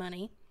ton of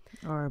money.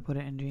 Or put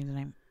it in Jean's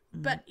name.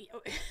 But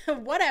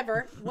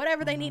whatever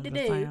they need to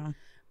do.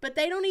 But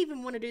they don't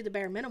even want to do the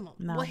bare minimum.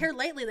 No. Well, here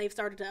lately they've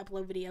started to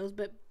upload videos,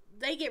 but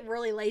they get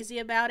really lazy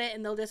about it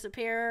and they'll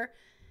disappear.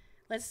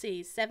 Let's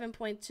see,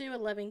 7.2,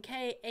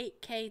 11K,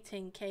 8K,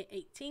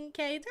 10K, 18K.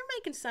 They're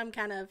making some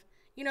kind of,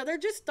 you know, they're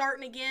just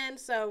starting again,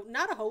 so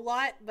not a whole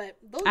lot, but...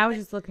 I was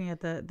just looking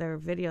at their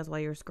videos while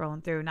you were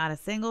scrolling through. Not a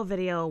single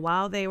video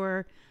while they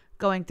were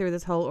going through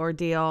this whole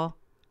ordeal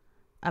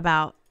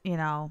about, you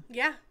know...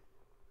 Yeah.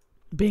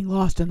 Being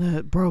lost in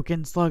the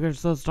broken sluggish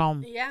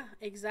system. Yeah,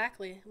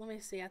 exactly. Let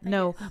me see. I think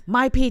no,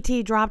 my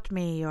PT dropped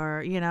me,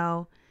 or, you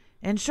know,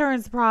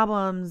 insurance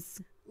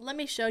problems... Let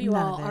me show you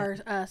all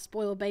our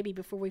spoiled baby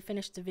before we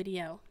finish the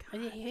video.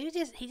 He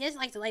just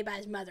likes to lay by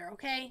his mother,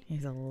 okay?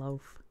 He's a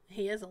loaf.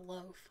 He is a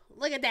loaf.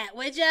 Look at that,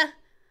 would ya?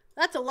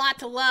 That's a lot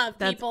to love,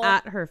 people.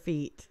 That's at her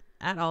feet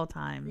at all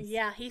times.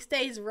 Yeah, he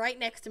stays right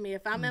next to me.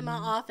 If I'm in my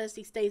office,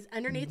 he stays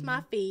underneath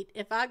my feet.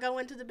 If I go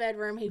into the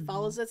bedroom, he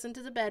follows us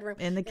into the bedroom.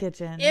 In the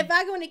kitchen. If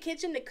I go in the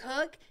kitchen to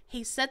cook,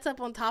 he sits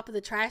up on top of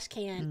the trash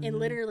can and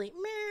literally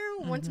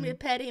wants me to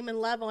pet him and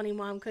love on him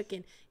while I'm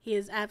cooking. He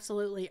is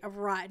absolutely a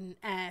rotten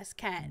ass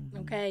cat,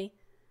 okay?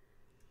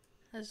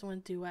 I just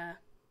wanted to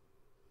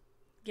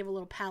give a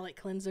little palate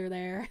cleanser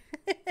there.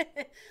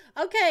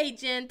 Okay,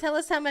 Jen, tell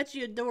us how much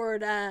you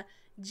adored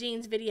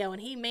Jean's video.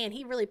 And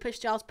he really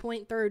pushed y'all's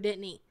point through,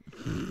 didn't he?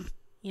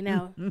 You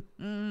know,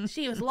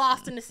 she was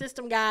lost in the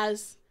system,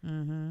 guys.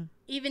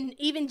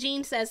 Even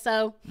Jean says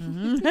so.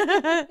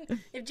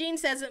 If Jean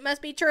says it,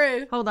 must be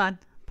true. Hold on.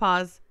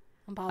 Pause.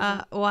 I'm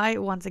pausing. Why,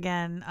 once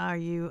again, are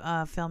you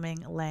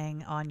filming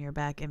laying on your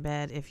back in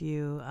bed if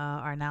you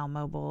are now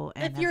mobile?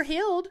 And if you're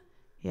healed.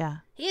 Yeah.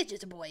 He is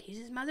just a boy. He's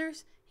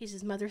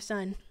his mother's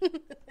son.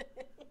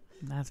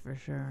 That's for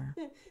sure.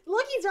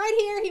 Look, he's right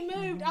here. He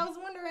moved. I was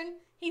wondering.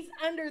 He's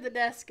under the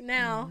desk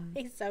now.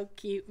 He's so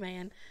cute,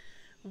 man.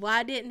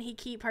 Why didn't he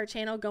keep her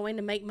channel going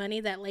to make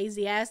money, that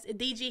lazy ass?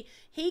 DG,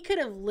 he could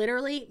have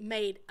literally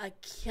made a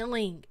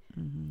killing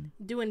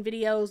doing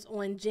videos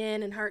on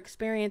Jen and her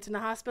experience in the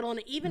hospital.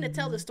 And even to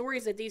tell the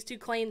stories that these two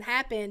claimed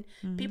happened,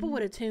 people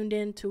would have tuned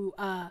into,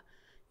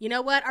 you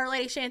know what, Our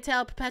Lady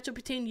Chantel, Perpetual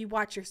Platoon, you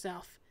watch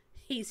yourself.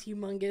 He's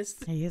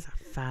humongous. He is a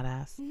fat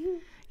ass.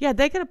 Yeah,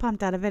 they could have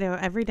pumped out a video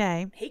every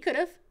day. He could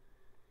have.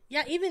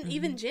 Yeah,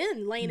 even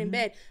Jen laying in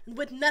bed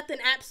with nothing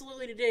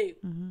absolutely to do.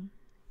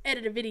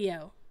 Edit a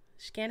video.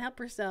 She can't help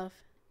herself.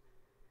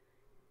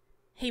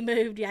 He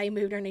moved. Yeah, he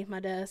moved underneath my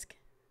desk.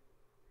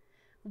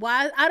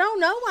 Why? I don't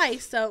know why.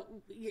 So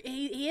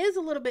he is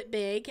a little bit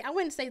big. I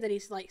wouldn't say that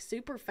he's like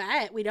super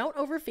fat. We don't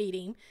overfeed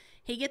him.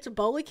 He gets a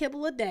bowl of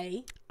kibble a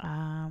day.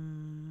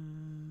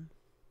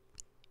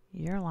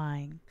 You're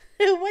lying.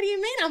 What do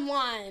you mean I'm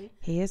lying?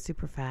 He is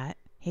super fat.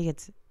 He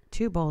gets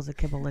 2 bowls of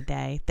kibble a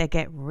day that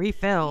get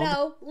refilled.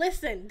 No,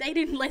 listen. They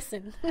didn't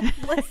listen.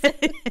 Listen.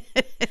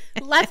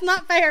 That's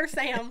not fair,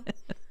 Sam.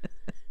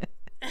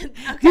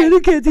 Okay. The other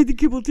cats eat the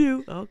kibble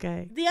too.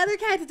 Okay. The other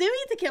cats do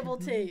eat the kibble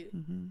too.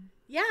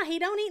 Yeah, he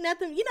don't eat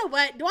nothing. You know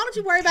what? Why don't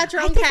you worry about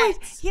your own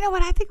cats? You know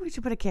what? I think we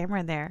should put a camera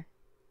in there.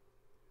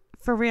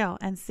 For real.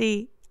 And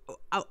see.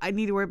 Oh, I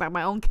need to worry about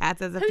my own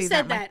cats as if Who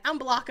said that? I'm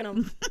blocking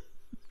them.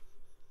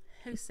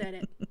 Who said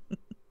it?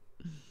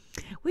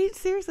 We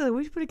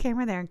should put a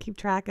camera there and keep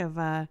track of.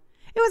 It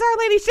was Our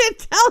Lady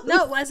Chantel.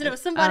 No, it wasn't. It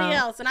was somebody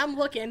else, and I'm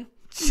looking.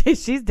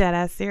 She's dead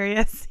ass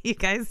serious. You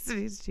guys,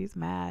 she's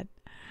mad.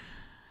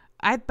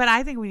 But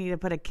I think we need to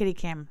put a kitty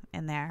cam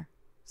in there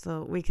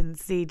so we can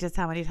see just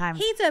how many times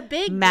He's a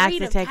big Max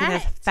breed is of taking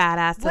cat. his fat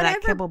ass to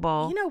that kibble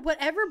bowl. You know,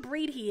 whatever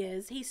breed he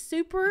is, he's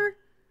super.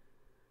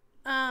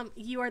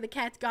 You are the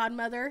cat's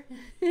godmother.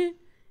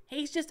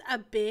 He's just a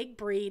big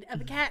breed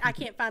of a cat. I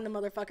can't find the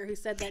motherfucker who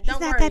said that. He's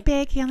Don't not worry. that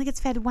big. He only gets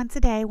fed once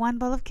a day, 1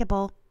 bowl of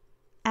kibble,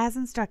 as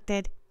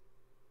instructed.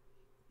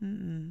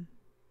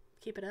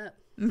 Keep it up.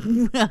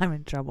 I'm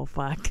in trouble.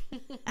 Fuck.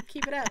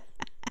 Keep it up.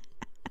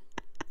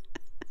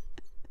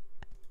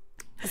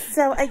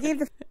 So I gave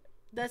the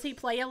Does he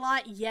play a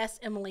lot? Yes,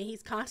 Emily.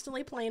 He's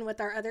constantly playing with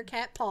our other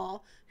cat,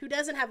 Paul, who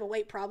doesn't have a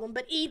weight problem,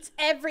 but eats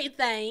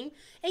everything.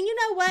 And you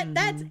know what?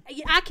 That's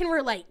I can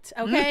relate,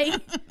 okay?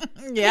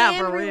 Yeah,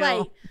 Can for relate.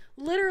 real.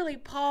 Literally,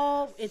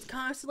 Paul is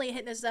constantly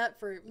hitting us up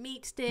for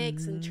meat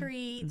sticks and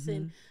treats,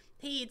 and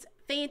he eats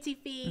Fancy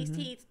Feast.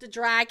 He eats the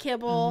dry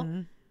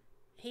kibble.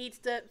 He eats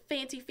the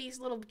Fancy Feast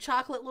little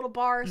chocolate little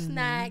bar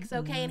snacks,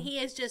 okay? And he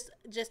is just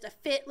a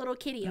fit little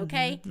kitty,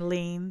 okay?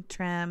 Lean,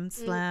 trim,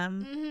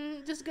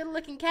 slim. Just a good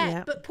looking cat.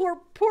 Yep. But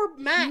poor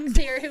Max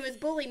here, who is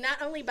bullied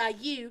not only by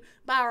you,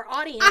 by our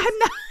audience,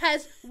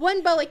 has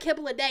 1 bowl of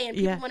kibble a day, and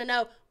people want to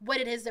know what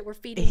it is that we're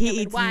feeding him He and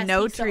eats why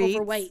no he's so treats.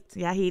 overweight.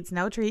 Yeah, he eats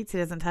no treats. He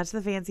doesn't touch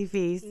the Fancy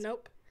Feast.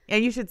 Nope.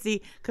 And you should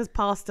see, because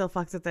Paul still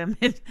fucks with them.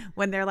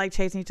 When they're like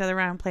chasing each other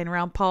around, playing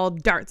around, Paul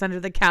darts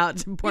under the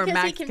couch. And poor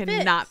Because he Max can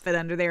cannot fit. fit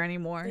under there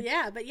anymore.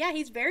 Yeah, but yeah,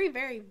 he's very,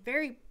 very,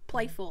 very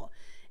playful.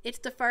 It's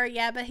the fur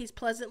Yaba. He's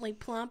pleasantly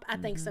plump. I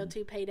think so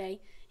too, Payday.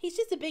 He's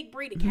just a big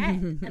breed of cat.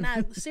 And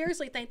I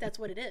seriously think that's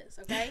what it is,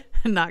 okay?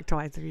 Knock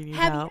twice if you need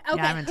help.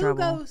 Okay, Yeah, I'm in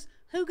trouble.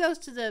 who goes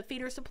to the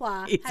feeder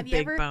supply? It's have you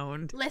big ever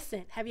boned.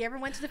 Listen, have you ever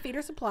went to the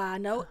feeder supply? I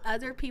know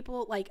other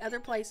people, like other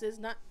places,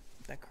 not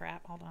The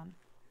crap. Hold on.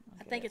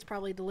 I think it's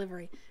probably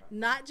delivery.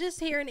 Not just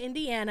here in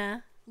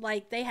Indiana.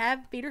 Like, they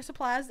have feeder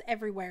supplies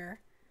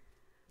everywhere.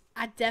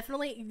 I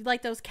definitely,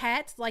 like those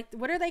cats, like,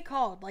 what are they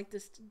called? Like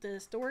the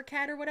store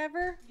cat or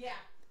whatever? Yeah.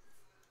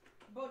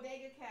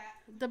 Bodega cat.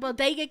 The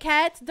bodega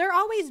cats. They're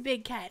always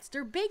big cats.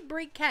 They're big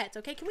breed cats,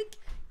 okay? Can we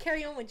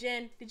carry on with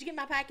Jen? Did you get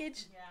my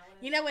package? Yeah.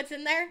 You know what's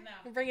in there?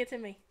 No. Bring it to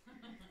me.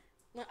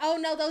 Oh,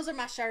 no, those are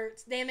my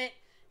shirts. Damn it.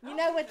 You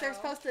know what they're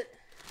supposed to...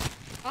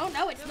 Oh,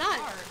 no, it's not.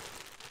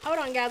 Hold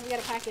on, guys. We got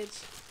a package.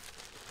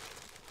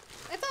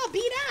 It's all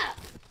beat up.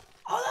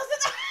 Oh, those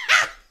are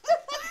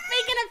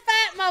Speaking of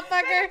fat,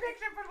 motherfucker. Take a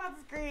picture, put it on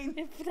the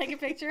screen. Take a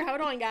picture.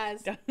 Hold on,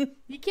 guys.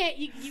 You can't.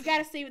 You got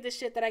to see with this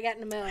shit that I got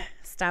in the mail.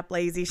 Stop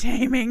lazy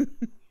shaming.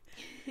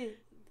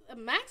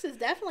 Max is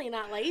definitely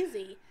not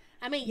lazy.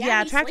 I mean,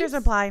 Yeah, he Tractor sleeps.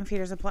 Supply and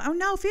Feeder Supply. Oh,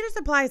 no, Feeder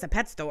Supply is a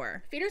pet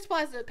store. Feeder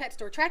Supply is a pet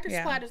store. Tractor Yeah.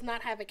 Supply does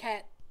not have a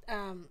cat.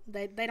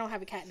 They don't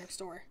have a cat in their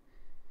store.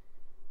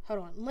 Hold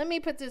on. Let me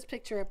put this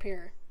picture up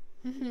here.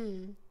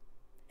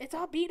 It's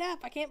all beat up.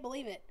 I can't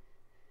believe it.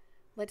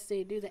 Let's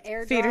see. Do the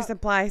airdrop. Feeder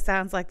Supply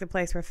sounds like the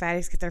place where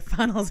fatties get their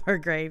funnels or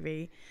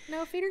gravy.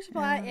 No, Feeder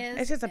Supply is.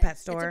 It's just a pet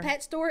store. It's a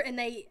pet store, and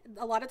a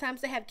lot of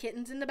times they have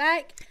kittens in the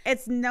back.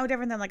 It's no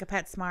different than like a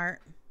Pet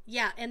Smart.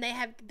 Yeah, and they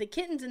have the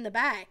kittens in the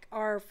back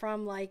are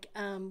from like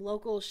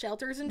local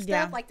shelters and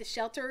stuff. Yeah. Like the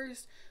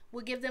shelters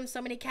will give them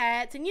so many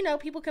cats, and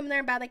people come in there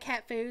and buy the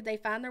cat food. They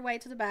find their way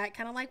to the back,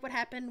 kind of like what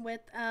happened with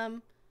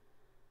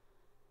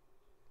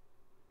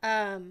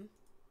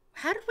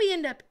How did we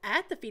end up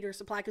at the Feeder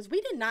Supply? Because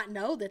we did not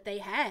know that they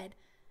had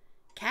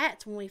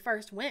cats when we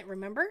first went.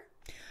 Remember?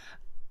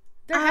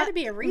 There had to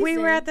be a reason. We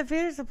were at the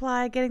Feeder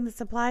Supply getting the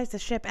supplies to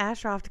ship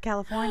Asher off to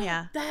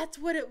California. That's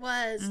what it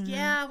was.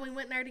 Yeah, we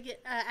went there to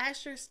get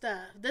Asher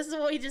stuff. This is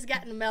what we just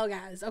got in the mail,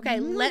 guys.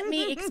 Okay, let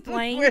me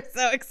explain. We're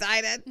so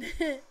excited.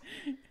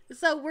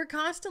 So we're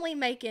constantly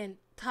making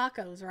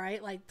tacos,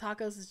 right? Like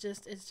tacos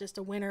is just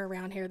a winner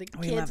around here. The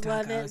kids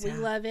love tacos, it. yeah. We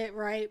love it,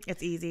 right?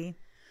 It's easy.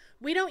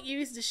 We don't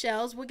use the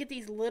shells. We'll get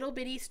these little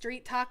bitty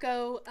street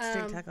taco.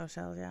 Street taco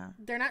shells, yeah.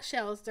 They're not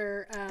shells.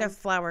 They're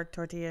flour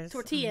tortillas.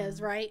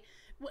 tortillas, right?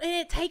 Well, and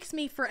it takes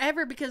me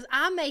forever because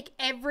I make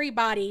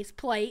everybody's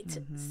plate,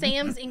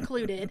 Sam's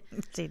included.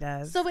 She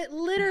does. So it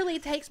literally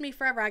takes me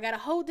forever. I got to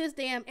hold this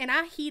and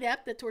I heat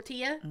up the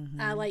tortilla.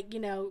 I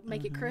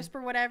make it crisp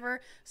or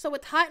whatever. So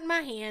it's hot in my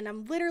hand.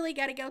 I'm literally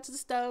got to go to the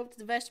stove, to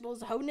the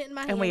vegetables, holding it in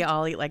my hand. And we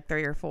all eat like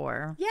 3 or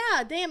 4.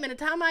 Yeah, damn. And the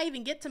time I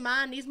even get to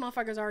mine, these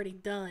motherfuckers are already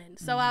done.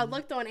 So I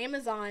looked on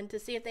Amazon to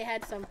see if they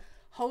had some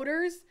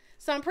holders.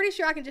 So I'm pretty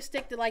sure I can just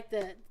stick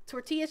the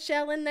tortilla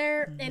shell in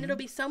there and it'll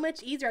be so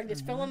much easier. I can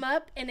just fill them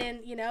up and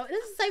then, this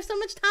will save so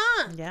much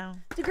time. Yeah.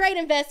 It's a great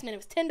investment. It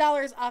was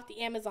 $10 off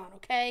the Amazon,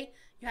 okay?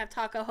 You have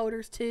taco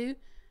holders too.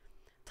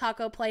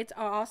 Taco plates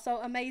are also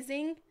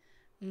amazing.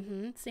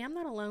 See, I'm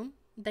not alone.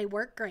 They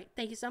work great.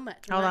 Thank you so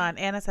much. Hold on.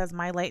 Anna says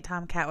my late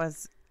tomcat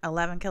was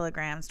 11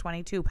 kilograms,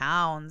 22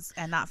 pounds,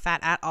 and not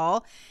fat at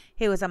all.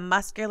 He was a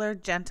muscular,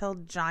 gentle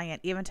giant.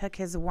 Even took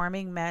his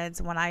warming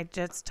meds when I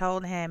just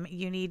told him,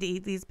 you need to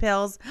eat these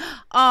pills.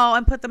 Oh,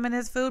 and put them in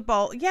his food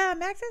bowl. Yeah,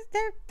 Max is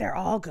they're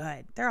all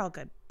good. They're all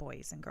good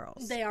boys and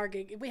girls. They are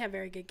good. We have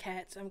very good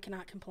cats. I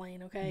cannot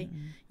complain, okay?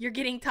 You're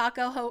getting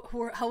taco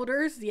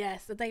holders?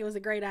 Yes, I think it was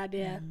a great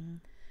idea.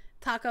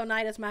 Taco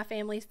night is my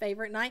family's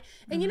favorite night.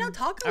 And, you know,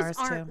 tacos Ours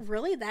aren't too.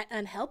 really that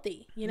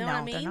unhealthy. You know what I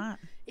No, mean? they're not.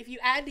 If you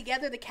add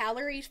together the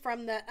calories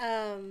from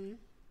the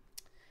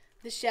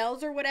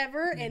shells or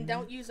whatever and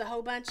don't use a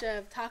whole bunch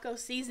of taco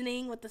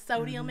seasoning with the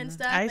sodium and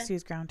stuff. I used to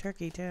use ground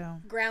turkey too.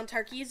 Ground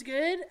turkey is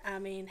good. I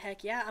mean,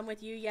 heck yeah, I'm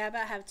with you, Yaba.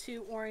 I have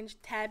 2 orange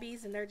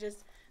tabbies and they're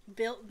just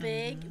built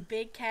big.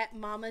 Big cat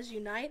mamas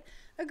unite.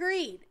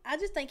 Agreed. I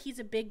just think he's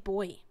a big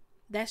boy.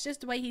 That's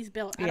just the way he's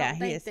built. I Yeah, don't he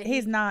think is. that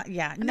He's not.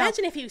 Yeah. No.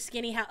 Imagine if he was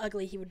skinny, how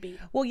ugly he would be.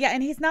 Well, yeah,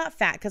 and he's not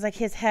fat because like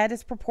his head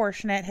is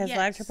proportionate, his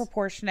legs are Yes.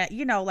 proportionate.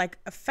 You know, like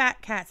a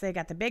fat cat, they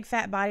got the big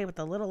fat body with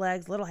the little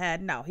legs, little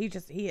head. No, he's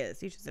just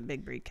a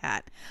big breed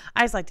cat.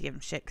 I just like to give him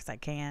shit because I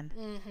can.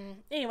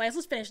 Anyways,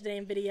 let's finish the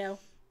damn video.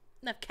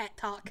 Enough cat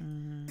talk.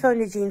 Phoned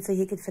to Gene so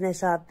he could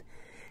finish up.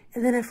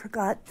 And then I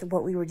forgot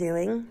what we were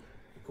doing.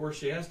 Of course,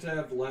 she has to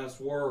have the last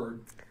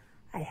word.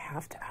 I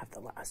have to have the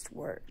last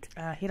word.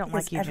 He don't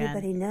Because like you, Jen.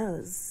 everybody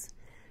knows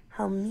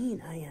how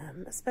mean I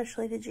am,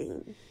 especially to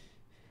Gene.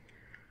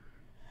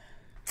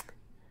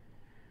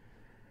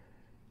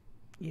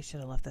 You should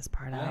have left this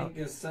part I out. ain't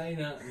gonna say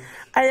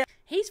nothing.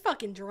 He's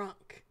fucking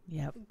drunk.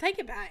 Yep. Take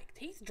it back.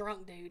 He's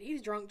drunk, dude.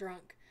 He's drunk.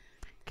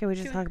 Can we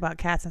just talk about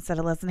cats instead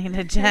of listening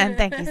to Jen?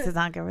 Thank you,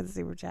 Sazanka, for the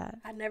super chat.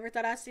 I never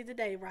thought I'd see the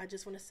day where I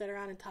just want to sit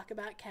around and talk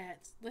about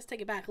cats. Let's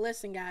take it back.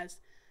 Listen, guys.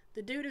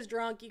 The dude is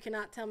drunk. You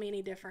cannot tell me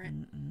any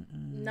different.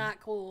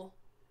 Not cool.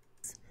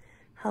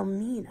 How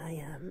mean I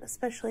am,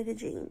 especially to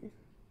Gene.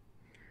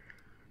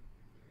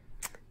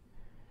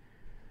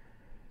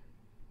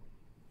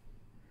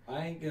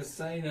 I ain't gonna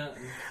say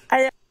nothing.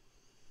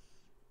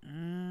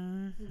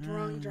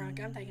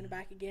 Drunk. I'm taking it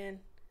back again.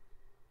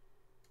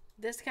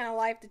 This kind of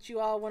life that you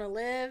all want to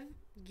live,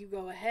 you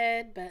go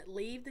ahead, but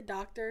leave the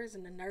doctors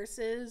and the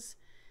nurses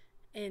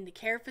and the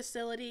care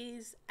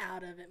facilities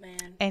out of it,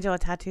 man. Angel with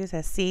Tattoo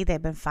says, see,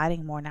 they've been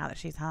fighting more now that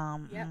she's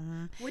home. Yep.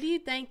 What do you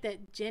think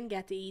that Jen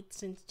got to eat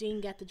since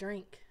Jean got to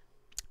drink?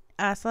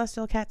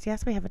 Celestial Cats,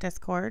 yes, we have a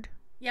Discord.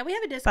 Yeah, we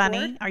have a Discord.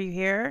 Bunny, are you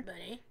here?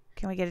 Bunny.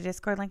 Can we get a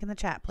Discord link in the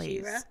chat,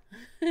 please?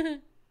 Shira.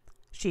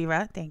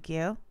 Shira, thank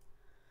you.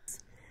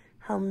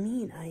 How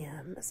mean I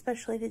am,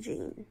 especially to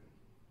Gene.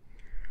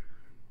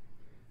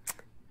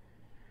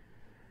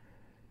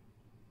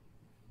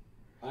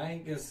 I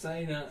ain't gonna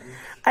say nothing.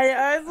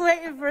 I was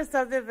waiting for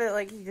something, but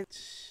like he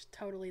just...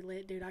 Totally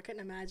lit, dude. I couldn't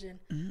imagine.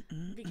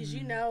 Because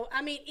you know,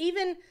 I mean,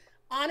 even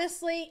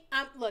honestly,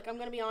 I'm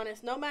going to be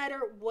honest. No matter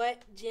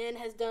what Jen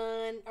has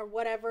done or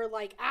whatever,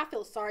 like, I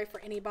feel sorry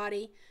for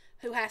anybody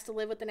who has to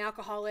live with an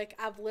alcoholic.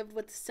 I've lived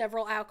with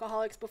several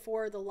alcoholics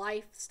before. The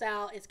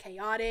lifestyle is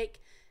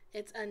chaotic.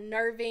 It's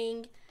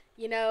unnerving.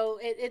 You know,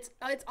 it's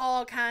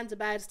all kinds of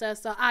bad stuff.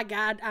 So I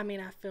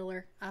feel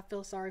her. I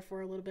feel sorry for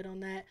her a little bit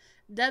on that.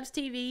 Dubs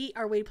TV,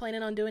 are we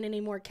planning on doing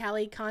any more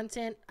Cali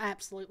content?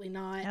 Absolutely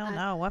not. Hell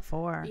no, what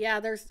for? Yeah,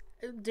 there's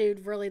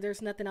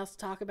nothing else to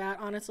talk about.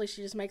 Honestly,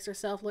 she just makes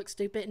herself look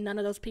stupid, and none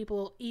of those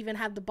people even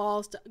have the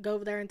balls to go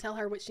over there and tell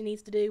her what she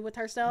needs to do with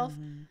herself.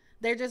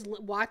 They're just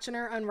watching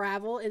her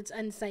unravel. It's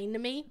insane to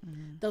me.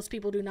 Those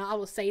people do not, I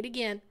will say it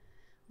again,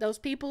 those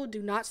people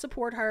do not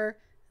support her.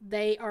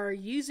 They are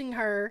using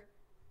her,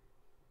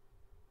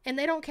 and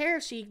they don't care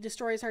if she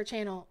destroys her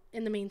channel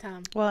in the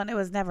meantime. Well, and it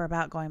was never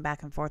about going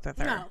back and forth with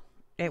her. No.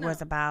 It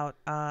was about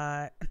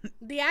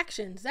The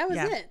actions. That was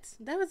it.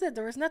 That was it.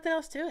 There was nothing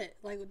else to it.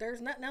 Like, there's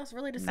nothing else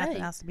really to say.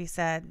 nothing else to be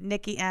said.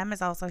 Nikki M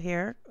is also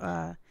here.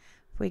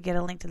 If we get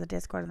a link to the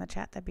Discord in the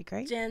chat, that'd be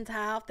great. Jen's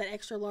house, that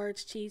extra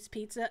large cheese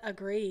pizza.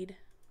 Agreed.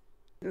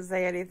 didn't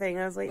say anything.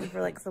 I was waiting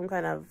for like some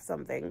kind of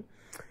something.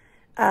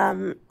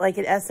 Like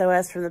an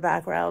SOS from the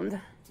background.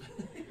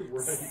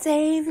 Right.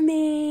 Save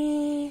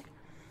me.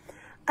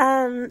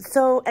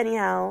 So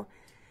anyhow,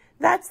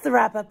 that's the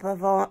wrap up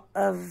of all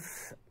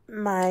of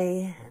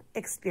my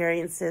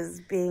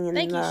experiences being in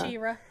Thank you, the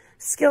Shira.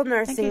 skilled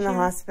nursing in the Shira.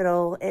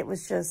 hospital. It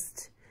was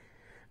just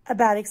a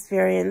bad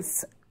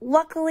experience.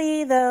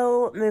 Luckily,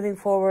 though, moving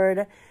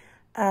forward,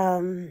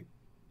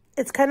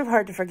 it's kind of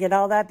hard to forget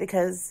all that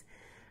because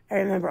I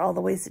remember all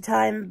the wasted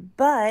time,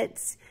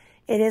 but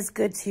it is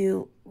good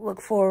to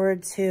look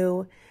forward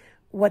to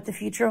what the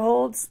future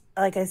holds.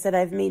 Like I said,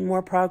 I've made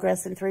more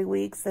progress in 3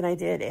 weeks than I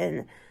did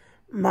in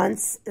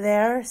months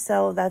there,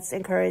 so that's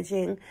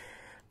encouraging.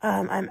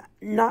 I'm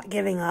not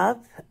giving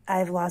up.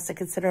 I've lost a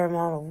considerable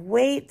amount of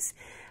weight.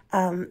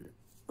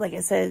 Like I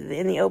said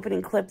in the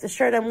opening clip, the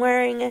shirt I'm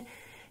wearing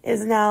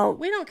is now...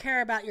 We don't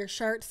care about your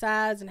shirt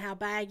size and how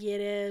baggy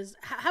it is.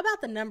 How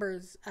about the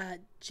numbers,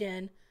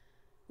 Jen?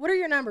 What are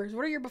your numbers?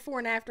 What are your before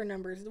and after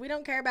numbers? We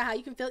don't care about how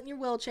you can fit in your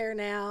wheelchair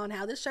now and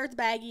how this shirt's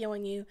baggy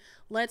on you.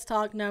 Let's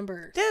talk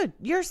numbers. Dude,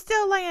 you're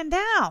still laying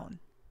down.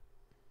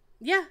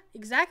 Yeah,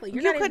 exactly.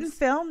 You couldn't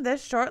film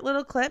this short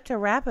little clip to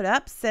wrap it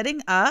up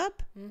sitting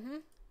up? Mm-hmm.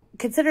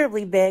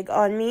 Considerably big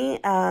on me.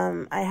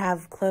 I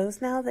have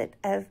clothes now that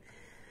I've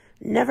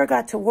never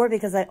got to wear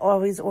because I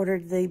always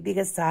ordered the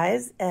biggest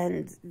size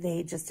and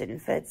they just didn't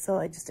fit, so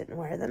I just didn't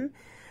wear them.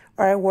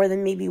 Or I wore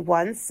them maybe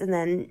once and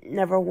then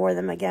never wore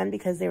them again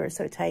because they were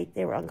so tight,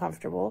 they were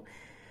uncomfortable.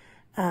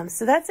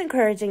 So that's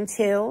encouraging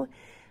too.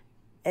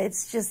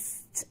 it's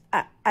just,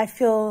 I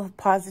feel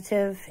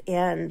positive,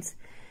 and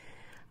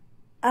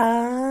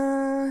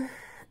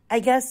I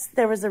guess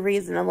there was a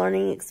reason, a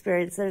learning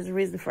experience. There's a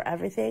reason for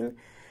everything.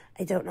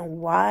 I don't know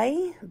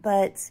why,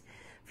 but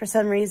for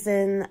some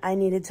reason I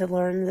needed to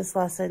learn this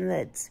lesson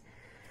that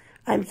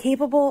I'm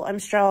capable, I'm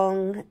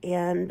strong,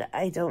 and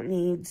I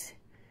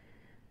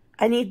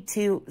need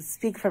to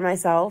speak for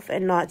myself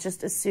and not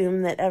just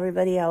assume that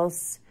everybody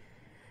else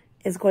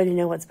is going to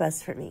know what's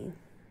best for me.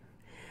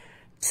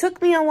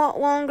 Took me a lot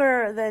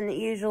longer than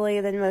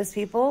most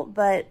people,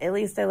 but at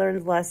least I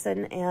learned the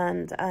lesson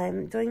and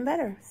I'm doing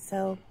better.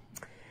 So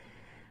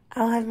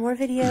I'll have more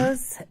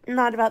videos,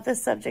 not about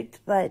this subject,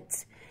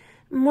 but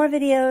more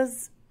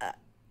videos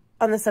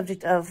on the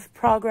subject of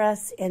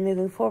progress and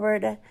moving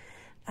forward,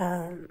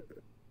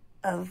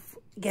 of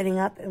getting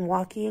up and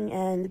walking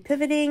and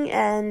pivoting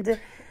and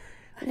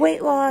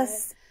weight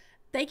loss.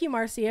 Thank you,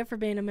 Marcia, for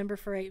being a member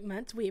for 8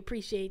 months. We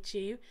appreciate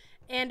you.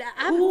 And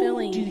I have a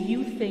feeling Do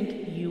you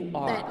think you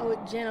are?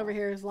 that Jen over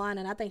here is lying,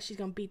 and I think she's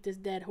going to beat this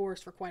dead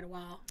horse for quite a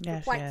while. Yeah,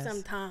 for quite she is.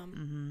 some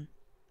time.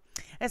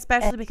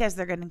 Especially because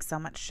they're getting so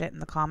much shit in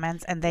the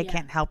comments, and they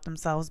can't help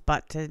themselves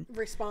but to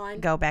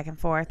Respond. go back and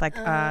forth, like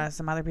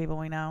some other people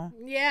we know.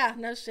 Yeah,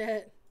 no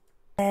shit.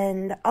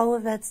 And all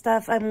of that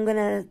stuff. I'm going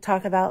to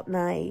talk about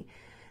my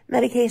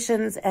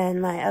medications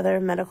and my other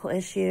medical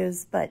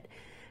issues, but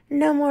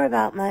no more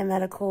about my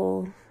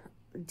medical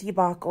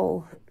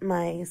debacle,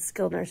 my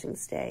skilled nursing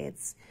stay.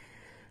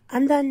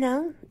 I'm done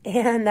now,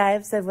 and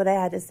I've said what I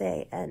had to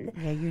say. And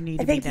Yeah, you need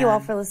I to be thank you all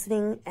done. for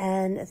listening,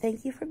 and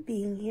thank you for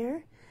being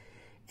here.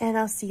 And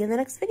I'll see you in the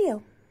next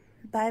video.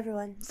 Bye,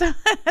 everyone. So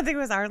I think it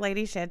was Our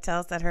Lady should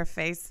tell us that her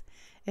face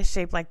is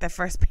shaped like the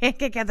first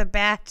pancake of the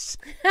batch.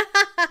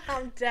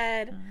 I'm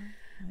dead.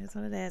 That's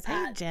what it is.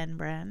 Hey, Jen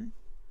Bren.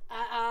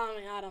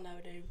 I don't know,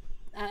 dude.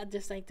 I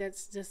just think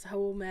that's just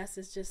whole mess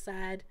is just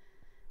sad.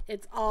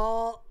 It's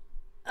all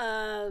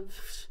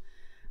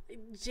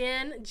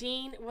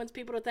Gene wants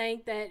people to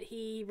think that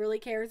he really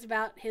cares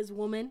about his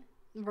woman,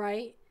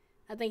 right?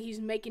 I think he's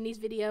making these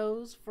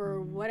videos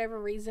for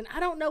whatever reason. I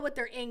don't know what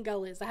their end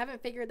goal is. I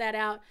haven't figured that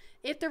out.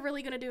 If they're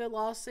really going to do a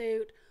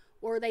lawsuit,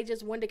 or they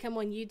just wanted to come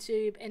on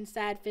YouTube and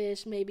sad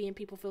fish maybe, and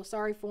people feel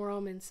sorry for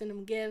them and send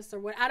them gifts or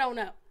what. I don't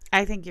know.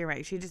 I think you're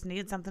right. She just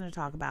needed something to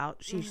talk about.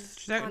 She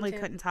certainly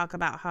Content. couldn't talk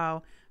about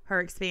how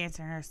her experience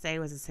in her stay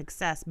was a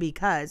success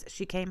because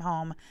she came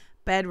home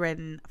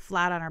bedridden,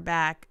 flat on her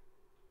back.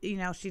 You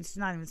know, she's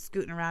not even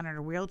scooting around in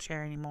her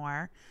wheelchair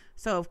anymore.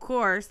 So, of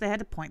course, they had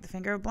to point the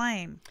finger of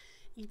blame.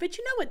 But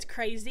you know what's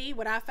crazy?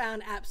 What I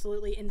found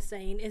absolutely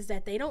insane is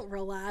that they don't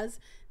realize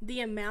the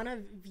amount of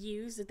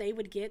views that they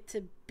would get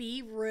to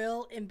be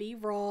real and be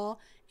raw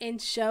and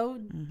show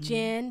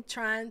Jen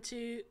trying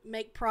to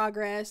make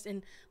progress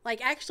and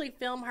like actually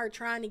film her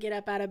trying to get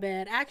up out of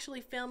bed,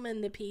 actually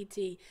filming the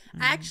PT,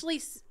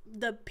 actually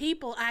the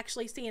people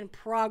actually seeing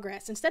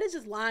progress instead of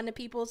just lying to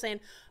people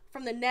saying,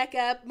 from the neck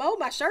up,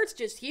 my shirt's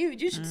just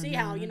huge. You should see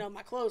how,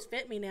 my clothes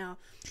fit me now.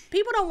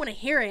 People don't want to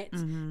hear it.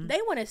 They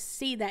want to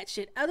see that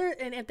shit.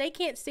 And if they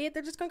can't see it,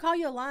 they're just going to call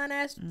you a lying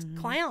ass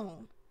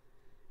clown.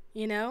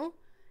 You know?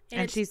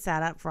 And she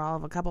sat up for all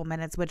of a couple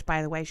minutes, which,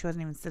 by the way, she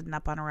wasn't even sitting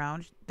up on her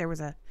own. There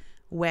was a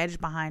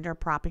wedge behind her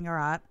propping her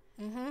up.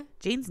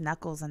 Jean's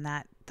knuckles in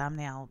that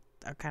thumbnail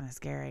are kind of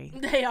scary.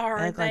 They are, They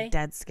aren't look like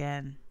dead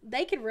skin.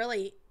 They could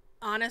really,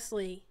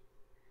 honestly,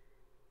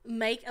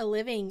 make a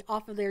living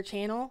off of their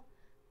channel.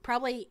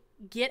 Probably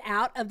get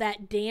out of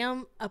that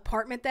damn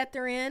apartment that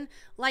they're in.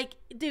 Like,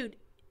 dude,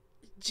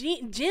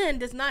 Jen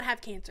does not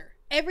have cancer.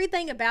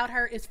 Everything about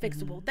her is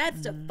fixable.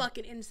 That's the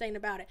fucking insane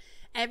about it.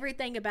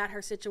 Everything about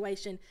her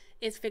situation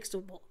is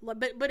fixable.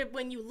 But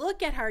when you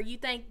look at her, you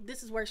think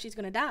this is where she's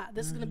going to die.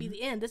 This is going to be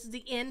the end. This is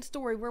the end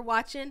story. We're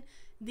watching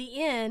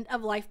the end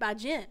of Life by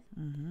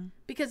Jen.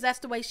 Because that's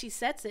the way she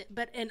sets it.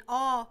 But in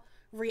all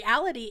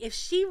reality, if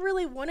she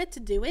really wanted to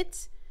do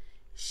it,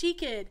 she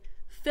could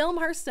film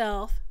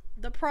herself,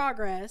 the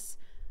progress.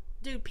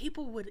 Dude,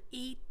 people would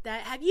eat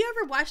that. Have you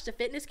ever watched the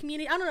fitness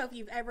community? I don't know if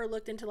you've ever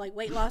looked into like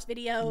weight loss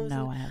videos.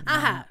 No, I have I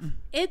not. have.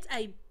 It's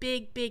a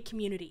big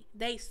community.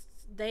 They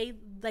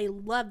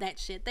love that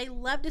shit. They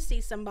love to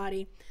see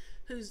somebody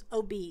who's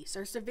obese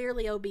or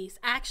severely obese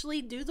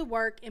actually do the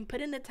work and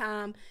put in the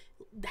time,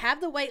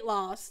 have the weight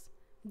loss.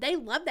 They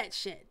love that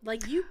shit.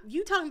 Like you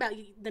talking about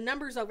the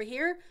numbers over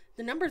here,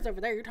 the numbers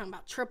over there. You're talking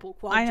about triple,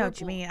 quadruple. I know what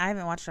you mean. I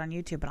haven't watched it on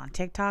YouTube, but on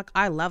TikTok,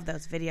 I love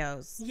those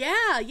videos.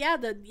 Yeah.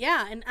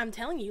 And I'm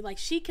telling you, like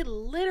she could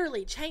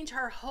literally change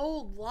her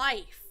whole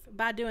life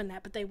by doing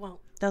that, but they won't.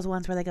 Those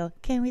ones where they go,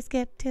 "Can we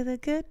skip to the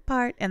good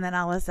part?" And then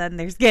all of a sudden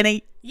they're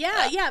skinny.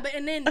 Yeah,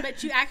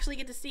 but you actually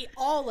get to see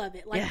all of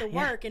it, like Yeah, the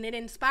yeah. work, and it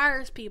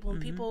inspires people,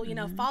 and people,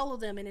 follow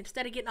them, and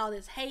instead of getting all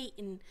this hate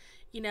and,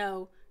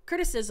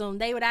 criticism,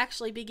 they would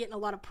actually be getting a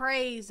lot of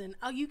praise and,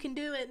 oh, you can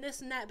do it, and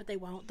this and that, but they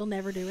won't. They'll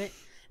never do it.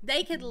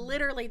 They could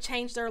literally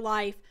change their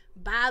life,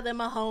 buy them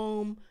a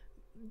home.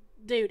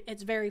 Dude,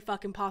 it's very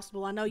fucking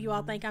possible. I know you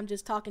all think I'm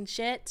just talking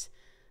shit.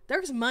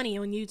 There's money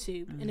on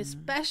YouTube, and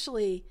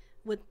especially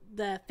with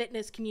the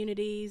fitness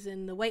communities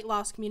and the weight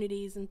loss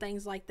communities and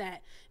things like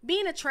that.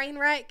 Being a train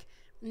wreck,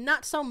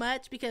 not so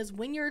much, because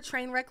when you're a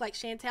train wreck like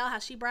Chantel, how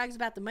she brags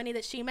about the money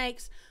that she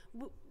makes,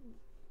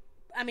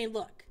 I mean,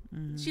 look,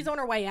 she's on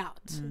her way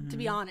out, to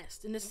be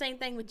honest. And the same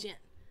thing with Jen.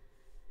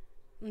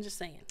 I'm just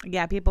saying.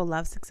 Yeah, people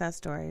love success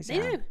stories. They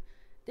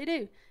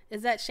do.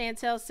 Is that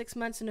Chantel's 6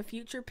 months in the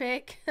future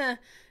pick?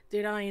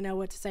 Dude, I don't even know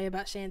what to say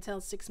about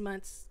Chantel's 6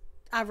 months.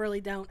 I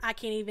really don't. I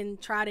can't even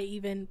try to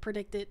even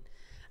predict it.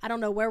 I don't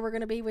know where we're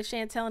going to be with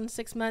Chantel in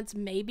 6 months.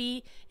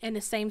 Maybe in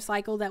the same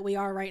cycle that we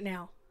are right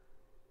now.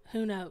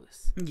 Who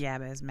knows? Yeah,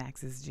 but it's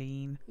Max's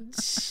gene.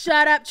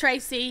 Shut up,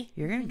 Tracy.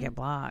 You're going to get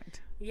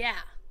blocked. Yeah.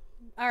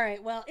 All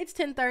right. Well, it's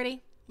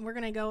 10:30. We're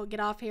going to go get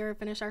off here,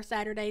 finish our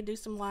Saturday, do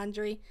some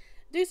laundry,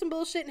 do some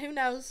bullshit, and who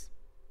knows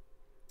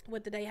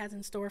what the day has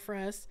in store for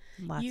us.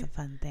 Lots of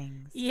fun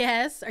things.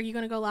 Yes. Are you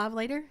going to go live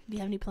later? Do you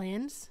have any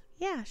plans?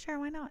 Yeah, sure.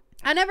 Why not?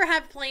 I never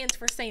have plans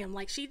for Sam.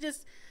 Like, she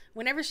just,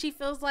 whenever she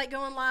feels like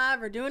going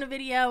live or doing a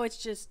video, it's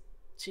just,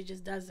 she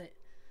just does it.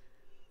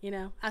 You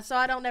know? So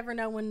I don't ever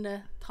know when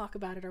to talk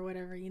about it or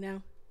whatever, you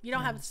know? You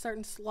don't have a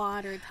certain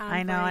slot or a time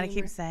I know. frame I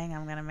keep saying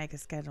I'm going to make a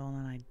schedule, and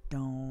then I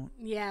don't.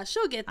 Yeah,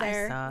 she'll get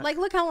there. Like,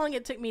 look how long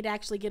it took me to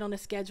actually get on a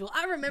schedule.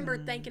 I remember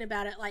thinking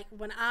about it, like,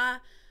 when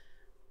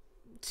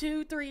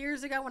 2-3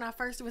 years ago, when I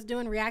first was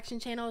doing reaction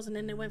channels, and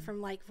then it went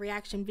from, like,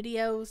 reaction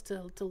videos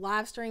to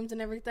live streams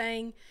and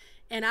everything.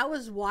 And I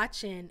was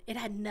watching. It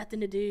had nothing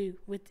to do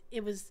with,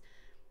 it was,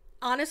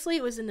 honestly,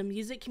 it was in the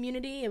music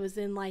community. It was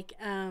in, like,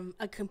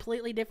 a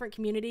completely different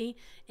community.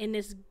 And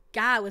this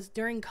guy was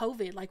during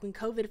COVID, like when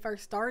COVID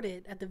first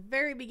started, at the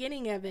very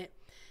beginning of it.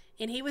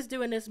 And he was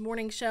doing this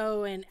morning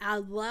show, and I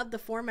loved the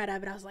format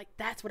of it. I was like,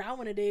 that's what I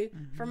want to do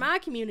for my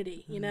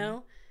community, you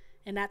know?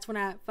 And that's when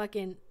I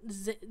fucking,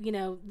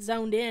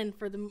 zoned in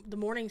for the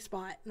morning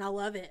spot. And I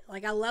love it.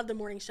 Like, I love the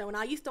morning show. And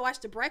I used to watch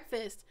The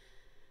Breakfast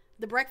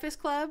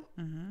Club,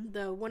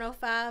 the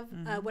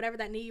 105, whatever,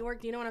 that New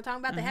York. Do you know what I'm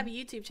talking about? They have a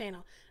YouTube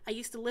channel. I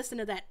used to listen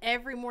to that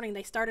every morning.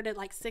 They started at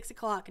like 6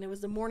 o'clock, and it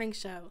was the morning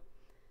show.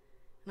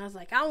 And I was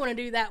like, I want to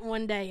do that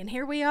one day. And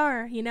here we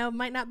are. You know,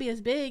 might not be as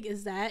big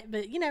as that,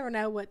 but you never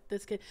know what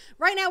this could.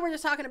 Right now, we're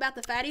just talking about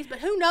the fatties, but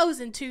who knows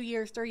in 2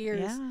 years, 3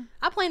 years. Yeah.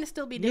 I plan to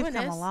still be doing this.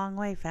 You've come a long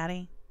way,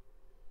 fatty.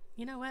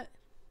 You know what?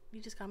 You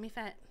just call me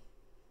fat.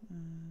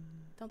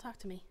 Don't talk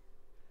to me.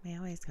 We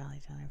always call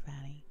each other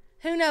fatty.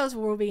 Who knows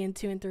where we'll be in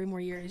 2 and 3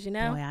 more years, you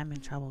know? Boy, I'm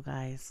in trouble,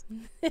 guys.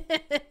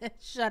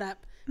 Shut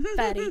up,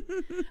 fatty.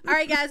 All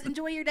right, guys,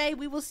 enjoy your day.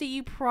 We will see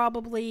you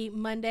probably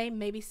Monday.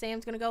 Maybe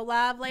Sam's going to go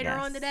live later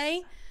on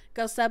today.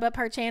 Go sub up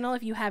her channel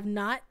if you have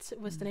not.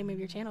 What's the name of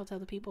your channel? Tell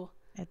the people.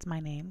 It's my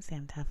name,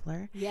 Sam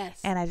Teffler.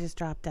 Yes. And I just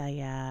dropped a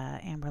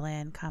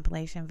Amberlynn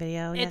compilation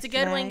video It's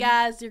yesterday. A good one,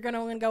 guys. You're going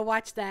to go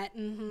watch that.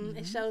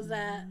 It shows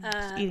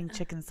just eating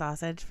chicken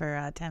sausage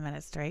for 10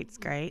 minutes straight. It's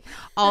great.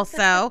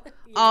 Also,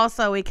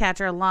 also we catch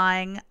her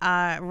lying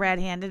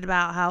red-handed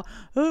about how,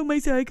 my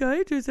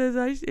psychiatrist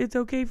says it's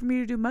okay for me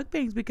to do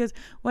mukbangs because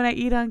when I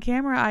eat on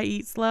camera, I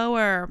eat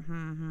slower.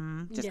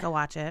 Just go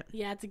watch it.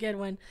 Yeah, it's a good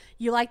one.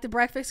 You like The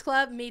Breakfast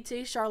Club? Me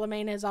too.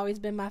 Charlamagne has always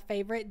been my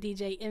favorite.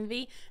 DJ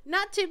Envy.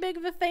 Not too big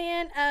of a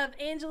fan of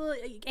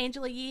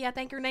Angela Yee, I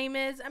think her name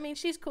is. I mean,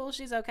 she's cool,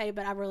 she's okay,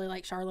 but I really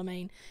like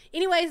Charlamagne.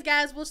 Anyways,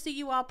 guys, we'll see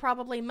you all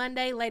probably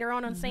Monday later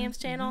on Sam's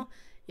channel.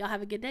 Y'all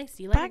have a good day.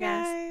 See you later, Bye,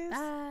 guys.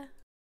 Bye.